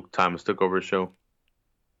Luke Thomas took over his show.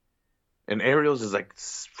 And Ariel's is like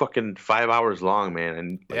fucking 5 hours long, man.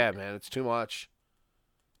 And yeah, man, it's too much.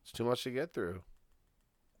 It's too much to get through.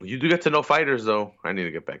 You do get to know fighters, though. I need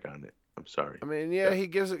to get back on it. I'm sorry. I mean, yeah, he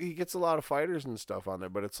gets a lot of fighters and stuff on there,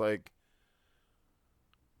 but it's like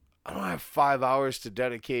I don't have 5 hours to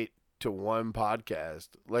dedicate to one podcast.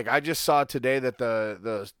 Like I just saw today that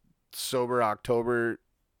the Sober October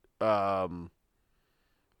recap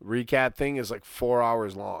thing is like 4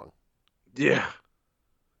 hours long. Yeah.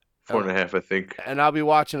 4.5, I think. And I'll be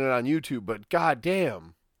watching it on YouTube, but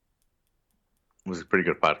goddamn. It was a pretty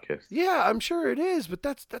good podcast. Yeah, I'm sure it is, but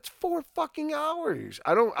that's 4 fucking hours.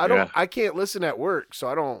 I can't listen at work, so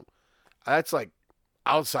I don't. That's like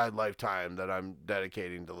outside lifetime that I'm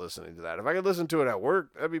dedicating to listening to that. If I could listen to it at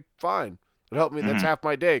work, that'd be fine. It'd help me. That's half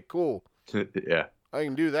my day. Cool. Yeah. I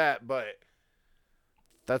can do that, but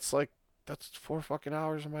that's 4 fucking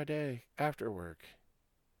hours of my day after work.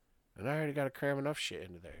 And I already got to cram enough shit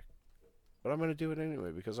into there. But I'm going to do it anyway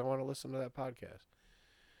because I want to listen to that podcast.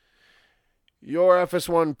 Your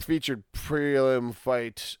FS1 featured prelim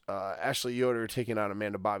fight, Ashley Yoder taking on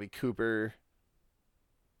Amanda Bobby Cooper.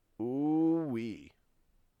 Ooh-wee.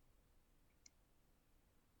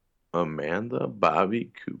 Amanda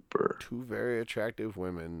Bobby Cooper. 2 very attractive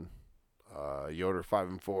women. Yoder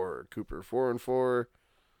 5-4, Cooper 4-4.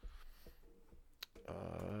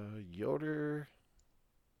 Yoder.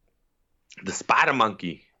 The Spider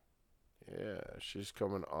Monkey. Yeah, she's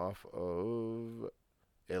coming off of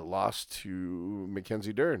a loss to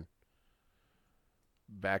Mackenzie Dern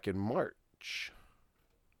back in March.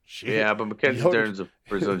 But Mackenzie Dern's a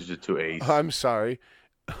Brazilian Jiu-Jitsu ace. I'm sorry.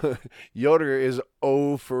 Yoder is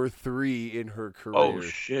 0-3 in her career. Oh,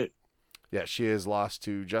 shit. Yeah, she has lost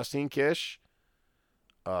to Justine Kish,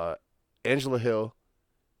 Angela Hill,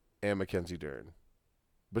 and Mackenzie Dern.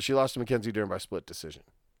 But she lost to Mackenzie Dern by split decision.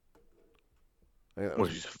 Well,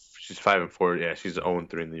 she's 5-4. Yeah, she's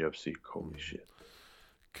 0-3 in the UFC. Holy shit.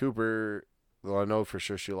 Cooper, well, I know for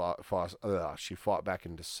sure she fought back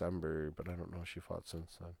in December, but I don't know if she fought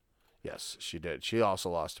since then. Yes, she did. She also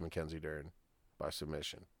lost to Mackenzie Dern by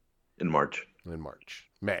submission. In March.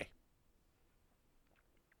 May.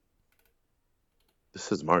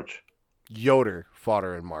 This is March. Yoder fought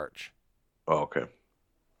her in March. Oh, okay.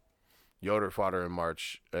 Yoder fought her in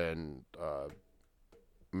March, and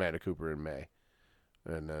Amanda Cooper in May.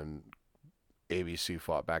 And then ABC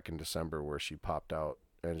fought back in December where she popped out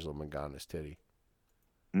Angela Mangana's titty.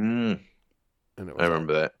 And I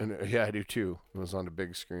remember that. And yeah, I do too. It was on the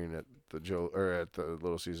big screen at the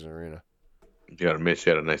Little Caesars Arena. You gotta admit, she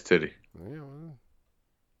had a nice titty. Yeah, well,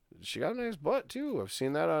 she got a nice butt too. I've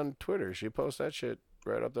seen that on Twitter. She posts that shit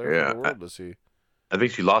right up there for the world to see. I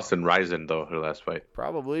think she lost in Ryzen though, her last fight.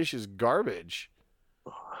 Probably. She's garbage.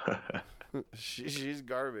 She's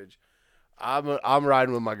garbage. I'm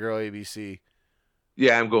riding with my girl ABC.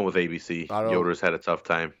 Yeah, I'm going with ABC. I don't- Yoder's had a tough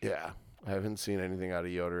time. Yeah, I haven't seen anything out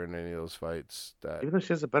of Yoder in any of those fights. That Even though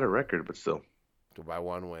she has a better record, but still. by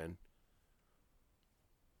one win.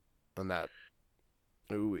 And that,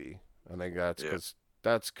 ooey. I think that's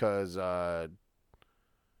because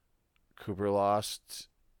Cooper lost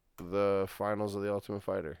the finals of the Ultimate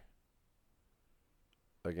Fighter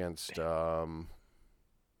against who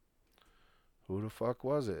the fuck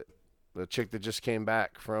was it? The chick that just came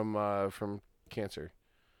back from cancer.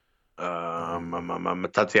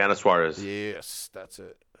 Tatiana Suarez. Yes, that's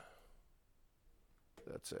it.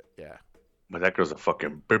 Yeah, But that girl's a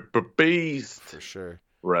fucking beast. for sure.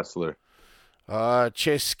 Wrestler.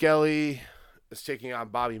 Chase Skelly is taking on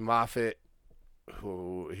Bobby Moffitt,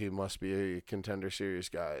 who he must be a Contender Series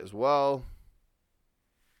guy as well.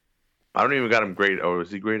 I don't even got him grayed. Oh,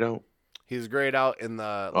 is he grayed out? He's grayed out in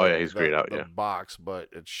the He's grayed out, the box, but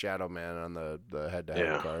it's Shadow Man on the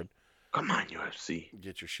head-to-head card. Come on, UFC.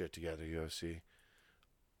 Get your shit together, UFC.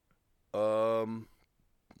 I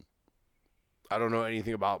don't know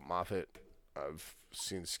anything about Moffitt. I've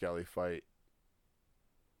seen Skelly fight.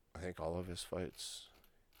 I think all of his fights.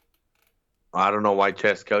 I don't know why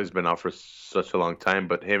Chas Kelly's been out for such a long time,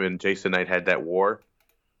 but him and Jason Knight had that war,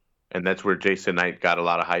 and that's where Jason Knight got a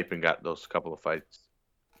lot of hype and got those couple of fights.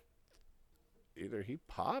 Either he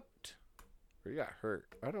popped or he got hurt.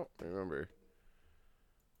 I don't remember.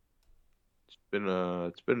 It's been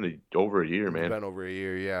over a year, It's man. been over a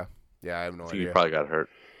year, yeah. Yeah, I have no I think he idea. probably got hurt.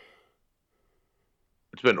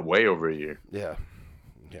 It's been way over a year. Yeah.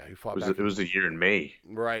 Yeah, he fought It was a year in May.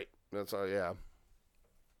 Right. That's all, yeah.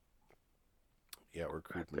 Yeah,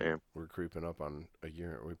 Damn. we're creeping up on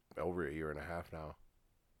over a year and a half now.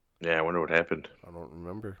 Yeah, I wonder what happened. I don't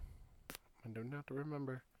remember. I do not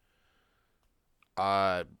remember.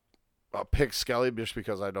 I'll pick Skelly just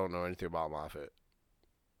because I don't know anything about Moffitt.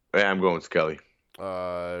 Yeah, I'm going with Skelly.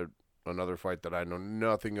 Another fight that I know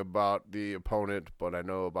nothing about the opponent, but I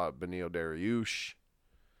know about Benil Dariush.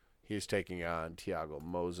 He's taking on Thiago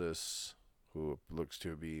Moses, who looks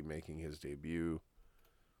to be making his debut.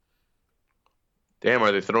 Damn,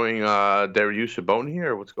 are they throwing Dariush a bone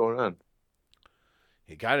here, or what's going on?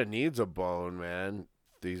 He kind of needs a bone, man.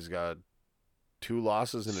 He's got 2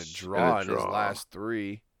 losses and a draw in his last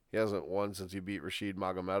 3. He hasn't won since he beat Rashid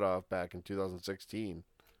Magomedov back in 2016.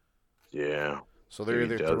 Yeah. So they're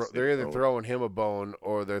either throwing him a bone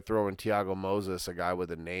or they're throwing Thiago Moses, a guy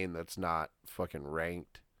with a name that's not fucking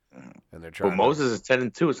ranked, and they're trying. Well, Moses is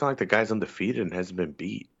 10-2. It's not like the guy's undefeated and hasn't been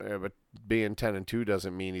beat. Yeah, but being 10-2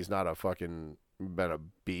 doesn't mean he's not been a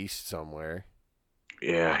beast somewhere.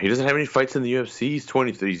 Yeah, he doesn't have any fights in the UFC. He's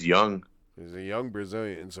 23. He's young. He's a young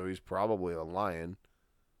Brazilian, so he's probably a lion.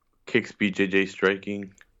 Kicks BJJ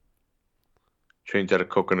striking. Trains out of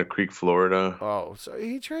Coconut Creek, Florida. Oh, so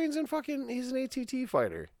he trains in he's an ATT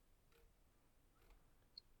fighter.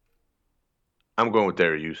 I'm going with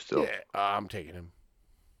Dariush still. Yeah, I'm taking him.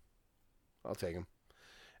 I'll take him.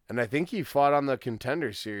 And I think he fought on the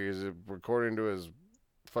Contender Series, according to his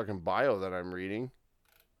fucking bio that I'm reading.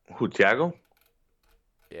 Who, Thiago?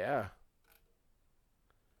 Yeah.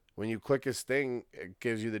 When you click his thing, it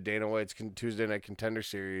gives you the Dana White's Tuesday Night Contender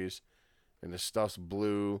Series, and the stuff's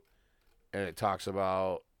blue, and it talks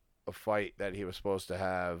about a fight that he was supposed to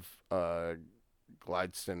have,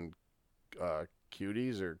 Glideston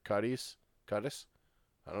Cuties or Cutties?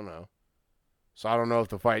 I don't know. So I don't know if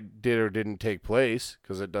the fight did or didn't take place,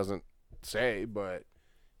 because it doesn't say, but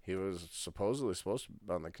he was supposedly supposed to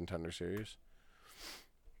be on the Contender Series.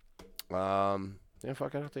 Yeah,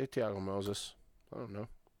 fuck, I don't think Thiago Moses. I don't know.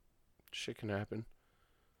 Shit can happen.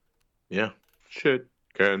 Yeah, shit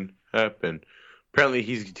can happen. Apparently,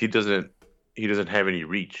 he doesn't have any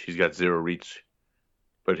reach. He's got 0 reach,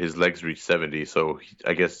 but his legs reach 70. So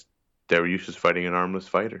I guess Dariush is fighting an armless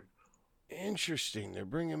fighter. Interesting. They're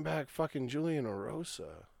bringing back fucking Julian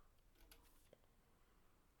Erosa.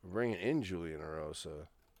 We're bringing in Julian Erosa.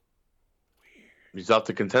 He's out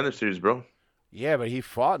the Contender Series, bro. Yeah, but he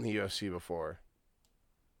fought in the UFC before.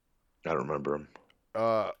 I don't remember him.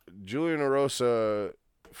 Julian Erosa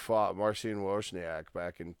fought Marcin Wozniak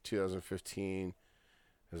back in 2015.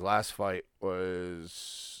 His last fight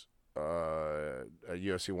was a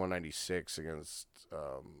UFC 196 against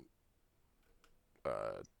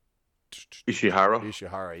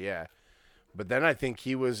Ishihara, yeah. But then I think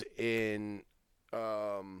he was in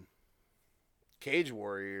Cage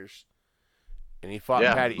Warriors, and he fought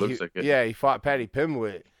Patty. Looks like it. Yeah, he fought Patty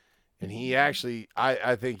Pimblett, And he actually,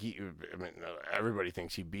 I think I mean, everybody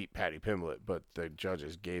thinks he beat Paddy Pimblett, but the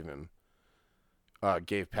judges gave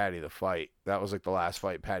Paddy the fight. That was like the last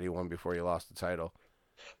fight Paddy won before he lost the title.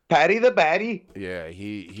 Patty the Batty. Yeah,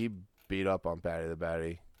 he beat up on Paddy the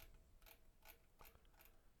Batty.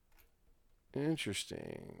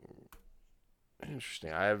 Interesting.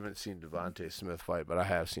 I haven't seen Devontae Smith fight, but I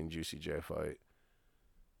have seen Juicy J fight.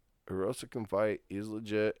 Erosa can fight. He's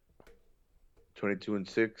legit.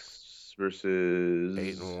 22-6 versus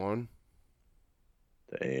 8-1.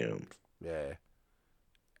 Damn. Yeah.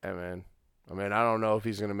 Hey, man. I mean, I don't know if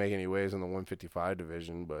he's going to make any waves in the 155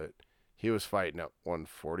 division, but he was fighting at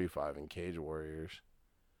 145 in Cage Warriors.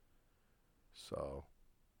 So.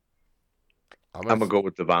 I'm going to go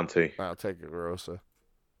with Devontae. I'll take Erosa.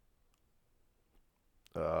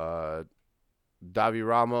 Davi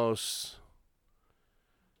Ramos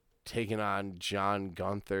taking on John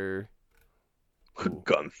Gunther. Ooh.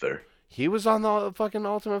 Gunther. He was on the fucking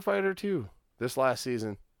Ultimate Fighter too this last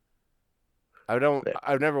season.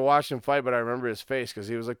 I've never watched him fight, but I remember his face because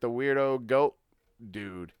he was like the weirdo goat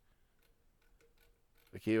dude.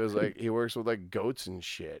 Like he was like he works with like goats and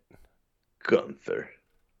shit. Gunther.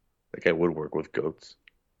 That guy would work with goats.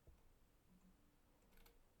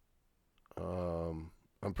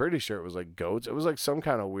 I'm pretty sure it was like goats. It was like some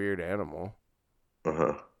kind of weird animal.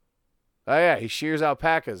 Uh-huh. Oh yeah, he shears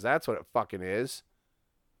alpacas. That's what it fucking is.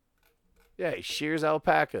 Yeah, he shears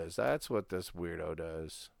alpacas. That's what this weirdo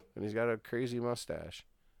does. And he's got a crazy mustache.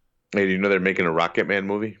 Hey, do you know they're making a Rocket Man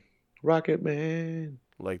movie? Rocket Man.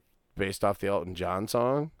 Like based off the Elton John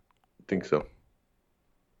song? I think so.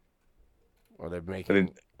 Are they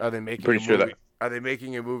making pretty sure that. Are they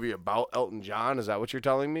making a movie about Elton John? Is that what you're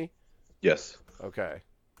telling me? Yes. Okay.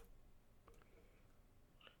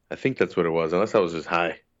 I think that's what it was, unless I was just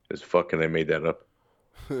high as fuck and I made that up.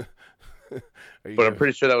 But I'm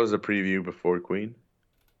pretty sure that was a preview before Queen.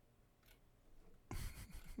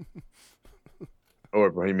 Or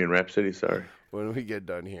Bohemian Rhapsody, sorry. When we get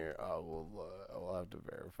done here, I'll have to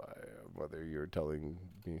verify whether you're telling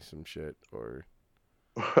me some shit or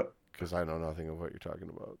because I know nothing of what you're talking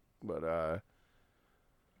about. But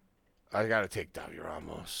I gotta take Davi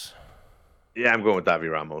Ramos. Yeah, I'm going with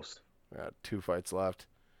Davi Ramos. Got 2 fights left.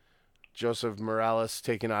 Joseph Morales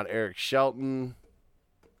taking on Eric Shelton.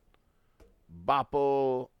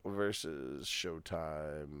 Boppo versus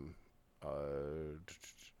Showtime.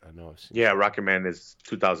 I know I've seen. Yeah, Rocket Man is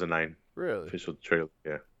 2009. Really? Official trailer.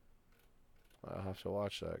 Yeah. I'll have to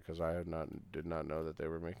watch that because I did not know that they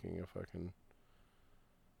were making a fucking.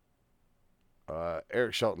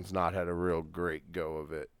 Eric Shelton's not had a real great go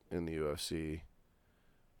of it in the UFC.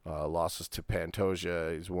 Losses to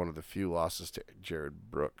Pantoja. He's one of the few losses to Jared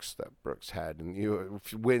Brooks that Brooks had in the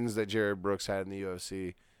wins that Jared Brooks had in the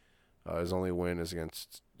UFC. His only win is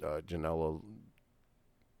against Janela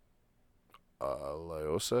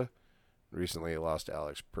Laosa. Recently, he lost to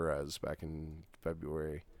Alex Perez back in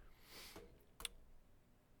February.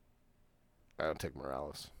 I'll take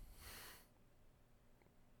Morales.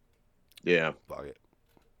 Yeah. Fuck it.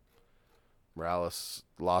 Morales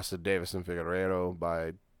lost to Davison Figueiredo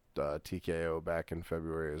by TKO back in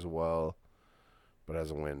February as well, but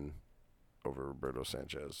has a win over Roberto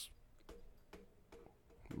Sanchez.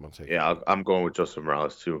 Yeah, I'm going with Joseph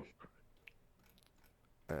Morales too.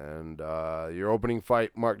 And your opening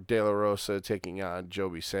fight, Mark De La Rosa taking on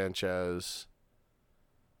Joby Sanchez.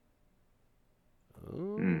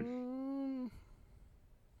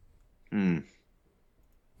 I'm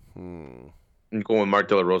going with Mark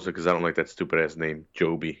De La Rosa because I don't like that stupid ass name,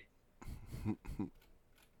 Joby.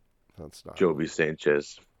 That's not Joby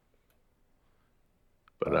Sanchez.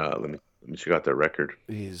 But let me check out their record.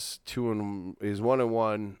 He's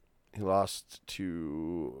 1-1. He lost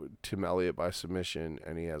to Tim Elliott by submission,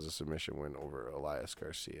 and he has a submission win over Elias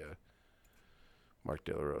Garcia. Mark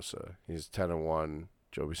De La Rosa. He's 10-1.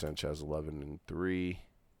 Joby Sanchez 11-3.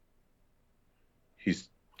 He's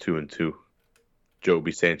 2-2.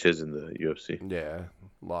 Joby Sanchez in the UFC. Yeah,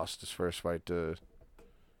 lost his first fight to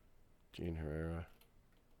Gene Herrera.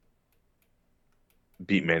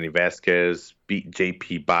 Beat Manny Vasquez, beat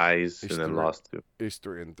JP Buys, and then lost to. He's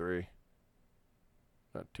 3-3,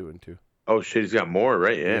 not 2-2. Oh shit, he's got more,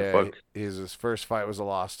 right? Yeah, fuck. His first fight was a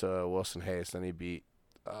loss to Wilson Hayes. Then he beat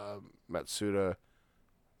Matsuda.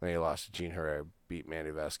 Then he lost to Gene Herrera. Beat Manny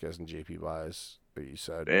Vasquez and JP Buys. But you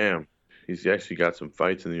said, damn, he's actually got some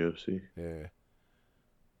fights in the UFC. Yeah.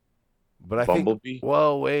 But I Bumblebee? think.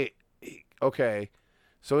 Well, wait. Okay,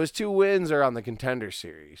 so his 2 wins are on the Contender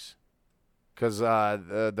Series. Because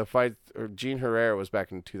the fight, or Gene Herrera was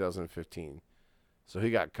back in 2015. So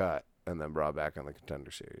he got cut and then brought back on the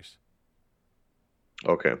Contender Series.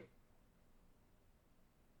 Okay.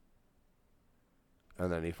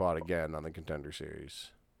 and then he fought again on the Contender Series.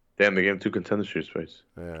 Damn, they gave him 2 Contender Series fights.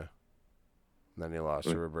 Yeah. And then he lost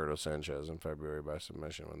to Roberto Sanchez in February by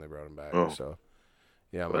submission when they brought him back. Oh. So,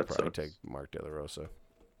 yeah, I'm going to probably take Mark De La Rosa.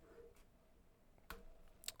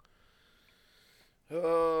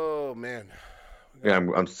 Oh, man. Yeah,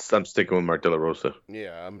 I'm sticking with Mark De La Rosa.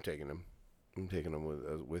 Yeah, I'm taking him. I'm taking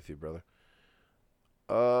him with you, brother.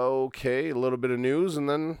 Okay, a little bit of news, and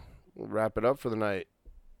then we'll wrap it up for the night.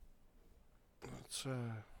 Let's, where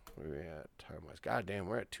are we at time-wise? God damn,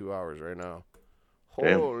 we're at 2 hours right now.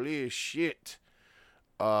 Holy shit.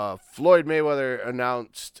 Floyd Mayweather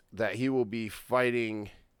announced that he will be fighting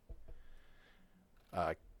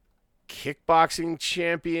kickboxing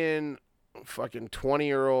champion, fucking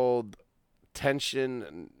 20-year-old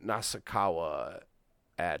Tenshin Nasukawa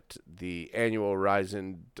at the annual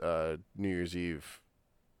Ryzen New Year's Eve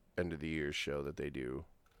end of the year show that they do.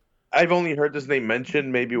 I've only heard this name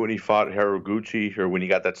mentioned maybe when he fought Haraguchi or when he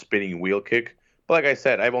got that spinning wheel kick. But like I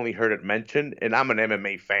said, I've only heard it mentioned, and I'm an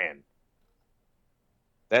MMA fan.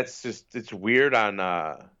 That's just, it's weird on,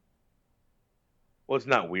 well, it's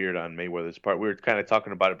not weird on Mayweather's part. We were kind of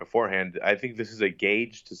talking about it beforehand. I think this is a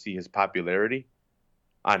gauge to see his popularity.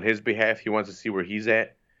 On his behalf, he wants to see where he's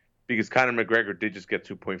at. Because Conor McGregor did just get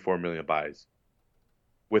 2.4 million buys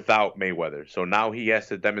without Mayweather. So now he has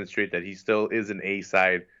to demonstrate that he still is an A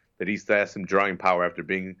side, that he still has some drawing power after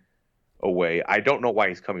being away. I don't know why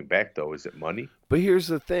he's coming back, though. Is it money? But here's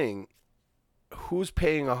the thing. Who's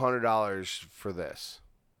paying $100 for this?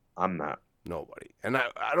 I'm not. Nobody. And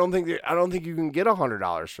I don't think you can get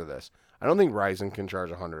 $100 for this. I don't think Ryzen can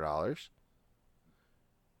charge $100.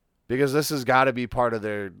 Because this has got to be part of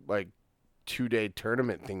their, like, 2-day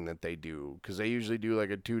tournament thing that they do, because they usually do like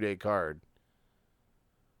a 2-day card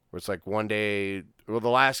where it's like 1 day. Well, the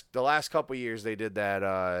last couple years they did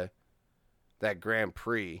that Grand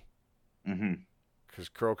Prix because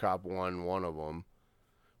Crow Cop won one of them,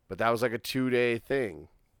 but that was like a 2-day thing,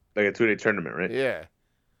 like a 2-day tournament, right? Yeah,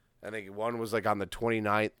 I think one was like on the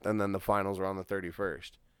 29th, and then the finals were on the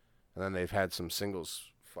 31st, and then they've had some singles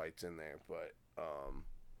fights in there, but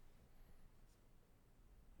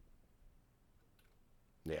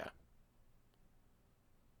yeah.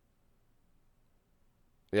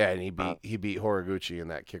 Yeah, and he beat Horiguchi in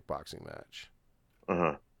that kickboxing match.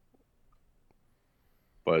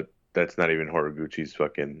 But that's not even Horiguchi's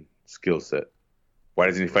fucking skill set. Why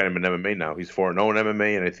doesn't he fight him in MMA now? He's 4-0 in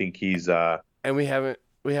MMA, and I think he's And we haven't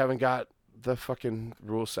got the fucking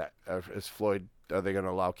rule set. Is Floyd? Are they going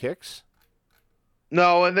to allow kicks?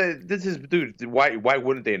 No, and this is, dude. Why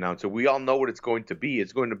wouldn't they announce it? We all know what it's going to be.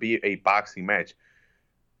 It's going to be a boxing match.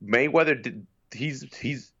 Mayweather,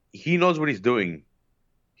 he knows what he's doing.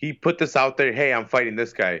 He put this out there. Hey, I'm fighting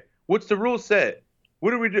this guy. What's the rule set? What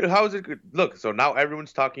do we do? How is it? Look, so now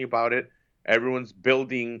everyone's talking about it. Everyone's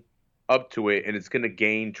building up to it, and it's going to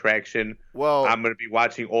gain traction. Well, I'm going to be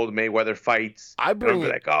watching old Mayweather fights. I bring it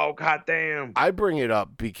like, oh, goddamn. I bring it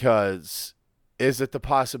up because is it the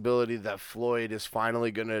possibility that Floyd is finally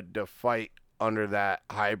going to fight under that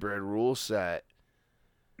hybrid rule set?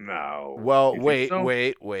 No. Well, wait.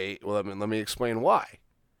 Well, let me explain why.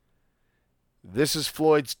 This is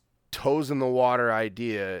Floyd's toes in the water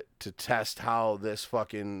idea to test how this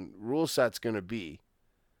fucking rule set's going to be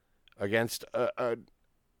against an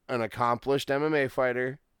accomplished MMA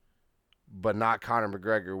fighter, but not Conor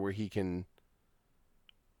McGregor, where he can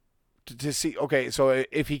to see. Okay, so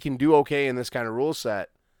if he can do okay in this kind of rule set,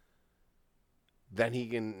 then he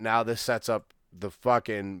can. Now this sets up the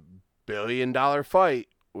fucking $1 billion fight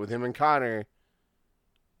with him and Conor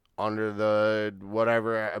under the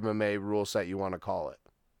whatever MMA rule set you want to call it.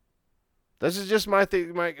 This is just my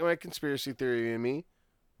conspiracy theory in me,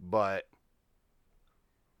 but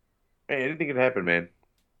hey, anything could happen, man.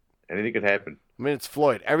 Anything could happen. I mean, it's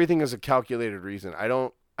Floyd. Everything is a calculated reason. I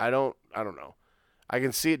don't know. I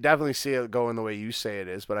can definitely see it going the way you say it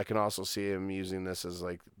is, but I can also see him using this as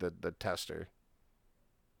like the tester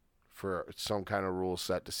for some kind of rule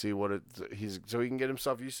set to see what so he can get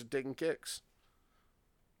himself used to taking kicks.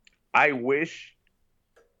 I wish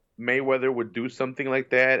Mayweather would do something like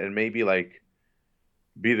that and maybe like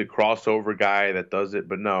be the crossover guy that does it,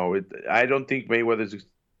 but no, I don't think Mayweather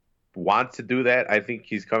wants to do that. I think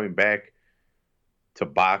he's coming back to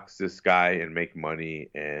box this guy and make money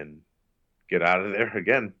and get out of there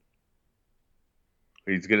again.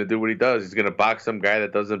 He's going to do what he does. He's going to box some guy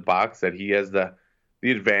that doesn't box, that he has the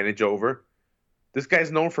advantage over. This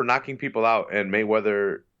guy's known for knocking people out, and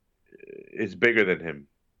Mayweather is bigger than him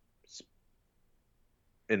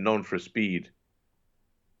and known for speed.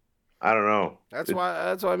 I don't know. That's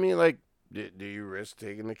why I mean, like, do you risk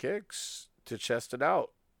taking the kicks to chest it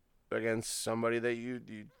out? against somebody that you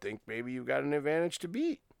think maybe you got an advantage to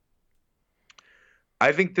beat.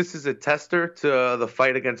 I think this is a tester to the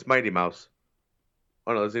fight against Mighty Mouse.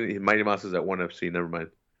 Oh no, Mighty Mouse is at ONE FC. Never mind.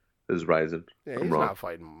 This is Ryzen. Yeah, I'm he's wrong. not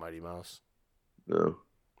fighting Mighty Mouse. No.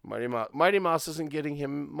 Mighty Mouse isn't getting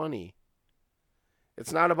him money.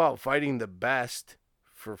 It's not about fighting the best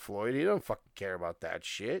for Floyd. He don't fucking care about that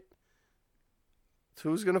shit. It's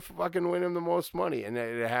who's gonna fucking win him the most money. And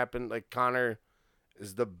it happened like Conor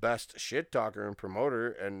is the best shit talker and promoter,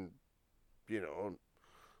 and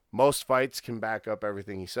most fights can back up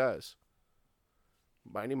everything he says.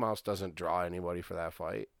 Mighty Mouse doesn't draw anybody for that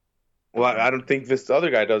fight. Well, I don't think this other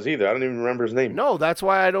guy does either. I don't even remember his name. No, that's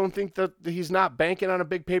why I don't think that he's not banking on a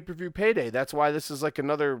big pay-per-view payday. That's why this is like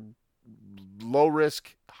another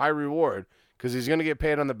low-risk, high-reward, because he's going to get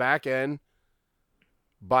paid on the back end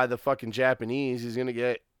by the fucking Japanese. He's going to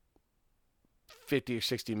get 50 or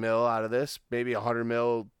 60 mil out of this, maybe 100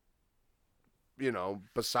 mil,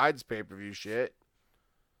 besides pay-per-view shit.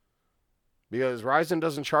 Because Ryzen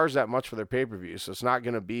doesn't charge that much for their pay-per-view, so it's not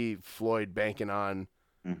going to be Floyd banking on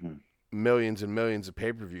millions and millions of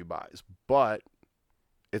pay-per-view buys. But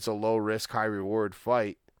it's a low-risk, high-reward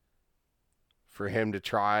fight for him to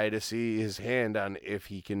try to see his hand on if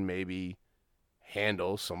he can maybe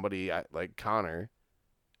handle somebody like Conor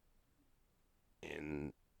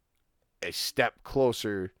in a step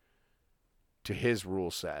closer to his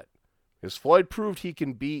rule set. Because Floyd proved he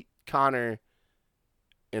can beat Conor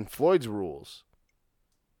in Floyd's rules,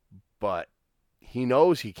 but he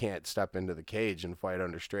knows he can't step into the cage and fight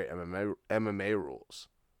under straight MMA rules.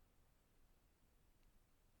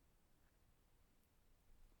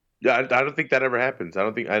 Yeah, I don't think that ever happens. I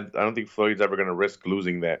don't think Floyd's ever going to risk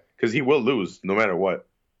losing that, because he will lose no matter what.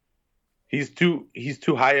 He's too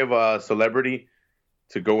high of a celebrity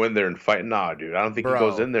to go in there and fight. Nah, dude, I don't think he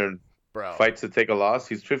goes in there and fights to take a loss.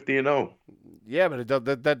 He's 50-0. Yeah, but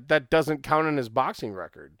that doesn't count in his boxing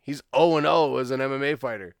record. He's 0-0 as an MMA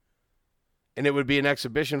fighter. And it would be an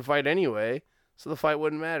exhibition fight anyway, so the fight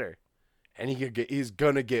wouldn't matter. And he's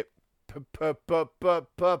going to get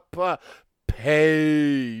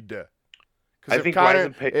paid. Because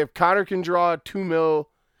if Conor can draw $2 million,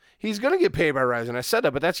 he's going to get paid by Ryzen. I said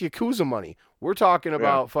that, but that's Yakuza money. We're talking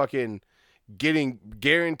about fucking getting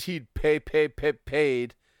guaranteed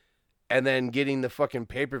paid, and then getting the fucking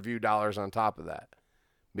pay-per-view dollars on top of that.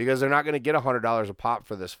 Because they're not going to get $100 a pop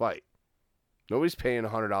for this fight. Nobody's paying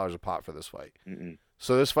 $100 a pop for this fight. Mm-mm.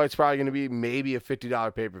 So this fight's probably going to be maybe a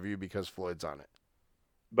 $50 pay-per-view because Floyd's on it.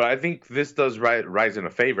 But I think this does Ryzen a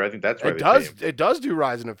favor. I think that's why it does do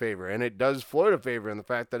Ryzen a favor, and it does Floyd a favor in the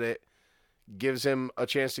fact that it gives him a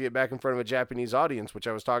chance to get back in front of a Japanese audience, which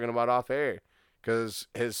I was talking about off air. Because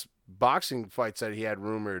his boxing fights that he had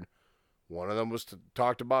rumored, one of them was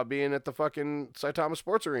talked about being at the fucking Saitama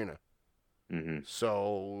Sports Arena. Mm-hmm.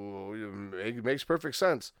 So it makes perfect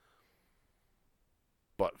sense.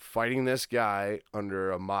 But fighting this guy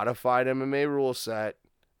under a modified MMA rule set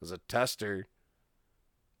as a tester,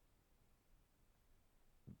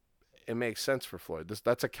 it makes sense for Floyd.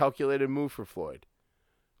 That's a calculated move for Floyd.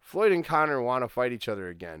 Floyd and Conor want to fight each other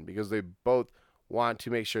again because they both want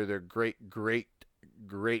to make sure their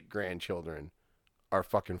great-great-great-grandchildren are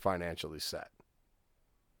fucking financially set.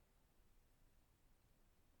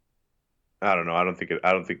 I don't know. I don't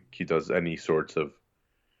think he does any sorts of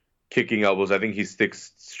kicking elbows. I think he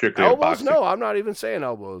sticks strictly to boxing. No, I'm not even saying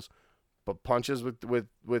elbows, but punches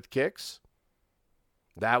with kicks.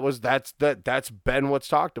 That's been what's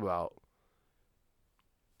talked about.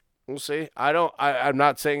 We'll see. I'm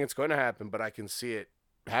not saying it's going to happen, but I can see it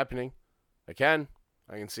happening. I can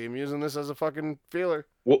see him using this as a fucking feeler.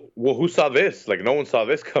 Well, who saw this? Like, no one saw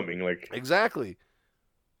this coming. Like, exactly.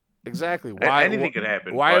 Why anything could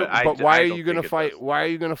happen? Why are you going to fight? Why are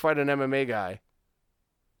you going to fight an MMA guy?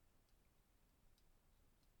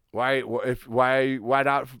 Why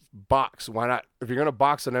not box? Why not? If you're going to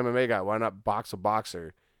box an MMA guy, why not box a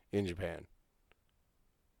boxer in Japan?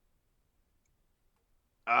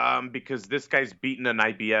 Because this guy's beaten an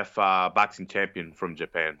IBF boxing champion from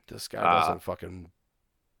Japan. This guy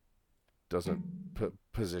doesn't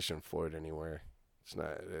position Floyd anywhere. It's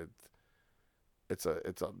not. It's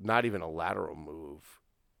not even a lateral move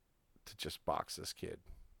to just box this kid.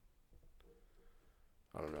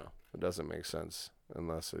 I don't know. It doesn't make sense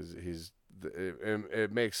unless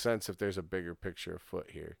it makes sense if there's a bigger picture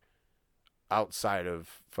afoot here, outside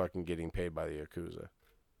of fucking getting paid by the Yakuza.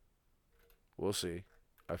 We'll see.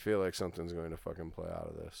 I feel like something's going to fucking play out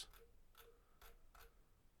of this.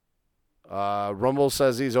 Rumble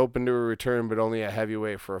says he's open to a return, but only at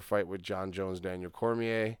heavyweight for a fight with John Jones, Daniel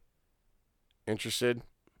Cormier. Interested?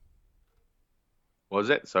 What was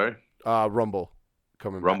it? Sorry. Rumble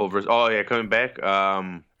coming Rumble back. versus. Oh yeah, coming back.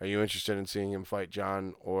 Are you interested in seeing him fight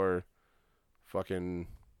John or fucking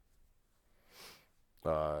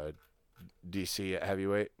DC at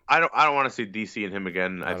heavyweight? I don't want to see DC and him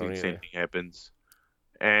again. I I don't think the same either. thing happens.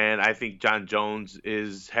 And I think John Jones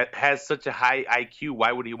has such a high IQ.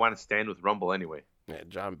 Why would he want to stand with Rumble anyway? Yeah,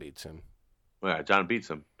 John beats him. Well, yeah, John beats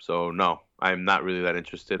him. So no, I'm not really that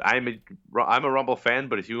interested. I'm a Rumble fan,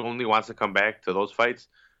 but if he only wants to come back to those fights,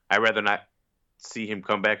 I'd rather not see him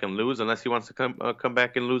come back and lose unless he wants to come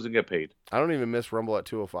back and lose and get paid. I don't even miss Rumble at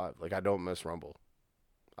 205. Like, I don't miss Rumble.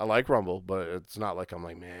 I like Rumble, but it's not like I'm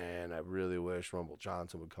like, man, I really wish Rumble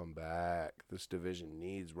Johnson would come back. This division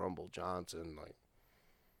needs Rumble Johnson. Like,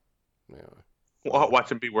 yeah.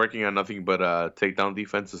 Watch him be working on nothing but takedown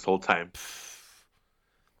defense this whole time,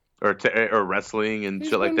 or wrestling and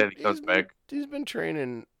shit like that. He comes back. He's been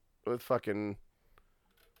training with fucking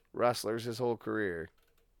wrestlers his whole career.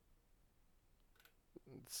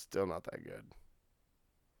 It's still not that good.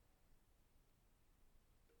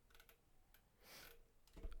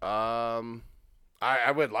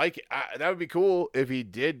 I would like it. That would be cool if he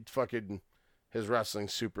did fucking his wrestling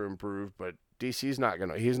super improve, but DC's not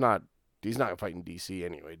gonna. He's not fighting DC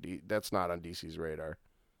anyway. That's not on DC's radar.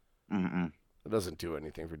 Mm-mm. It doesn't do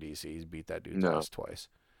anything for DC. He's beat that dude's No. ass twice.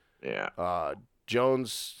 Yeah.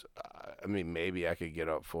 Jones, I mean, maybe I could get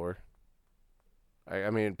up for.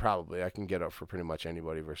 I mean, probably I can get up for pretty much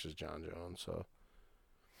anybody versus John Jones. So,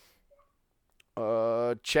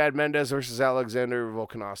 Chad Mendes versus Alexander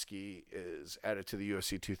Volkanovski is added to the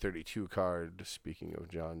UFC 232 card. Speaking of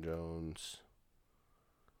John Jones,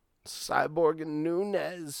 Cyborg and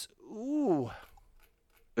Nunes. Ooh,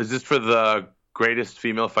 Is this for the greatest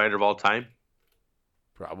female fighter of all time?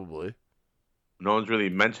 probably. No one's really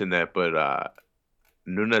mentioned that, but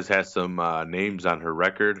Nunes has some names on her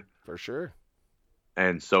record, For sure.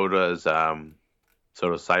 and so does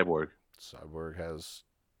Cyborg. Cyborg has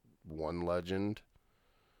one legend.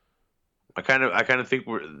 I kind of think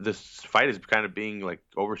this fight is kind of being like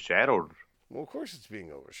overshadowed. Well, of course it's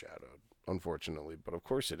being overshadowed, unfortunately. But of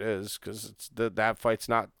course it is, because that fight's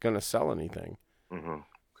not going to sell anything.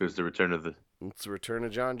 Because the return of It's the return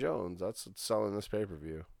of John Jones. That's what's selling this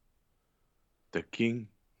pay-per-view. the king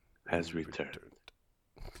has returned.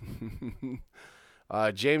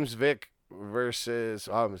 James Vick versus...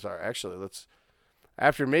 Oh, I'm sorry. Actually,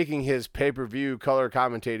 after making his pay-per-view color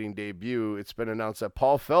commentating debut, it's been announced that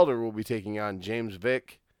Paul Felder will be taking on James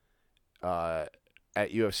Vick at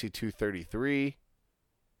UFC 233.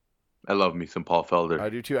 I love me some Paul Felder. I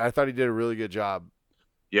do too. I thought he did a really good job.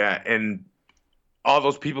 Yeah, and all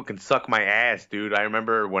those people can suck my ass, dude. I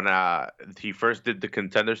remember when he first did the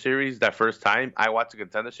Contender Series, that first time, I watched the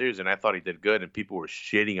Contender Series and I thought he did good, and people were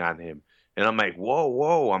shitting on him. And I'm like,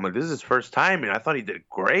 whoa. I'm like, this is his first time, and I thought he did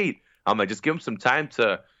great. I'm like, just give him some time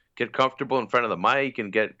to get comfortable in front of the mic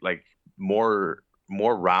and get like more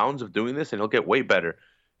rounds of doing this, and he'll get way better.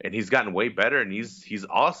 And he's gotten way better, and he's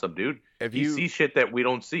awesome, dude. He sees shit that we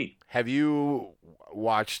don't see. Have you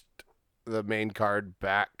watched the main card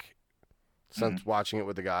back since watching it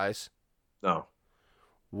with the guys? No.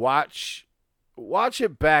 Watch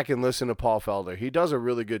it back and listen to Paul Felder. He does a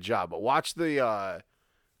really good job. But watch the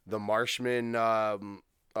Marshman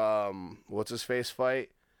what's his face fight.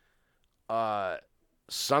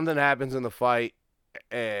 Something happens in the fight,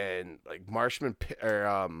 and like Marshman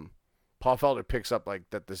Paul Felder picks up like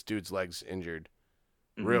that this dude's leg's injured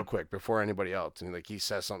real quick before anybody else, and like he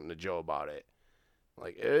says something to Joe about it.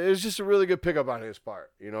 Like, it was just a really good pickup on his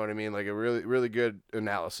part. You know what I mean? Like a really, really good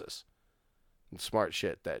analysis and smart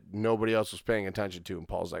shit that nobody else was paying attention to. And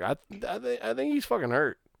Paul's like, I think he's fucking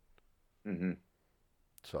hurt.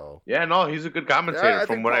 So yeah, no, he's a good commentator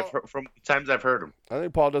from the times I've heard him. I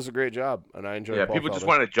think Paul does a great job, and I enjoy. Yeah, Paul people Felder. just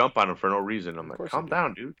want to jump on him for no reason. I'm like, calm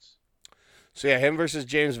down, dudes. So yeah, him versus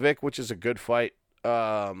James Vick, which is a good fight.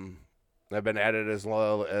 I've been added as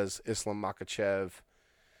well as Islam Makhachev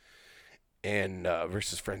and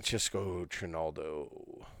versus Francisco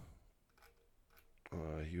Trinaldo.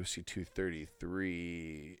 UFC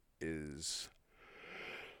 233 is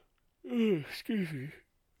excuse me,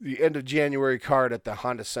 the end of January card at the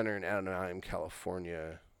Honda Center in Anaheim,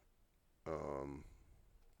 California.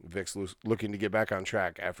 Vick's looking to get back on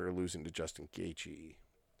track after losing to Justin Gaethje,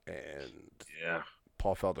 and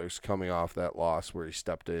Paul Felder's coming off that loss where he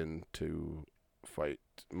stepped in to fight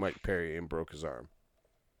Mike Perry and broke his arm.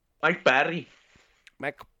 Mike Perry.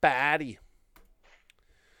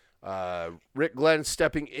 Rick Glenn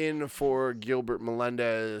stepping in for Gilbert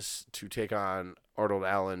Melendez to take on Arnold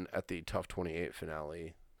Allen at the Tough 28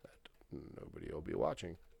 finale that nobody will be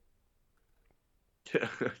watching.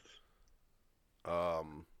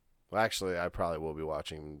 Well, actually, I probably will be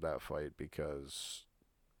watching that fight because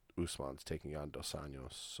Usman's taking on Dos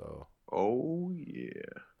Anjos. So. Oh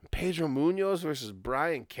yeah. Pedro Munoz versus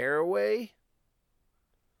Brian Caraway.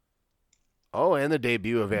 Oh, and the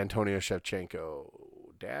debut of Antonio Shevchenko.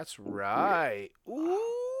 That's right.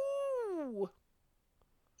 Ooh.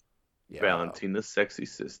 Yeah. Valentina's sexy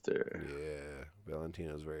sister. Yeah,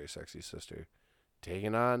 Valentina's very sexy sister,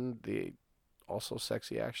 taking on the also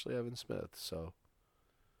sexy Ashley Evan Smith. So,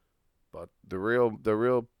 but the real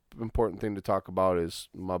important thing to talk about is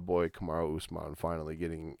my boy Kamaru Usman finally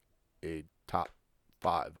getting a top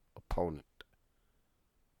 5 opponent.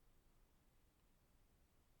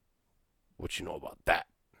 What you know about that?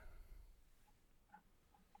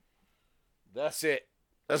 That's it.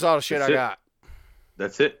 That's all the shit I got.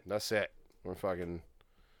 That's it. That's it. We're fucking.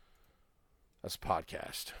 That's a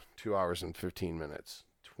podcast. 2 hours and 15 minutes.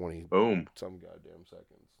 20. Boom. Some goddamn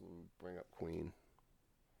seconds. Bring up Queen.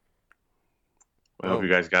 I hope you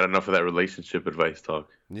guys got enough of that relationship advice talk.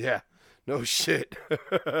 Yeah. No shit.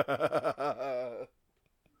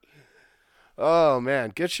 Oh,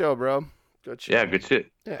 man. Good show, bro. Good show. Yeah, good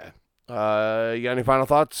shit. Yeah. You got any final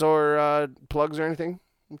thoughts or plugs or anything?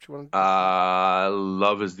 What you want to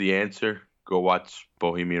Love is the answer. Go watch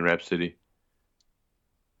Bohemian Rhapsody.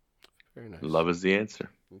 Very nice. Love is the answer.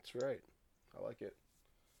 That's right. I like it.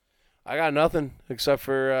 I got nothing except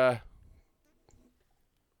for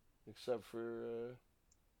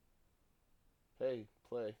hey,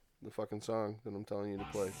 play the fucking song that I'm telling you to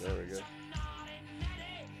play. There we go.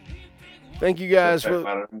 Thank you guys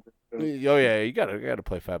for. Oh yeah, you gotta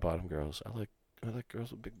play Fat Bottom Girls. I like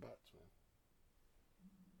girls with big butts, man.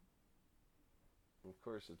 Of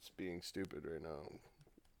course, it's being stupid right now.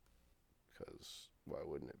 Because why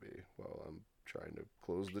wouldn't it be? While I'm trying to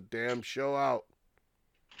close the damn show out.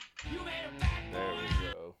 There we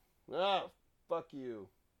go. Ah, fuck you.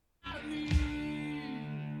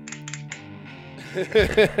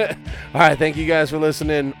 All right, thank you guys for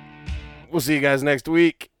listening. We'll see you guys next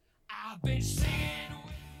week. I've been singing.